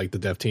that like the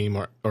dev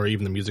team or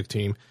even the music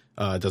team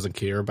doesn't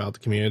care about the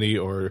community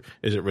or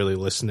isn't really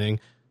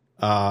listening,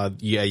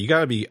 you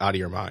got to be out of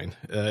your mind.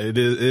 It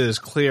is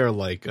clear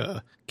like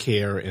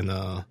care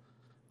and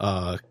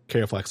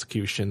careful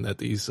execution that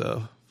these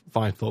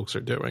fine folks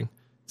are doing.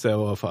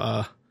 So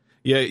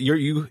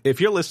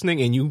if you're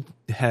listening and you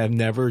have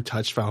never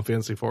touched Final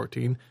Fantasy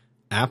XIV,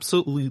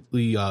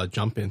 absolutely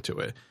jump into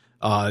it.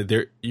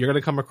 You're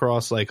gonna come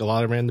across like a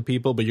lot of random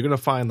people, but you're gonna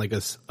find like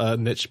a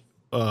niche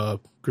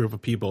group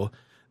of people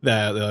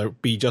that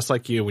be just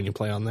like you when you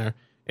play on there,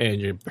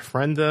 and you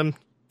befriend them,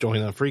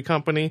 join a free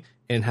company,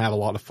 and have a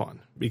lot of fun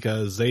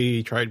because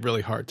they tried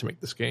really hard to make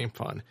this game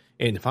fun.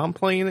 And if I'm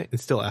playing it and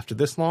still after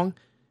this long,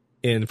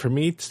 and for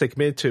me to stay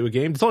committed to a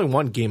game, there's only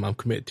one game I'm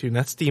committed to, and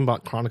that's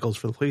Steambot Chronicles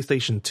for the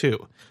PlayStation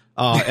 2.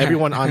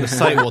 Everyone on the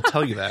site will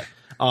tell you that.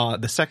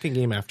 The second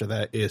game after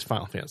that is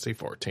Final Fantasy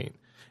XIV.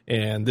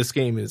 And this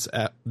game is,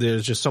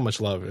 there's just so much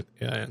love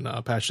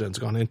and passion that's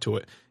gone into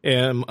it.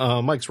 And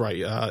Mike's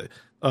right.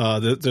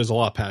 There's a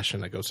lot of passion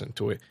that goes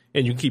into it.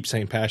 And you can keep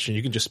saying passion.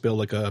 You can just spill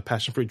like a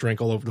passion-free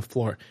drink all over the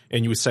floor.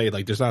 And you would say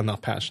like there's not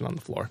enough passion on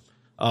the floor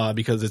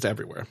because it's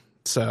everywhere.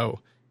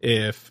 So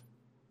if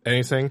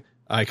anything,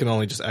 I can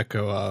only just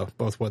echo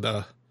both what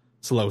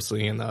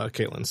Solosly and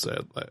Caitlin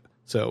said.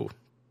 So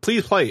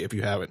please play if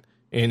you haven't.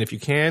 And if you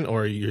can,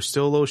 or you're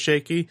still a little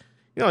shaky,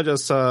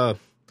 just check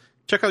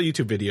out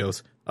YouTube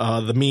videos.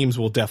 The memes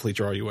will definitely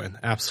draw you in.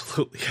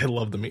 Absolutely. I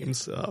love the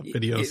memes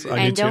videos on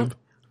YouTube.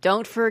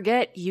 Don't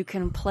forget, you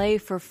can play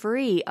for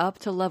free up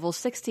to level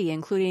 60,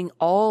 including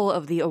all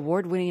of the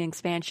award-winning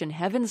expansion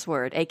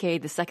Heavensward, aka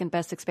the second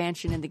best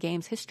expansion in the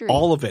game's history.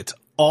 All of it.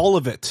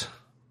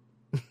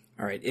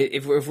 All right.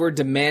 If we're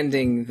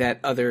demanding that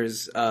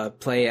others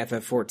play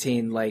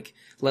FF14 like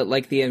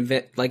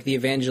the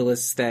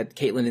evangelists that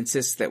Caitlin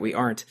insists that we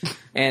aren't,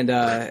 and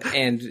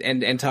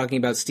talking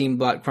about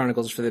Steambot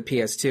Chronicles for the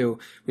PS2,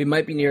 we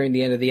might be nearing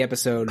the end of the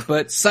episode.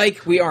 But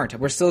psych, we aren't.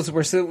 We still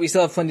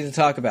have plenty to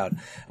talk about.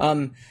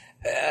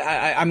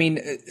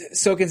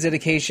 Soken's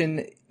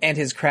dedication and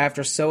his craft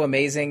are so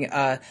amazing.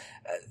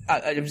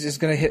 I'm just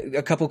going to hit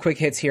a couple quick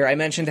hits here. I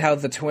mentioned how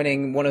the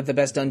Twinning, one of the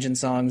best dungeon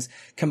songs,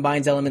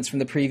 combines elements from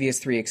the previous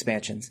 3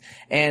 expansions.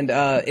 And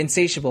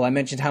Insatiable, I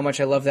mentioned how much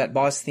I love that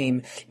boss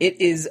theme. It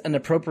is an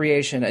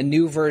appropriation, a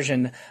new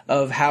version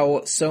of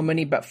how so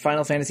many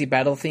Final Fantasy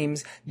battle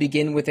themes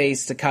begin with a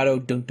staccato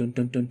dun dun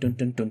dun dun dun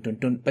dun dun dun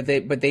dun, but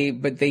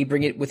they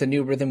bring it with a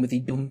new rhythm with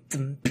the dun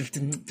dun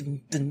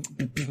dun dun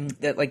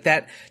dun, like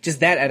that, just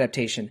that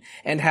adaptation.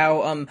 And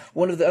how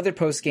one of the other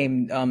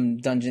post-game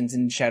dungeons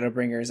in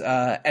Shadowbringers,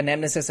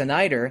 Anamnesis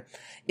Anider,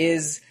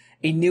 is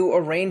a new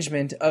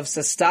arrangement of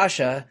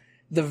Sastasha,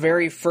 the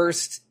very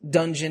first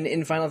dungeon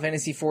in Final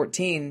Fantasy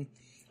XIV,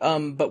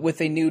 but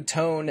with a new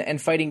tone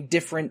and fighting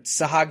different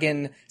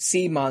Sahagin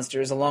sea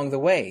monsters along the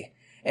way.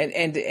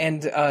 And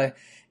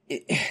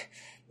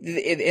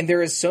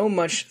there is so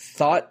much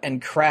thought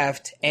and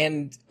craft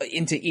and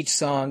into each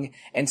song,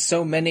 and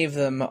so many of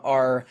them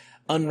are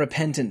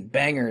unrepentant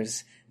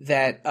bangers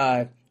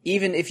that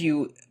even if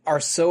you are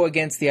so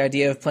against the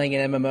idea of playing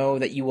an MMO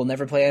that you will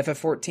never play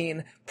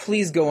FF14,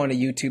 please go on a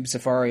YouTube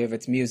safari of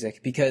its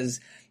music, because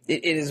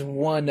it is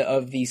one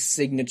of the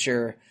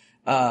signature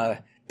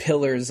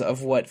pillars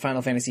of what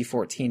Final Fantasy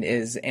XIV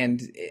is.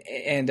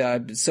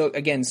 So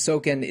again,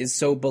 Soken is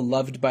so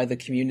beloved by the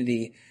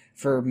community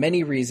for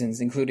many reasons,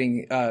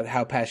 including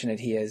how passionate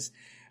he is,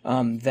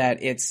 that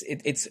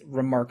it's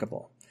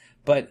remarkable.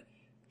 But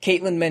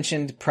Caitlin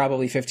mentioned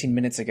probably 15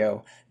 minutes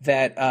ago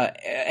that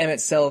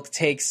Emet-Selch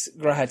takes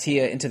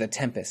G'rahatia into the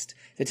Tempest.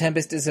 The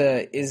Tempest is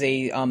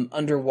a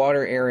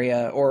underwater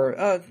area, or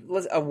a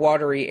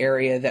watery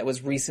area that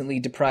was recently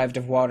deprived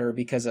of water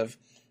because of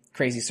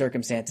crazy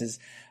circumstances.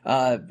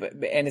 And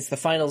it's the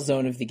final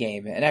zone of the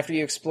game. And after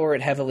you explore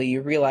it heavily,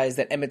 you realize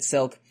that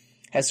Emet-Selch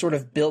has sort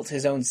of built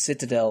his own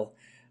citadel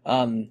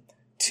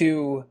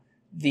to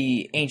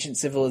the ancient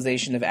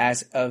civilization of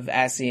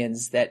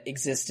Ascians that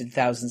existed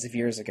thousands of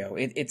years ago.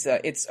 It's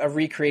a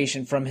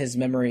recreation from his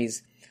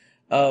memories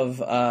of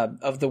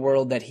the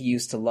world that he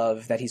used to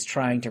love, that he's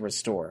trying to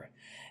restore.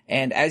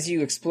 And as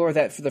you explore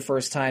that for the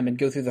first time and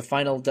go through the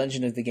final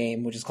dungeon of the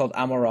game, which is called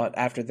Amarot,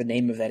 after the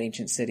name of that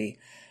ancient city,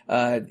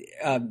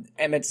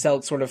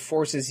 Emet-Selch sort of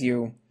forces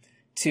you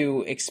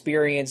to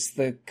experience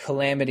the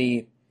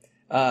calamity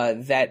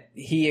that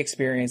he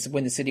experienced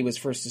when the city was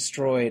first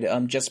destroyed,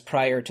 just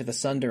prior to the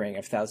sundering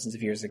of thousands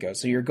of years ago.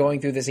 So you're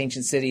going through this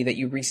ancient city that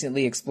you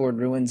recently explored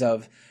ruins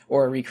of,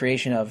 or a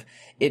recreation of,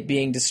 it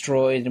being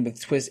destroyed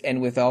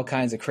and with all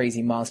kinds of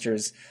crazy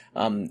monsters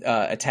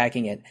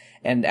attacking it.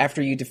 And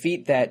after you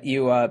defeat that,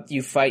 you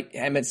fight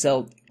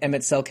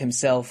Emet-Selch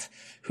himself,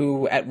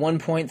 who at one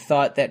point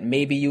thought that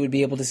maybe you would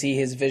be able to see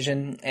his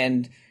vision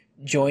and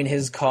join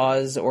his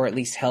cause, or at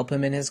least help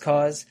him in his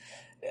cause.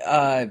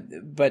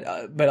 But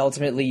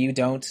ultimately you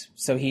don't,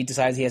 so he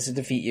decides he has to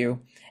defeat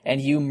you,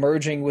 and you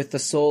merging with the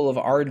soul of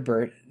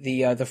Ardbert,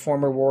 the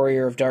former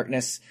warrior of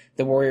darkness,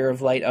 the warrior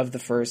of light of the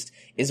first,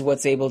 is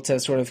what's able to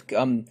sort of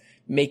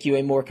make you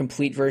a more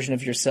complete version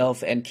of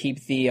yourself and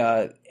keep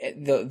the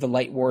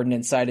light warden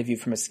inside of you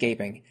from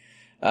escaping.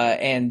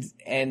 It's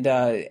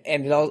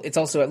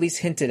also at least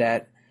hinted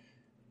at,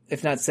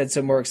 if not said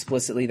so more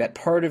explicitly, that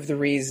part of the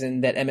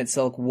reason that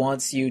Emet-Selch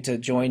wants you to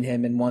join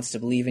him and wants to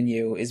believe in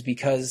you is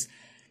because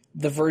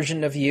the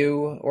version of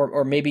you,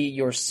 or maybe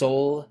your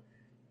soul,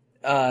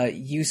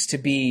 used to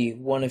be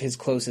one of his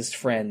closest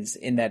friends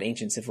in that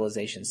ancient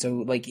civilization.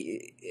 So, like,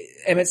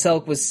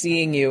 Emet-Selch was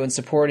seeing you and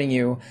supporting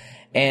you,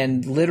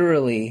 and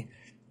literally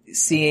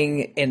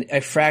seeing a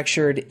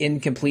fractured,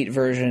 incomplete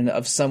version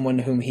of someone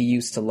whom he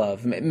used to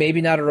love.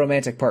 Maybe not a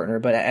romantic partner,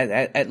 but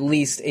at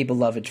least a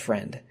beloved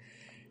friend.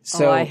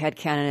 So, I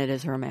headcanon it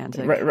as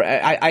romantic.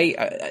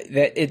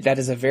 That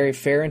is a very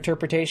fair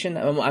interpretation.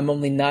 I'm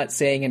only not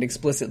saying it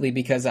explicitly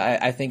because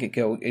I think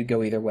it'd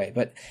go either way.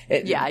 But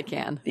I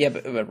can. Yeah,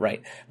 but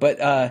right.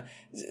 But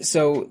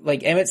so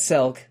like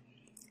Emet-Selch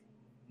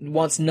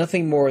wants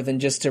nothing more than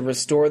just to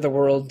restore the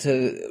world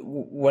to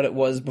what it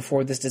was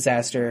before this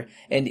disaster.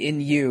 And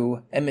in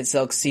you,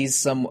 Emet-Selch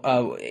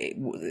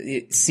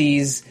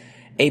sees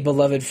a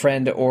beloved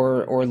friend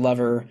or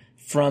lover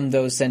from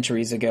those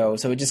centuries ago.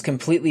 So it just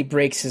completely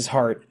breaks his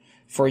heart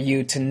for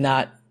you to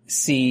not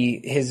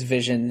see his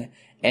vision,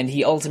 and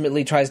he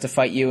ultimately tries to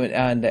fight you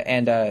and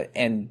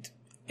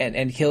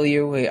kill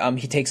you.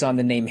 He takes on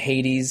the name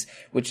Hades,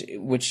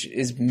 which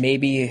is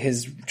maybe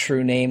his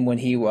true name when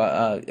he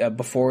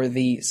before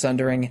the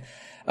sundering.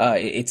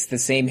 It's the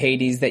same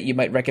Hades that you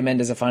might recognize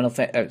as a Final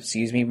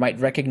Fantasy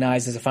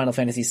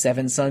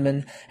VII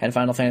summon and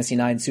Final Fantasy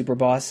IX super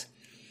boss.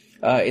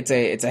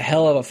 It's a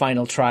hell of a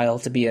final trial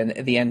to be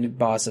the end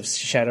boss of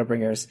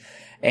Shadowbringers.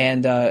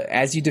 And,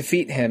 as you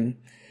defeat him,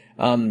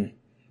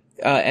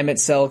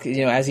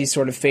 Emet-Selch, as he's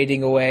sort of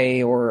fading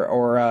away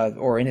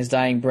or in his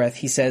dying breath,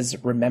 he says,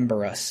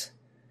 "Remember us."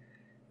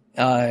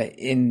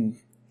 In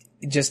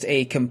just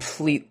a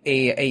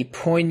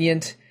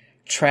poignant,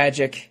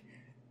 tragic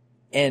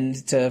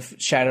end to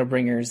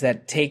Shadowbringers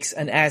that takes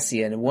an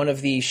Ascian, one of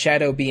the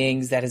shadow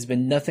beings that has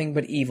been nothing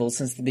but evil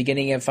since the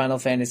beginning of Final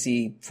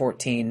Fantasy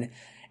XIV,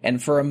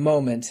 and for a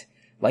moment,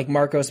 like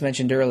Marcos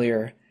mentioned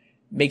earlier,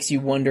 makes you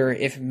wonder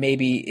if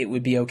maybe it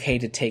would be okay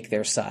to take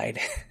their side.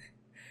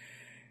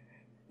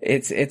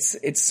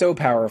 It's so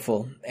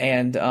powerful.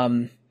 And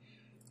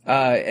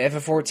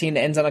FF14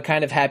 ends on a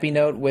kind of happy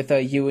note with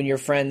you and your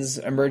friends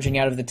emerging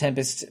out of the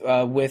Tempest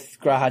with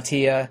G'raha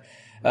Tia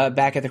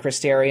back at the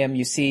Crystarium.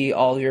 You see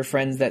all your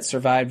friends that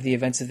survived the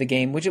events of the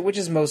game, which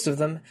is most of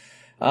them,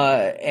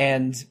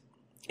 and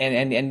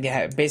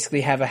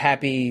basically have a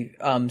happy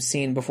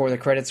scene before the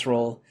credits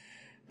roll.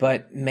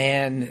 But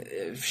man,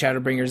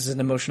 Shadowbringers is an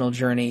emotional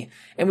journey,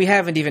 and we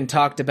haven't even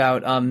talked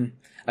about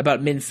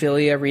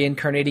Minfilia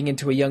reincarnating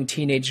into a young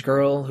teenage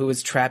girl who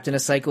was trapped in a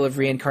cycle of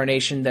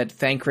reincarnation that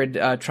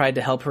Thancred tried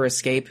to help her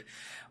escape,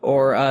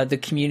 or the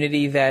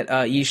community that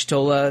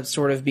Y'shtola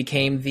sort of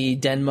became the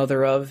den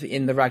mother of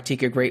in the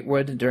Rak'tika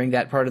Greatwood during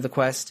that part of the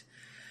quest.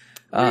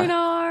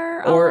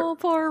 Runar,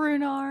 poor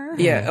Runar.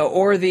 Yeah,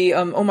 or the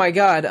oh my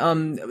god,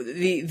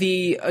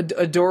 the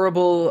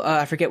adorable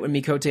I forget what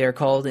Miqo'te are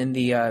called in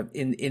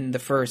the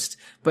first,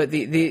 but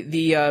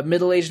the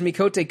middle-aged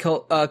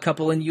Miqo'te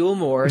couple in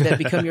Eulmore that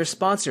become your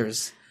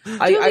sponsors.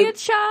 Julia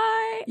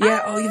Chai.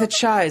 Yeah, the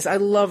Chais. I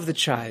love the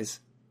Chais.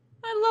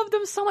 I love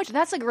them so much.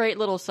 That's a great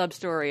little sub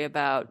story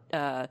about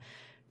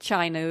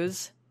Chai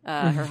News,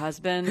 her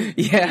husband.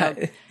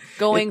 Yeah.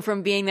 Going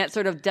from being that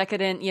sort of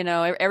decadent,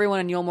 everyone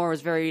in Eulmore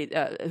was very,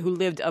 who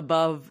lived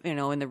above,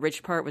 in the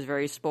rich part was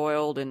very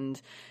spoiled and,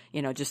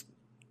 just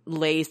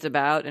lazed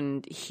about.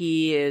 And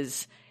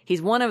he's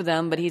one of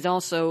them, but he's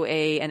also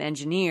an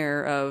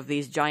engineer of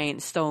these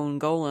giant stone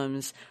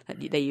golems that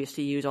they used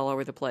to use all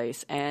over the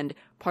place. And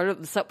part of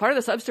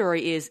the sub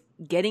story is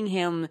getting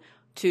him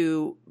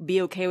to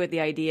be okay with the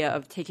idea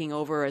of taking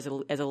over as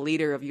a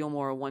leader of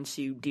Eulmore once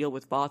you deal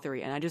with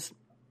Bathory. And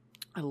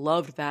I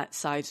loved that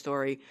side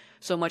story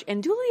so much.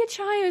 And Julia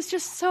Chai is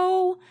just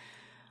so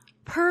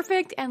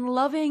perfect and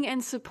loving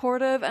and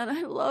supportive, and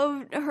I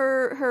love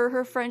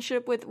her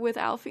friendship with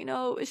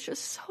Alphino. It's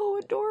just so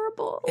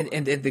adorable.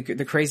 And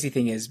the crazy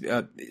thing is,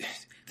 the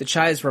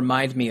Chais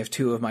remind me of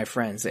two of my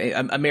friends,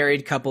 a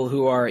married couple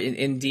who are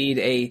indeed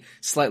a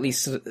slightly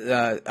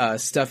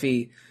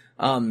stuffy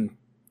person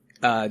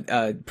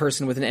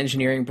with an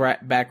engineering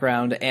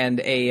background, and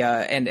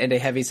a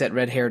heavyset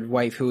red-haired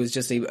wife who is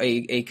just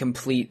a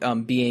complete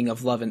being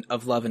of love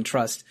and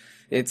trust.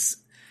 It's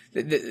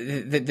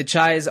the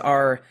Chais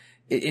are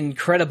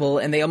incredible,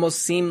 and they almost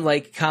seem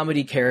like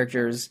comedy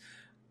characters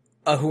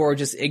who are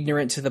just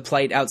ignorant to the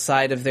plight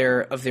outside of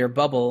their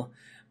bubble,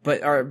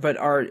 but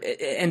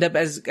end up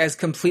as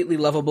completely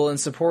lovable and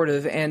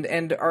supportive,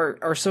 and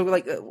are so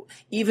like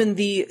even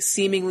the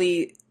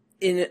seemingly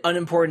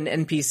unimportant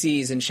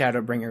NPCs in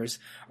Shadowbringers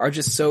are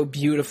just so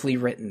beautifully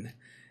written.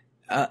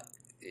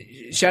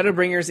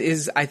 Shadowbringers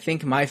is, I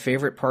think, my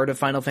favorite part of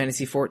Final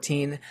Fantasy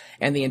XIV,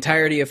 and the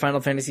entirety of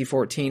Final Fantasy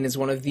XIV is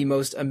one of the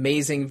most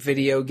amazing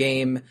video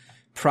game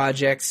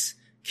projects,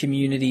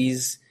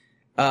 communities,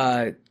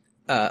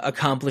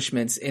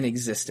 accomplishments in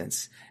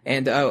existence.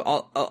 And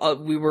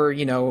we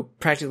were,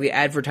 practically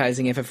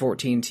advertising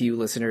FF14 to you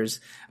listeners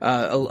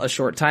a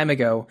short time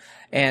ago,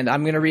 and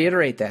I'm going to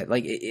reiterate that.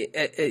 Like,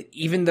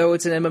 even though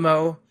it's an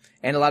MMO,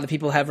 and a lot of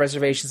people have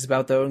reservations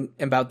about them,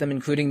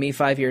 including me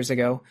 5 years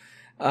ago,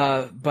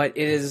 but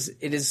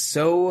it is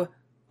so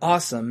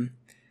awesome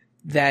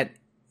that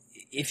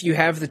if you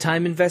have the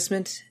time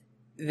investment,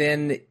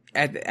 then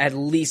at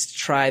least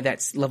try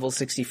that level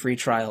 60 free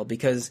trial,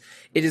 because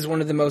it is one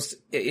of the most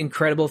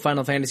incredible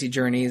Final Fantasy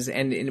journeys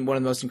and one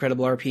of the most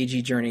incredible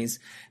RPG journeys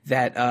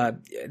that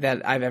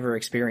I've ever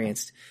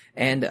experienced.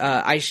 And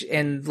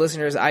and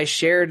listeners, I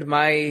shared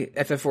my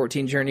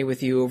FF14 journey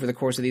with you over the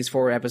course of these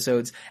 4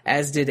 episodes,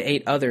 as did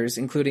 8 others,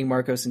 including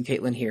Marcos and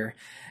Caitlin here.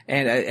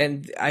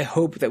 And I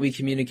hope that we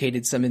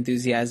communicated some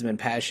enthusiasm and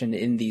passion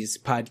in these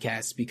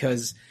podcasts,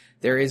 because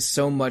there is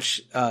so much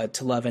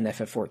to love in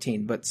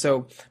FF14. But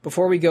so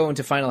before we go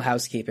into final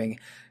housekeeping,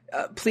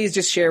 please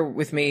just share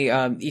with me,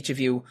 each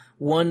of you,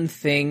 one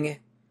thing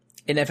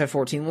in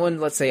FF14, one,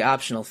 let's say,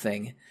 optional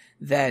thing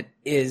that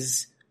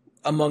is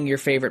among your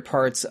favorite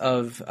parts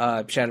of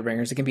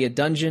Shadowbringers. It can be a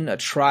dungeon, a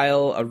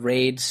trial, a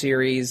raid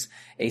series,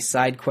 a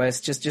side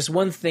quest, just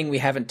one thing we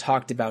haven't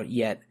talked about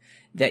yet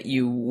that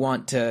you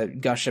want to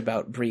gush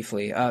about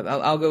briefly.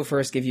 I'll go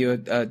first, give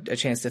you a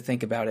chance to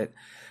think about it.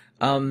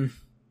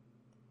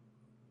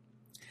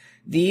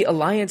 The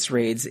Alliance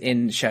raids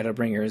in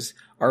Shadowbringers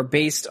are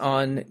based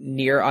on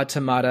Nier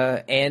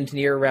Automata and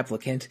Nier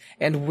Replicant,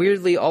 and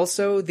weirdly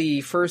also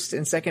the first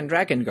and second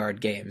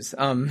Drakengard games. They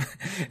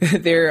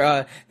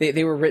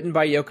were written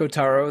by Yoko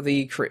Taro,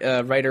 the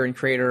writer and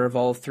creator of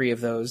all 3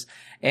 of those,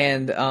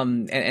 and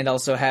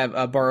also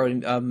have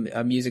borrowed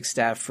a music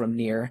staff from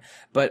Nier,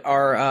 but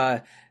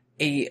are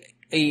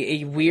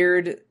a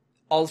weird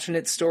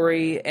alternate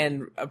story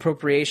and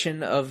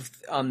appropriation of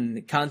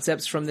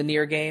concepts from the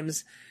Nier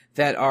games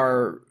that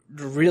are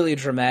really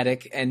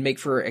dramatic and make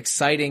for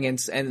exciting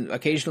and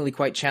occasionally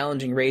quite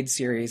challenging raid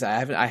series.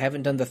 I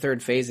haven't done the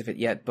 3rd phase of it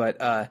yet, but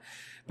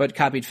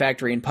Copied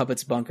Factory and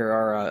Puppet's Bunker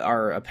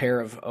are a pair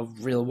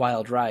of real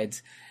wild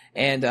rides.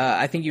 And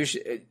I think you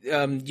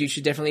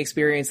should definitely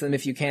experience them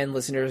if you can,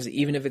 listeners,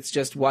 even if it's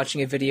just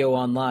watching a video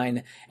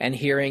online and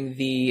hearing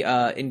the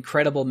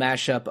incredible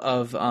mashup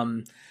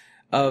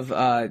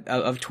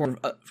of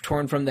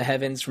Torn from the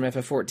Heavens from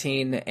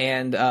FF14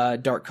 and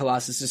Dark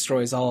Colossus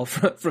Destroys All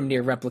from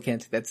Nier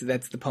Replicant.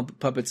 That's the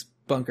Puppet's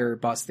Bunker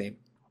boss theme.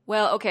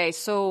 Well, okay,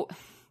 so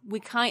we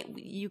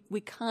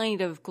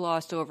kind of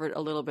glossed over it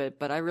a little bit,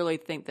 but I really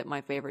think that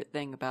my favorite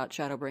thing about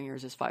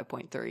Shadowbringers is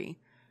 5.3,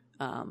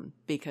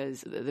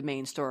 because the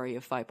main story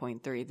of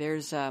 5.3,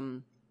 there's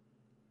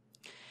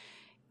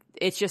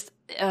it's just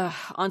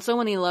on so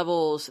many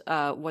levels,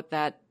 what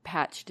that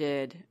patch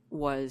did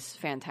was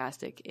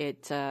fantastic.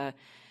 It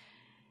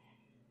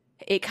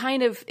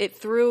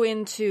threw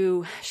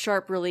into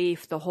sharp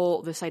relief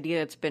this idea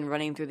that's been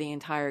running through the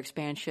entire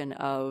expansion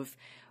of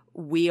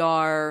we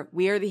are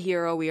the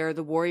hero, we are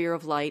the warrior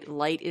of light.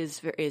 Light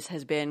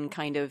has been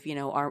kind of,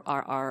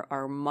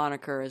 our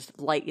moniker is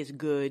light is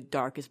good,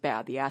 dark is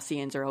bad. The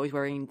Ascians are always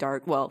wearing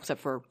dark, well,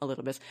 except for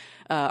Elidibus,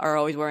 are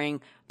always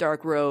wearing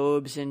dark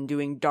robes and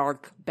doing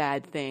dark,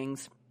 bad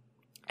things.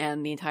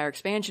 And the entire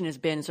expansion has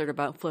been sort of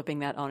about flipping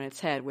that on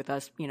its head, with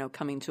us,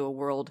 coming to a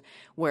world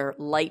where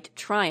light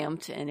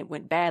triumphed and it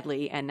went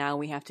badly, and now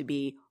we have to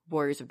be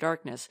warriors of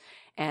darkness.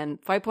 And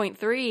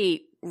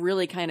 5.3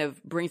 really kind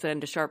of brings that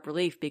into sharp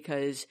relief,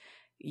 because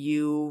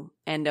you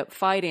end up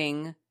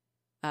fighting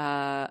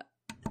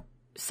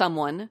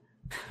someone.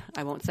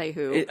 I won't say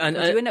who. You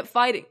end up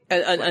fighting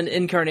an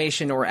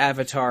incarnation or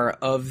avatar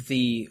of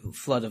the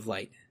Flood of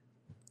Light.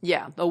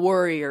 Yeah, the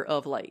warrior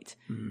of light,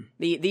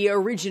 the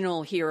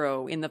original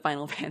hero in the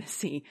Final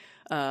Fantasy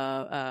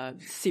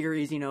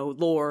series,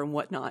 lore and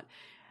whatnot.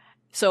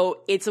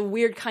 So it's a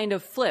weird kind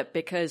of flip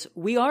because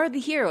we are the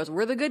heroes,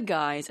 we're the good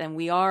guys, and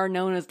we are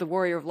known as the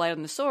Warrior of Light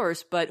on the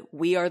Source, but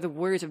we are the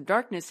Warriors of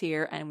Darkness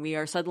here, and we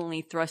are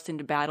suddenly thrust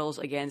into battles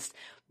against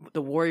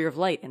the Warrior of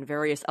Light and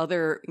various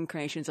other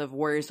incarnations of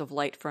Warriors of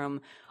Light from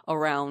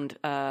around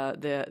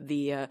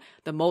the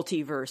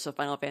multiverse of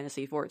Final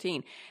Fantasy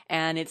XIV.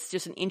 And it's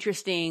just an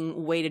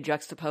interesting way to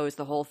juxtapose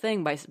the whole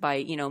thing by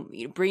you know,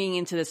 bringing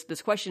into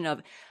this question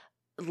of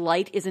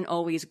light isn't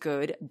always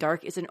good,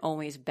 dark isn't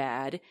always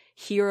bad,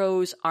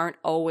 heroes aren't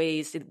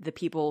always the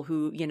people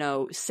who, you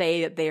know,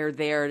 say that they're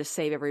there to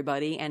save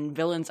everybody, and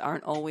villains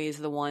aren't always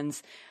the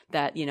ones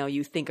that, you know,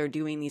 you think are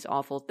doing these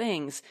awful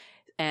things.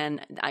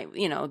 And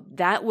you know,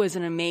 that was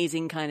an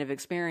amazing kind of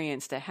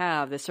experience to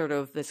have,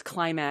 this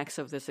climax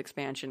of this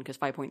expansion, because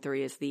 5.3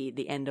 is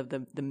the end of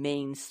the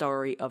main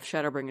story of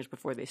Shadowbringers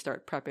before they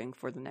start prepping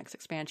for the next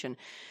expansion.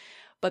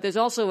 But there's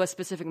also a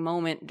specific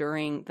moment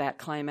during that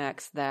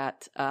climax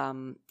that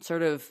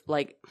sort of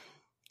like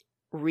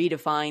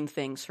redefined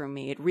things for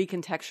me. It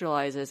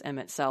recontextualizes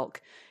Emmett Selk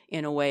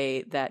in a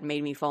way that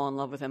made me fall in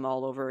love with him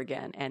all over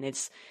again. And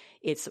it's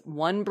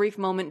one brief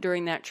moment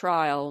during that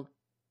trial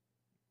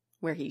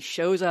where he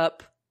shows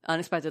up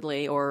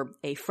unexpectedly, or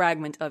a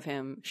fragment of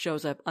him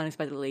shows up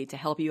unexpectedly to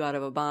help you out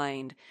of a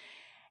bind.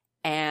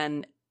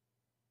 And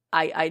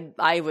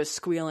I was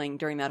squealing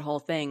during that whole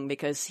thing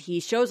because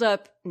he shows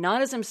up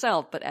not as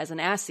himself, but as an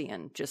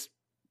Ascian, just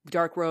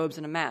dark robes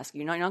and a mask.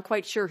 You're not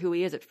quite sure who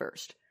he is at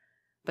first.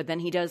 But then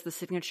he does the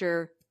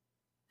signature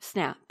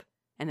snap,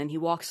 and then he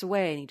walks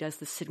away and he does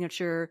the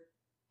signature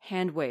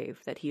hand wave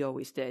that he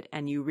always did,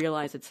 and you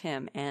realize it's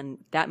him. And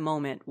that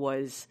moment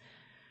was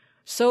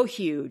so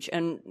huge,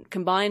 and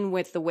combined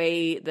with the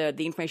way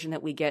the information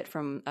that we get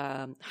from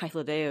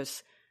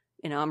Hythlodaeus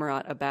in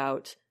Amarat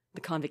about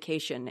the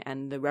Convocation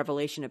and the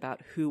revelation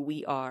about who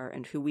we are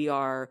and who we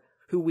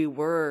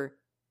were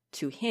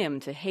to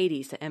him, to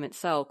Hades, to Emmett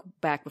Selk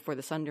back before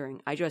the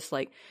Sundering. I just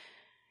like,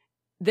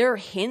 there are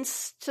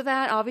hints to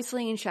that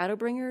obviously in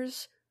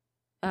Shadowbringers,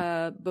 in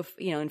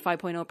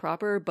 5.0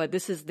 proper, but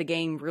this is the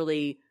game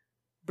really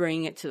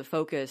bringing it to the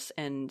focus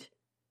and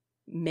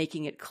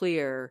making it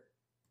clear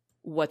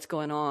what's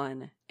going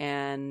on.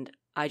 And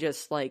I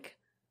was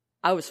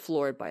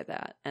floored by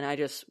that, and I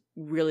just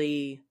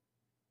really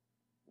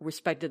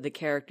respected the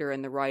character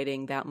and the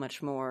writing that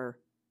much more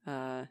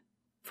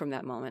from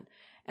that moment.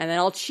 And then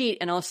I'll cheat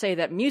and I'll say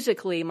that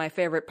musically, my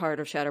favorite part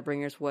of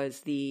Shadowbringers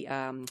was the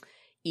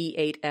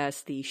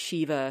E8S, the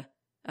Shiva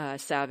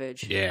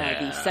Savage,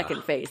 the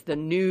second phase, the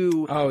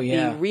new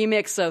the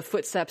remix of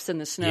Footsteps in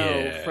the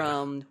Snow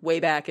from way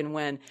back and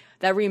when.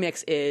 That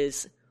remix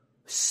is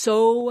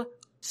so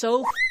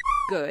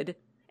good,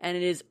 and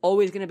it is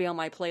always going to be on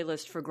my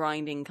playlist for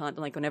grinding content.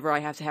 Like whenever I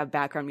have to have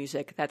background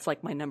music, that's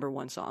like my number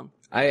one song.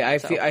 I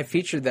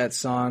featured that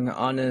song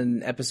on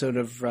an episode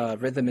of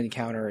Rhythm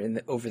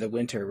Encounter over the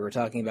winter. We were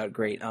talking about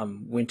great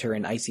winter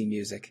and icy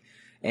music,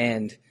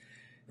 and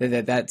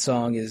that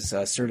song is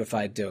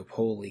certified dope.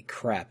 Holy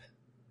crap!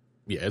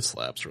 Yeah, it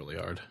slaps really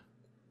hard.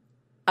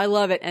 I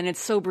love it, and it's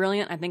so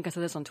brilliant. I think I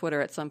said this on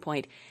Twitter at some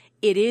point.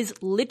 It is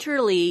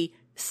literally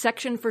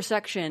section for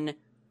section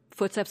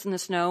Footsteps in the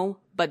Snow,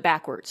 but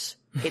backwards.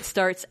 It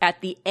starts at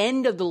the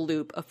end of the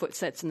loop of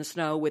Footsteps in the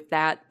Snow with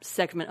that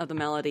segment of the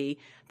melody,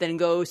 then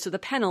goes to the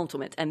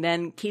penultimate, and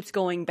then keeps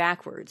going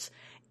backwards.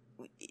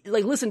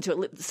 Like, listen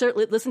to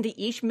it. Listen to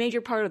each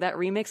major part of that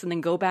remix, and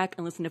then go back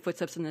and listen to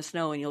Footsteps in the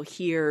Snow, and you'll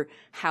hear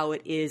how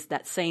it is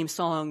that same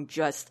song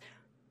just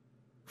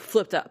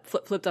flipped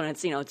on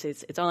its,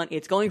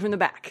 it's going from the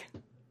back.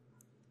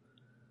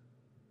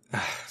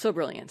 So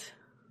brilliant.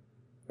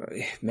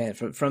 Man,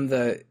 from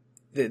the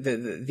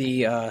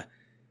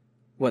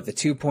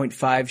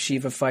 2.5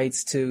 Shiva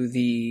fights to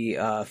the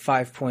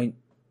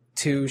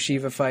 5.2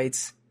 Shiva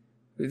fights,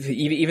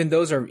 even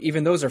those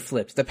are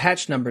flipped. The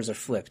patch numbers are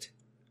flipped.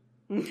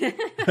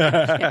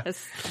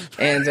 Yes.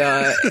 And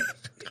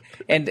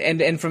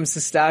from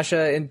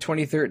Sastasha in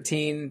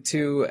 2013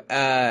 to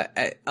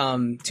Anamnesis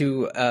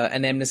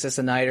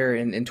Annider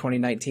in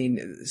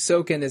 2019,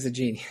 Soken is a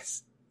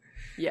genius.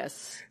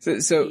 Yes.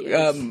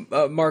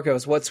 So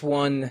Marcos, what's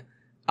one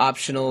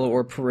optional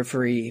or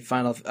periphery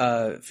final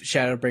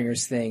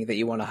Shadowbringers thing that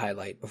you want to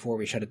highlight before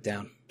we shut it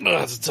down?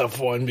 That's a tough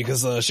one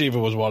because Shiva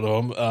was one of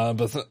them.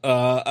 But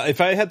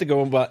if I had to go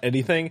about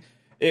anything,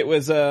 it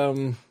was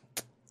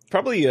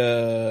probably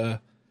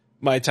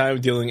my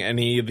time dealing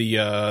any of the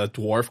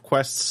dwarf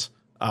quests,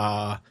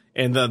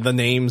 and the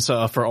names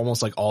for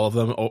almost like all of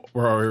them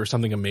were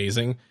something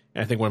amazing.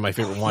 And I think one of my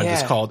favorite ones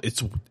is called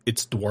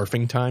 "It's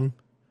Dwarfing Time."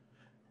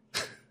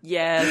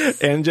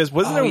 Yes. And just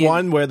wasn't there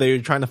one where they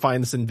were trying to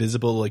find this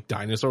invisible like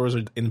dinosaurs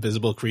or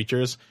invisible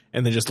creatures,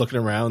 and they're just looking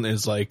around and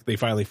it's like they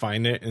finally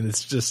find it, and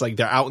it's just like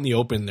they're out in the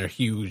open, they're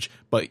huge,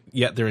 but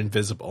yet they're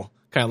invisible.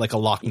 Kind of like a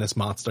Loch Ness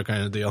monster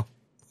kind of deal.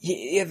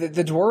 Yeah,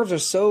 the dwarves are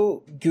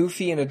so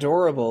goofy and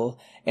adorable,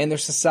 and their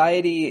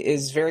society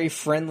is very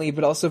friendly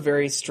but also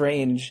very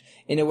strange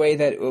in a way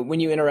that when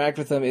you interact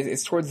with them,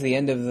 it's towards the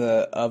end of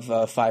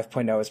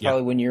 5.0. It's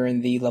probably when you're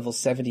in the level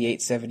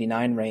 78,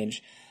 79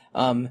 range.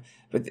 But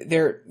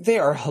they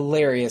are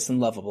hilarious and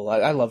lovable.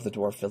 I love the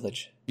Dwarf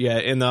Village. Yeah,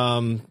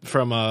 and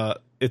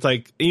it's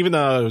like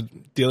even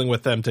dealing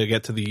with them to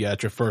get to the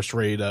first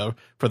raid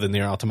for the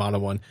Nier Automata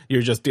one,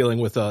 you're just dealing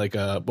with what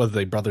are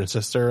they, brother and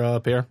sister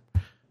pair?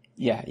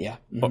 Yeah.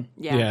 Mm-hmm.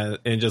 Yeah,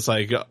 and just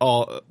like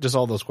all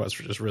those quests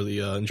were just really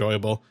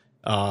enjoyable.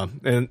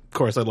 And of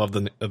course, I love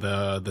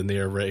the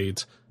Nier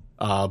raids.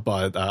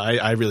 But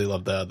I really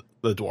love the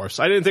dwarfs.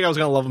 I didn't think I was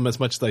gonna love them as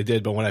much as I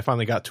did, but when I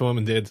finally got to them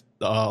and did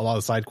a lot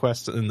of side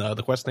quests and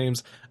the quest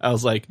names, I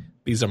was like,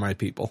 these are my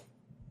people.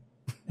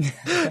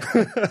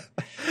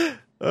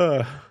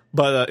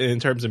 But in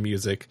terms of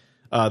music,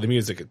 the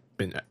music has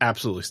been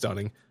absolutely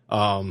stunning.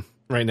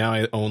 Right now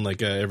I own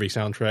like every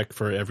soundtrack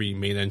for every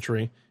main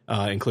entry,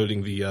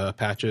 including the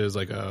patches,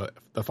 like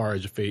the Far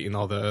Edge of Fate and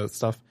all the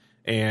stuff,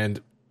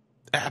 and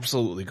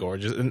absolutely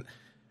gorgeous. And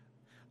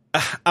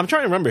I'm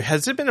trying to remember,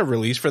 has it been a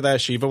release for that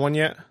Shiva one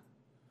yet?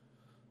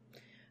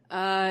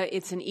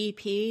 It's an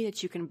EP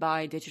that you can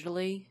buy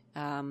digitally.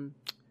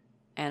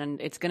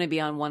 And it's going to be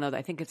on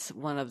I think it's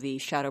one of the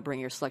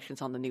Shadowbringer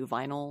selections on the new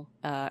vinyl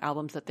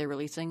albums that they're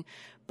releasing,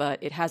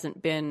 but it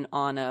hasn't been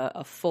on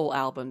a full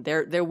album.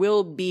 There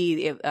will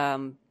be,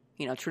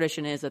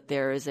 tradition is that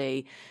there is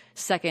a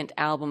second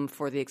album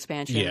for the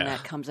expansion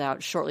that comes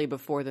out shortly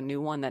before the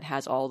new one that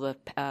has all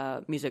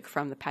the music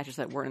from the patches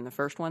that weren't in the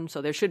first one.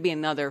 So there should be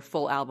another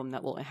full album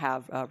that will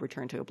have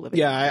Return to Oblivion.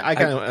 Yeah,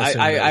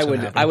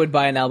 I would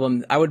buy an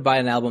album. I would buy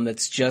an album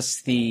that's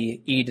just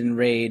the Eden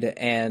raid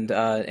and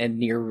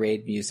Nier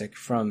raid music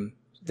from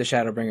the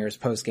Shadowbringers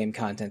post-game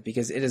content,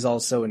 because it is all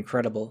so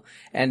incredible.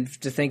 And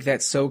to think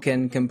that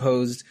Soken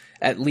composed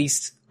at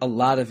least a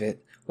lot of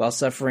it while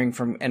suffering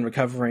from and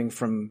recovering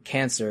from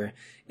cancer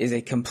is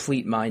a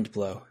complete mind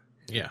blow.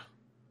 Yeah.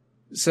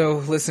 So,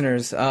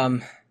 listeners,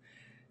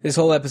 this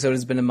whole episode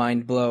has been a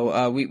mind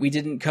blow. We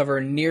didn't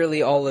cover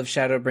nearly all of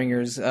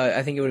Shadowbringers.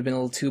 I think it would have been a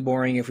little too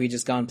boring if we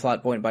just gone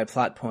plot point by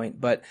plot point,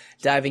 but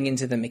diving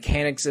into the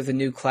mechanics of the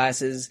new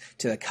classes,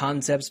 to the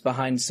concepts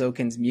behind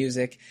Soken's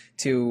music,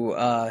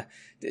 to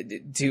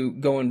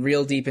going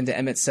real deep into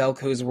Emmett Selk,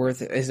 who's worth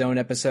his own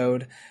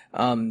episode.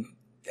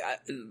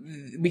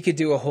 We could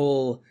do a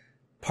whole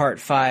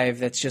Part 5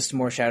 that's just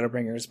more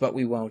Shadowbringers, but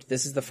we won't.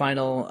 This is the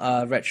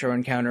final Retro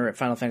Encounter at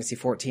Final Fantasy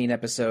XIV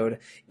episode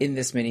in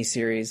this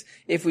mini-series.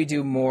 If we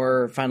do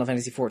more Final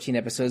Fantasy XIV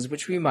episodes,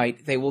 which we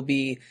might, they will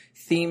be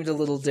themed a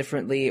little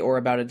differently or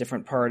about a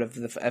different part of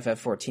the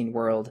FF14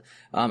 world.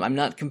 I'm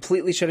not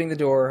completely shutting the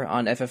door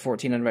on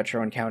FF14 and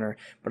Retro Encounter,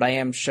 but I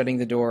am shutting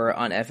the door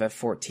on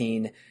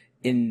FF14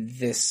 in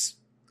this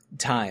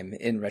time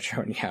in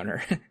Retro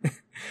Encounter.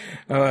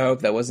 Oh, I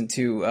hope that wasn't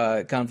too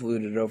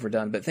convoluted or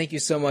overdone. But thank you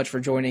so much for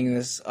joining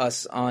us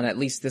on at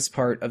least this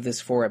part of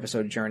this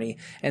 4-episode journey.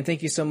 And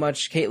thank you so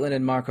much, Caitlin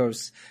and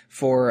Marcos,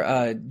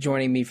 for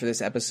joining me for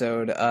this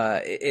episode.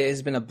 It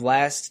has been a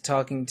blast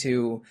talking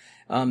to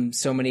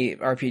so many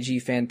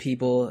RPG fan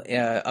people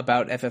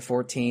about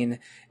FF14,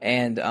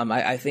 and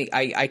I think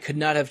I could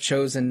not have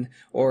chosen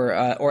or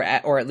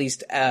at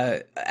least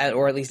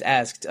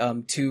asked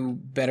two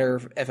better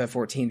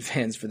FF14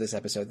 fans for this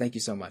episode. Thank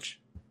you so much.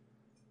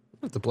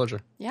 It's a pleasure.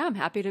 Yeah, I'm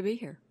happy to be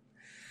here.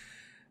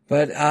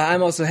 But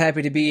I'm also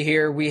happy to be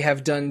here. We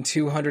have done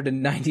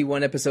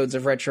 291 episodes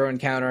of Retro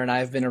Encounter, and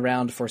I've been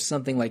around for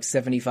something like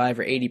 75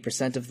 or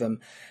 80% of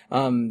them.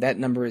 That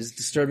number is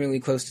disturbingly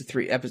close to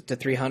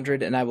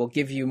 300, and I will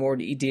give you more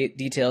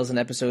details in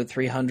episode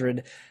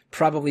 300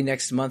 probably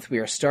next month. We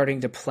are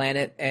starting to plan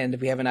it, and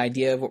we have an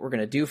idea of what we're going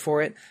to do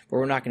for it, but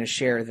we're not going to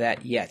share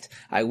that yet.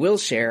 I will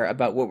share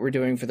about what we're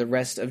doing for the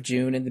rest of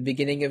June and the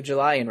beginning of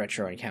July in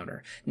Retro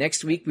Encounter.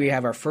 Next week, we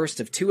have our first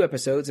of 2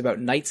 episodes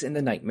about Nights in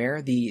the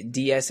Nightmare, the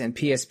DS and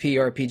PSP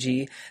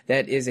RPG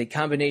that is a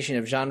combination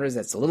of genres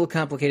that's a little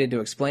complicated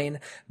to explain,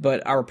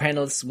 but our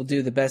panelists will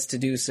do the best to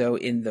do so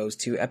in those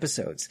 2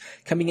 episodes.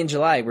 Coming in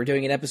July, we're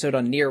doing an episode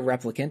on Nier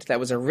Replicant that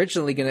was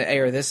originally going to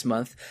air this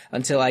month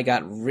until I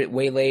got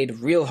waylaid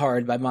real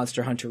hard by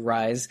Monster Hunter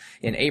Rise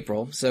in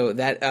April. So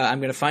that I'm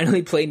going to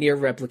finally play Nier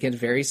Replicant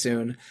very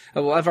soon.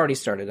 Well, I've already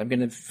started. I'm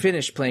going to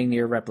finish playing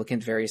Nier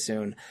Replicant very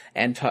soon,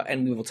 and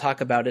we will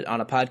talk about it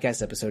on a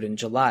podcast episode in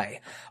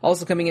July.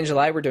 Also coming in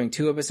July, we're doing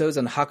 2 episodes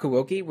on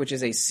Hakuoki, which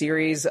is a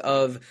series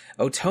of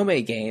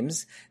Otome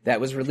games that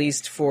was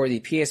released for the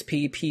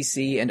PSP,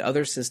 PC, and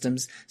other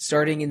systems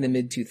starting in the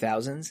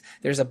mid-2000s.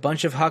 There's a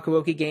bunch of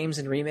Hakuoki games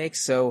and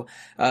remakes, so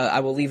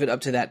I will leave it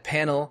up to that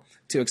panel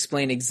to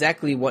explain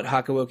exactly what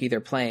Hakuoki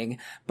they're playing,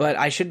 but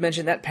I should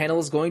mention that panel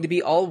is going to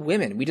be all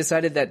women. We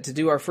decided that to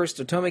do our first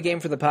Otome game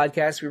for the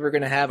podcast, we were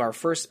going to have our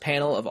first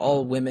panel of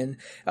all women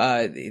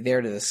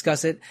there to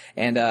discuss it,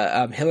 and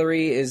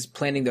Hillary is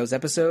planning those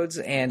episodes,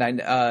 and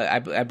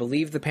I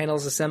believe the panel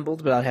is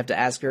assembled, but I'll have to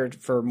ask her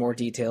for more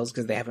details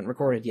because they haven't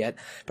recorded yet.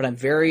 But I'm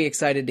very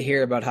excited to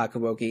hear about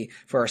Hakuoki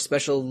for our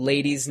special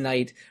Ladies'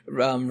 Night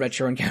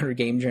Retro Encounter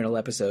Game Journal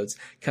episodes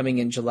coming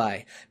in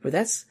July.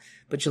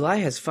 But July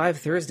has 5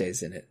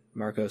 Thursdays in it,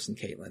 Marcos and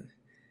Caitlin.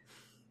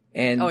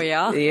 And oh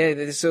yeah?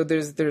 Yeah, so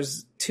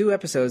there's 2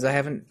 episodes I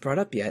haven't brought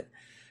up yet.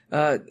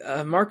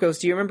 Marcos,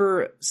 do you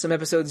remember some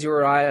episodes you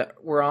were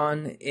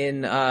on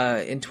in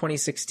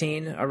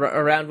 2016,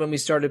 around when we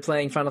started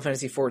playing Final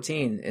Fantasy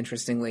XIV,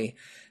 interestingly,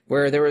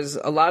 where there was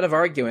a lot of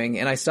arguing,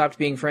 and I stopped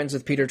being friends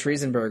with Peter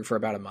Triesenberg for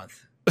about a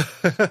month?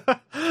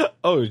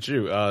 Oh,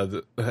 shoot. Are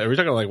we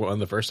talking like one of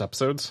the first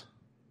episodes?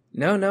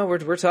 No,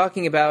 we're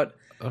talking about...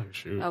 Oh,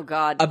 shoot. Oh,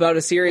 God. About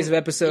a series of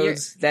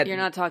episodes that... You're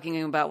not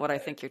talking about what I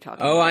think you're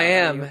talking about. Oh, I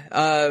am.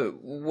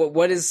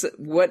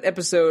 What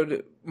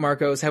episode,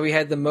 Marcos, have we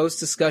had the most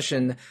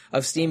discussion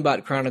of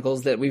Steambot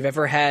Chronicles that we've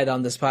ever had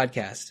on this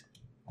podcast?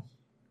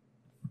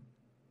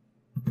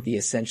 The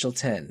Essential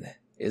 10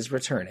 is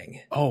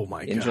returning. Oh,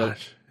 my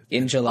gosh.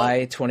 In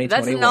July 2021.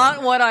 That's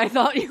not what I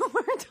thought you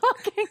were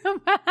talking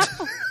about.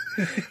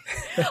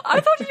 I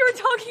thought you were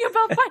talking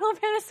about Final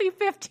Fantasy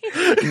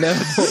 15. No.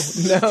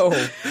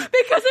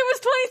 Because it was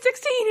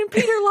 2016 and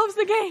Peter loves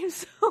the game,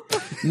 so.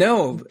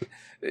 No.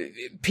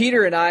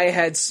 Peter and I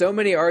had so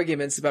many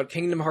arguments about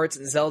Kingdom Hearts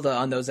and Zelda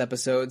on those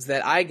episodes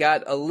that I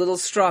got a little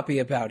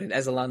stroppy about it,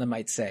 as Alana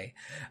might say.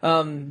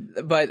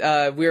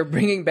 But we're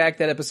bringing back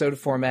that episode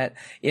format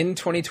in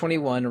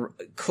 2021,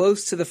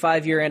 close to the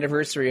 5-year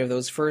anniversary of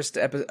those first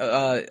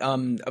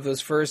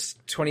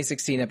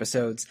 2016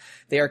 episodes.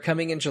 They are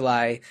coming in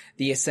July,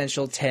 the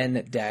Essential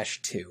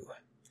 10-2.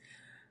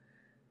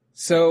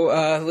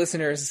 So,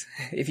 listeners,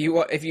 if you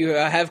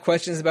have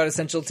questions about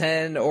Essential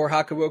 10 or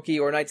Hakuoki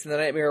or Knights of the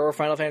Nightmare or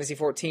Final Fantasy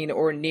 14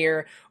 or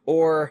Nier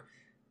or,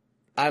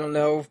 I don't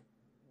know,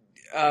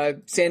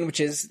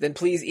 sandwiches, then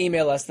please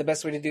email us. The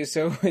best way to do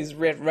so is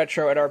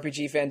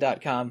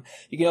retro@rpgfan.com.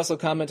 You can also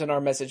comment on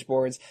our message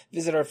boards,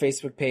 visit our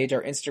Facebook page,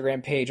 our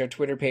Instagram page, our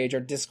Twitter page,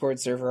 our Discord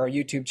server, our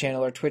YouTube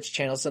channel, our Twitch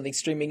channel, something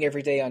streaming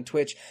every day on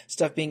Twitch,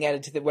 stuff being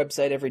added to the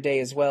website every day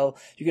as well.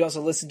 You can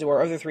also listen to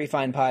our other 3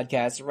 fine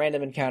podcasts,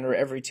 Random Encounter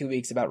every 2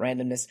 weeks about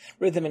randomness,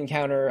 Rhythm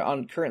Encounter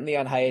currently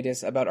on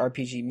hiatus about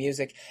RPG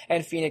music,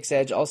 and Phoenix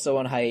Edge also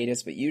on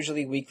hiatus, but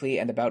usually weekly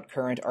and about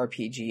current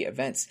RPG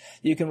events.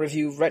 You can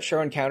review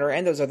Retro Encounter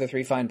and those other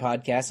 3 fine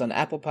podcasts on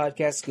Apple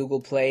Podcasts, Google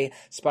Play,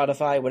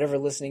 Spotify, whatever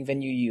listening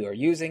venue you are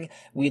using.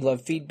 We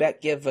love feedback.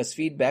 Give us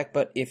feedback,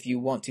 but if you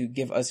want to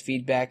give us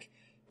feedback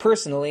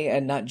personally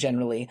and not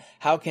generally,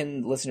 how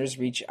can listeners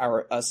reach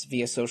us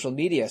via social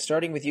media?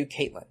 Starting with you,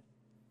 Caitlin.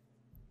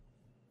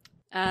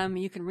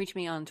 You can reach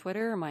me on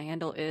Twitter. My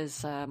handle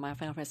is my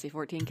Final Fantasy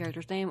 14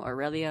 character's name,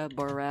 Aurelia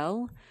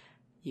Borel.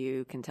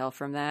 You can tell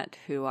from that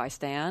who I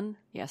stan.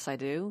 Yes, I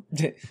do.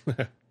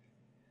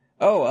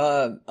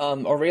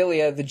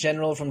 Aurelia, the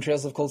general from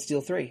Trails of Cold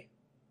Steel 3.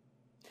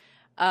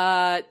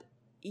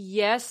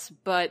 Yes,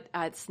 but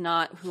it's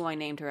not who I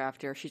named her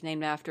after. She's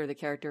named after the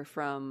character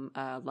from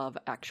Love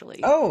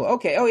Actually. Oh,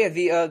 okay. Oh,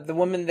 yeah, the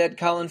woman that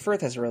Colin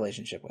Firth has a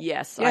relationship with.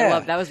 Yes, yeah. I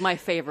love that. Was my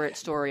favorite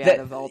story out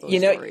of all those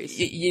stories.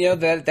 You know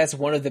that's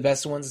one of the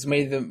best ones. It's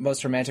maybe the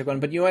most romantic one,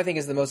 but you know what I think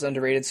is the most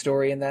underrated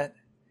story in that?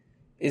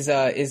 Is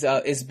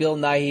Bill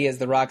Nighy as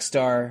the rock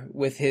star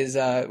with his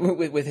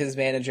with his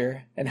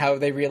manager, and how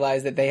they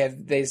realize that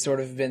they sort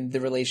of been the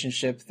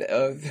relationship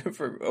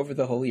for over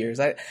the whole years.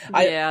 That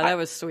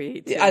was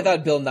sweet. Too. I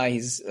thought Bill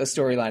Nighy's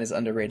storyline is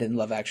underrated in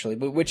Love Actually,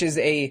 but which is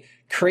a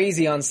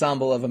crazy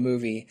ensemble of a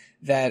movie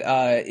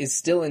that is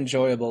still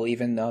enjoyable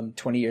even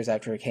 20 years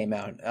after it came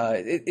out.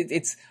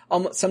 It's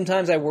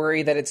sometimes I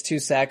worry that it's too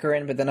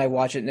saccharine, but then I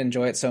watch it and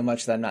enjoy it so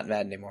much that I'm not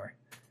mad anymore.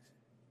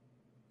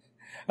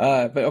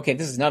 But okay,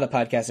 this is not a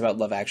podcast about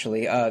Love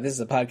Actually. This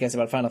is a podcast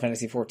about Final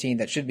Fantasy XIV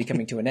that should be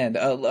coming to an end.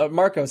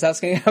 Marcos, how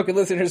can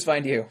listeners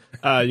find you?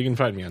 You can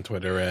find me on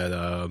Twitter at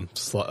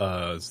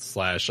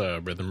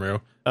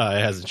 /RhythmRoo. It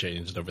hasn't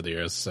changed over the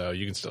years, so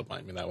you can still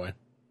find me that way.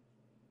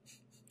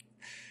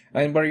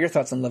 And what are your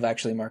thoughts on Love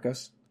Actually,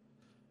 Marcos?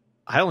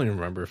 I don't even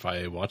remember if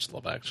I watched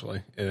Love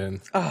Actually. And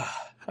all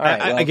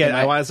right,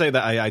 I want to say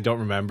that I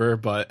don't remember,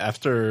 but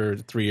after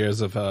 3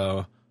 years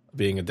of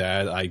being a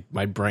dad,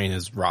 my brain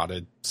is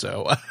rotted,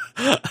 so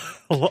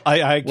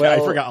I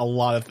forgot a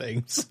lot of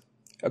things.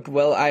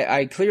 Well,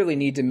 I clearly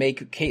need to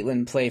make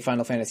Caitlin play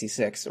Final Fantasy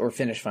VI or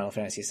finish Final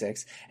Fantasy VI,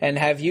 and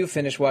have you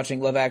finish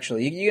watching Love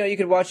Actually. You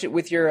could watch it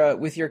with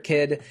your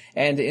kid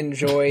and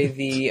enjoy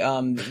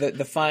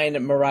the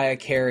fine Mariah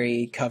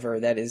Carey cover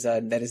that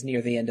is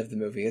near the end of the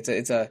movie.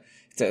 It's a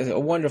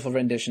wonderful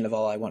rendition of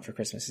All I Want for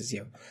Christmas Is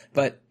You.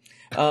 But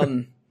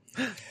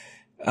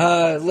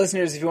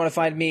listeners, if you want to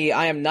find me,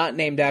 I am not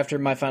named after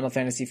my Final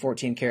Fantasy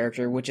XIV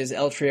character, which is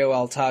El Trio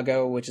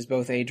Altago, which is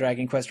both a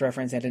Dragon Quest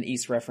reference and an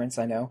East reference,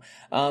 I know.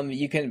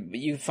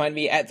 You find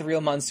me at The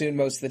Real Monsoon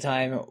most of the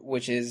time,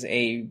 which is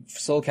a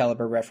Soul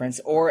Calibur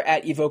reference, or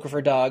at Evoker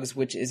for Dogs,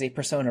 which is a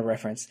Persona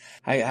reference.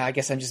 I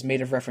guess I'm just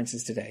made of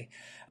references today.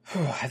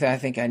 I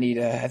think I need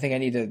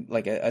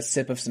a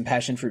sip of some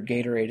passion fruit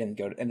Gatorade and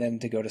then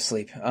to go to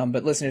sleep.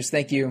 But listeners,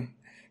 thank you.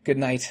 Good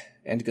night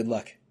and good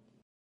luck.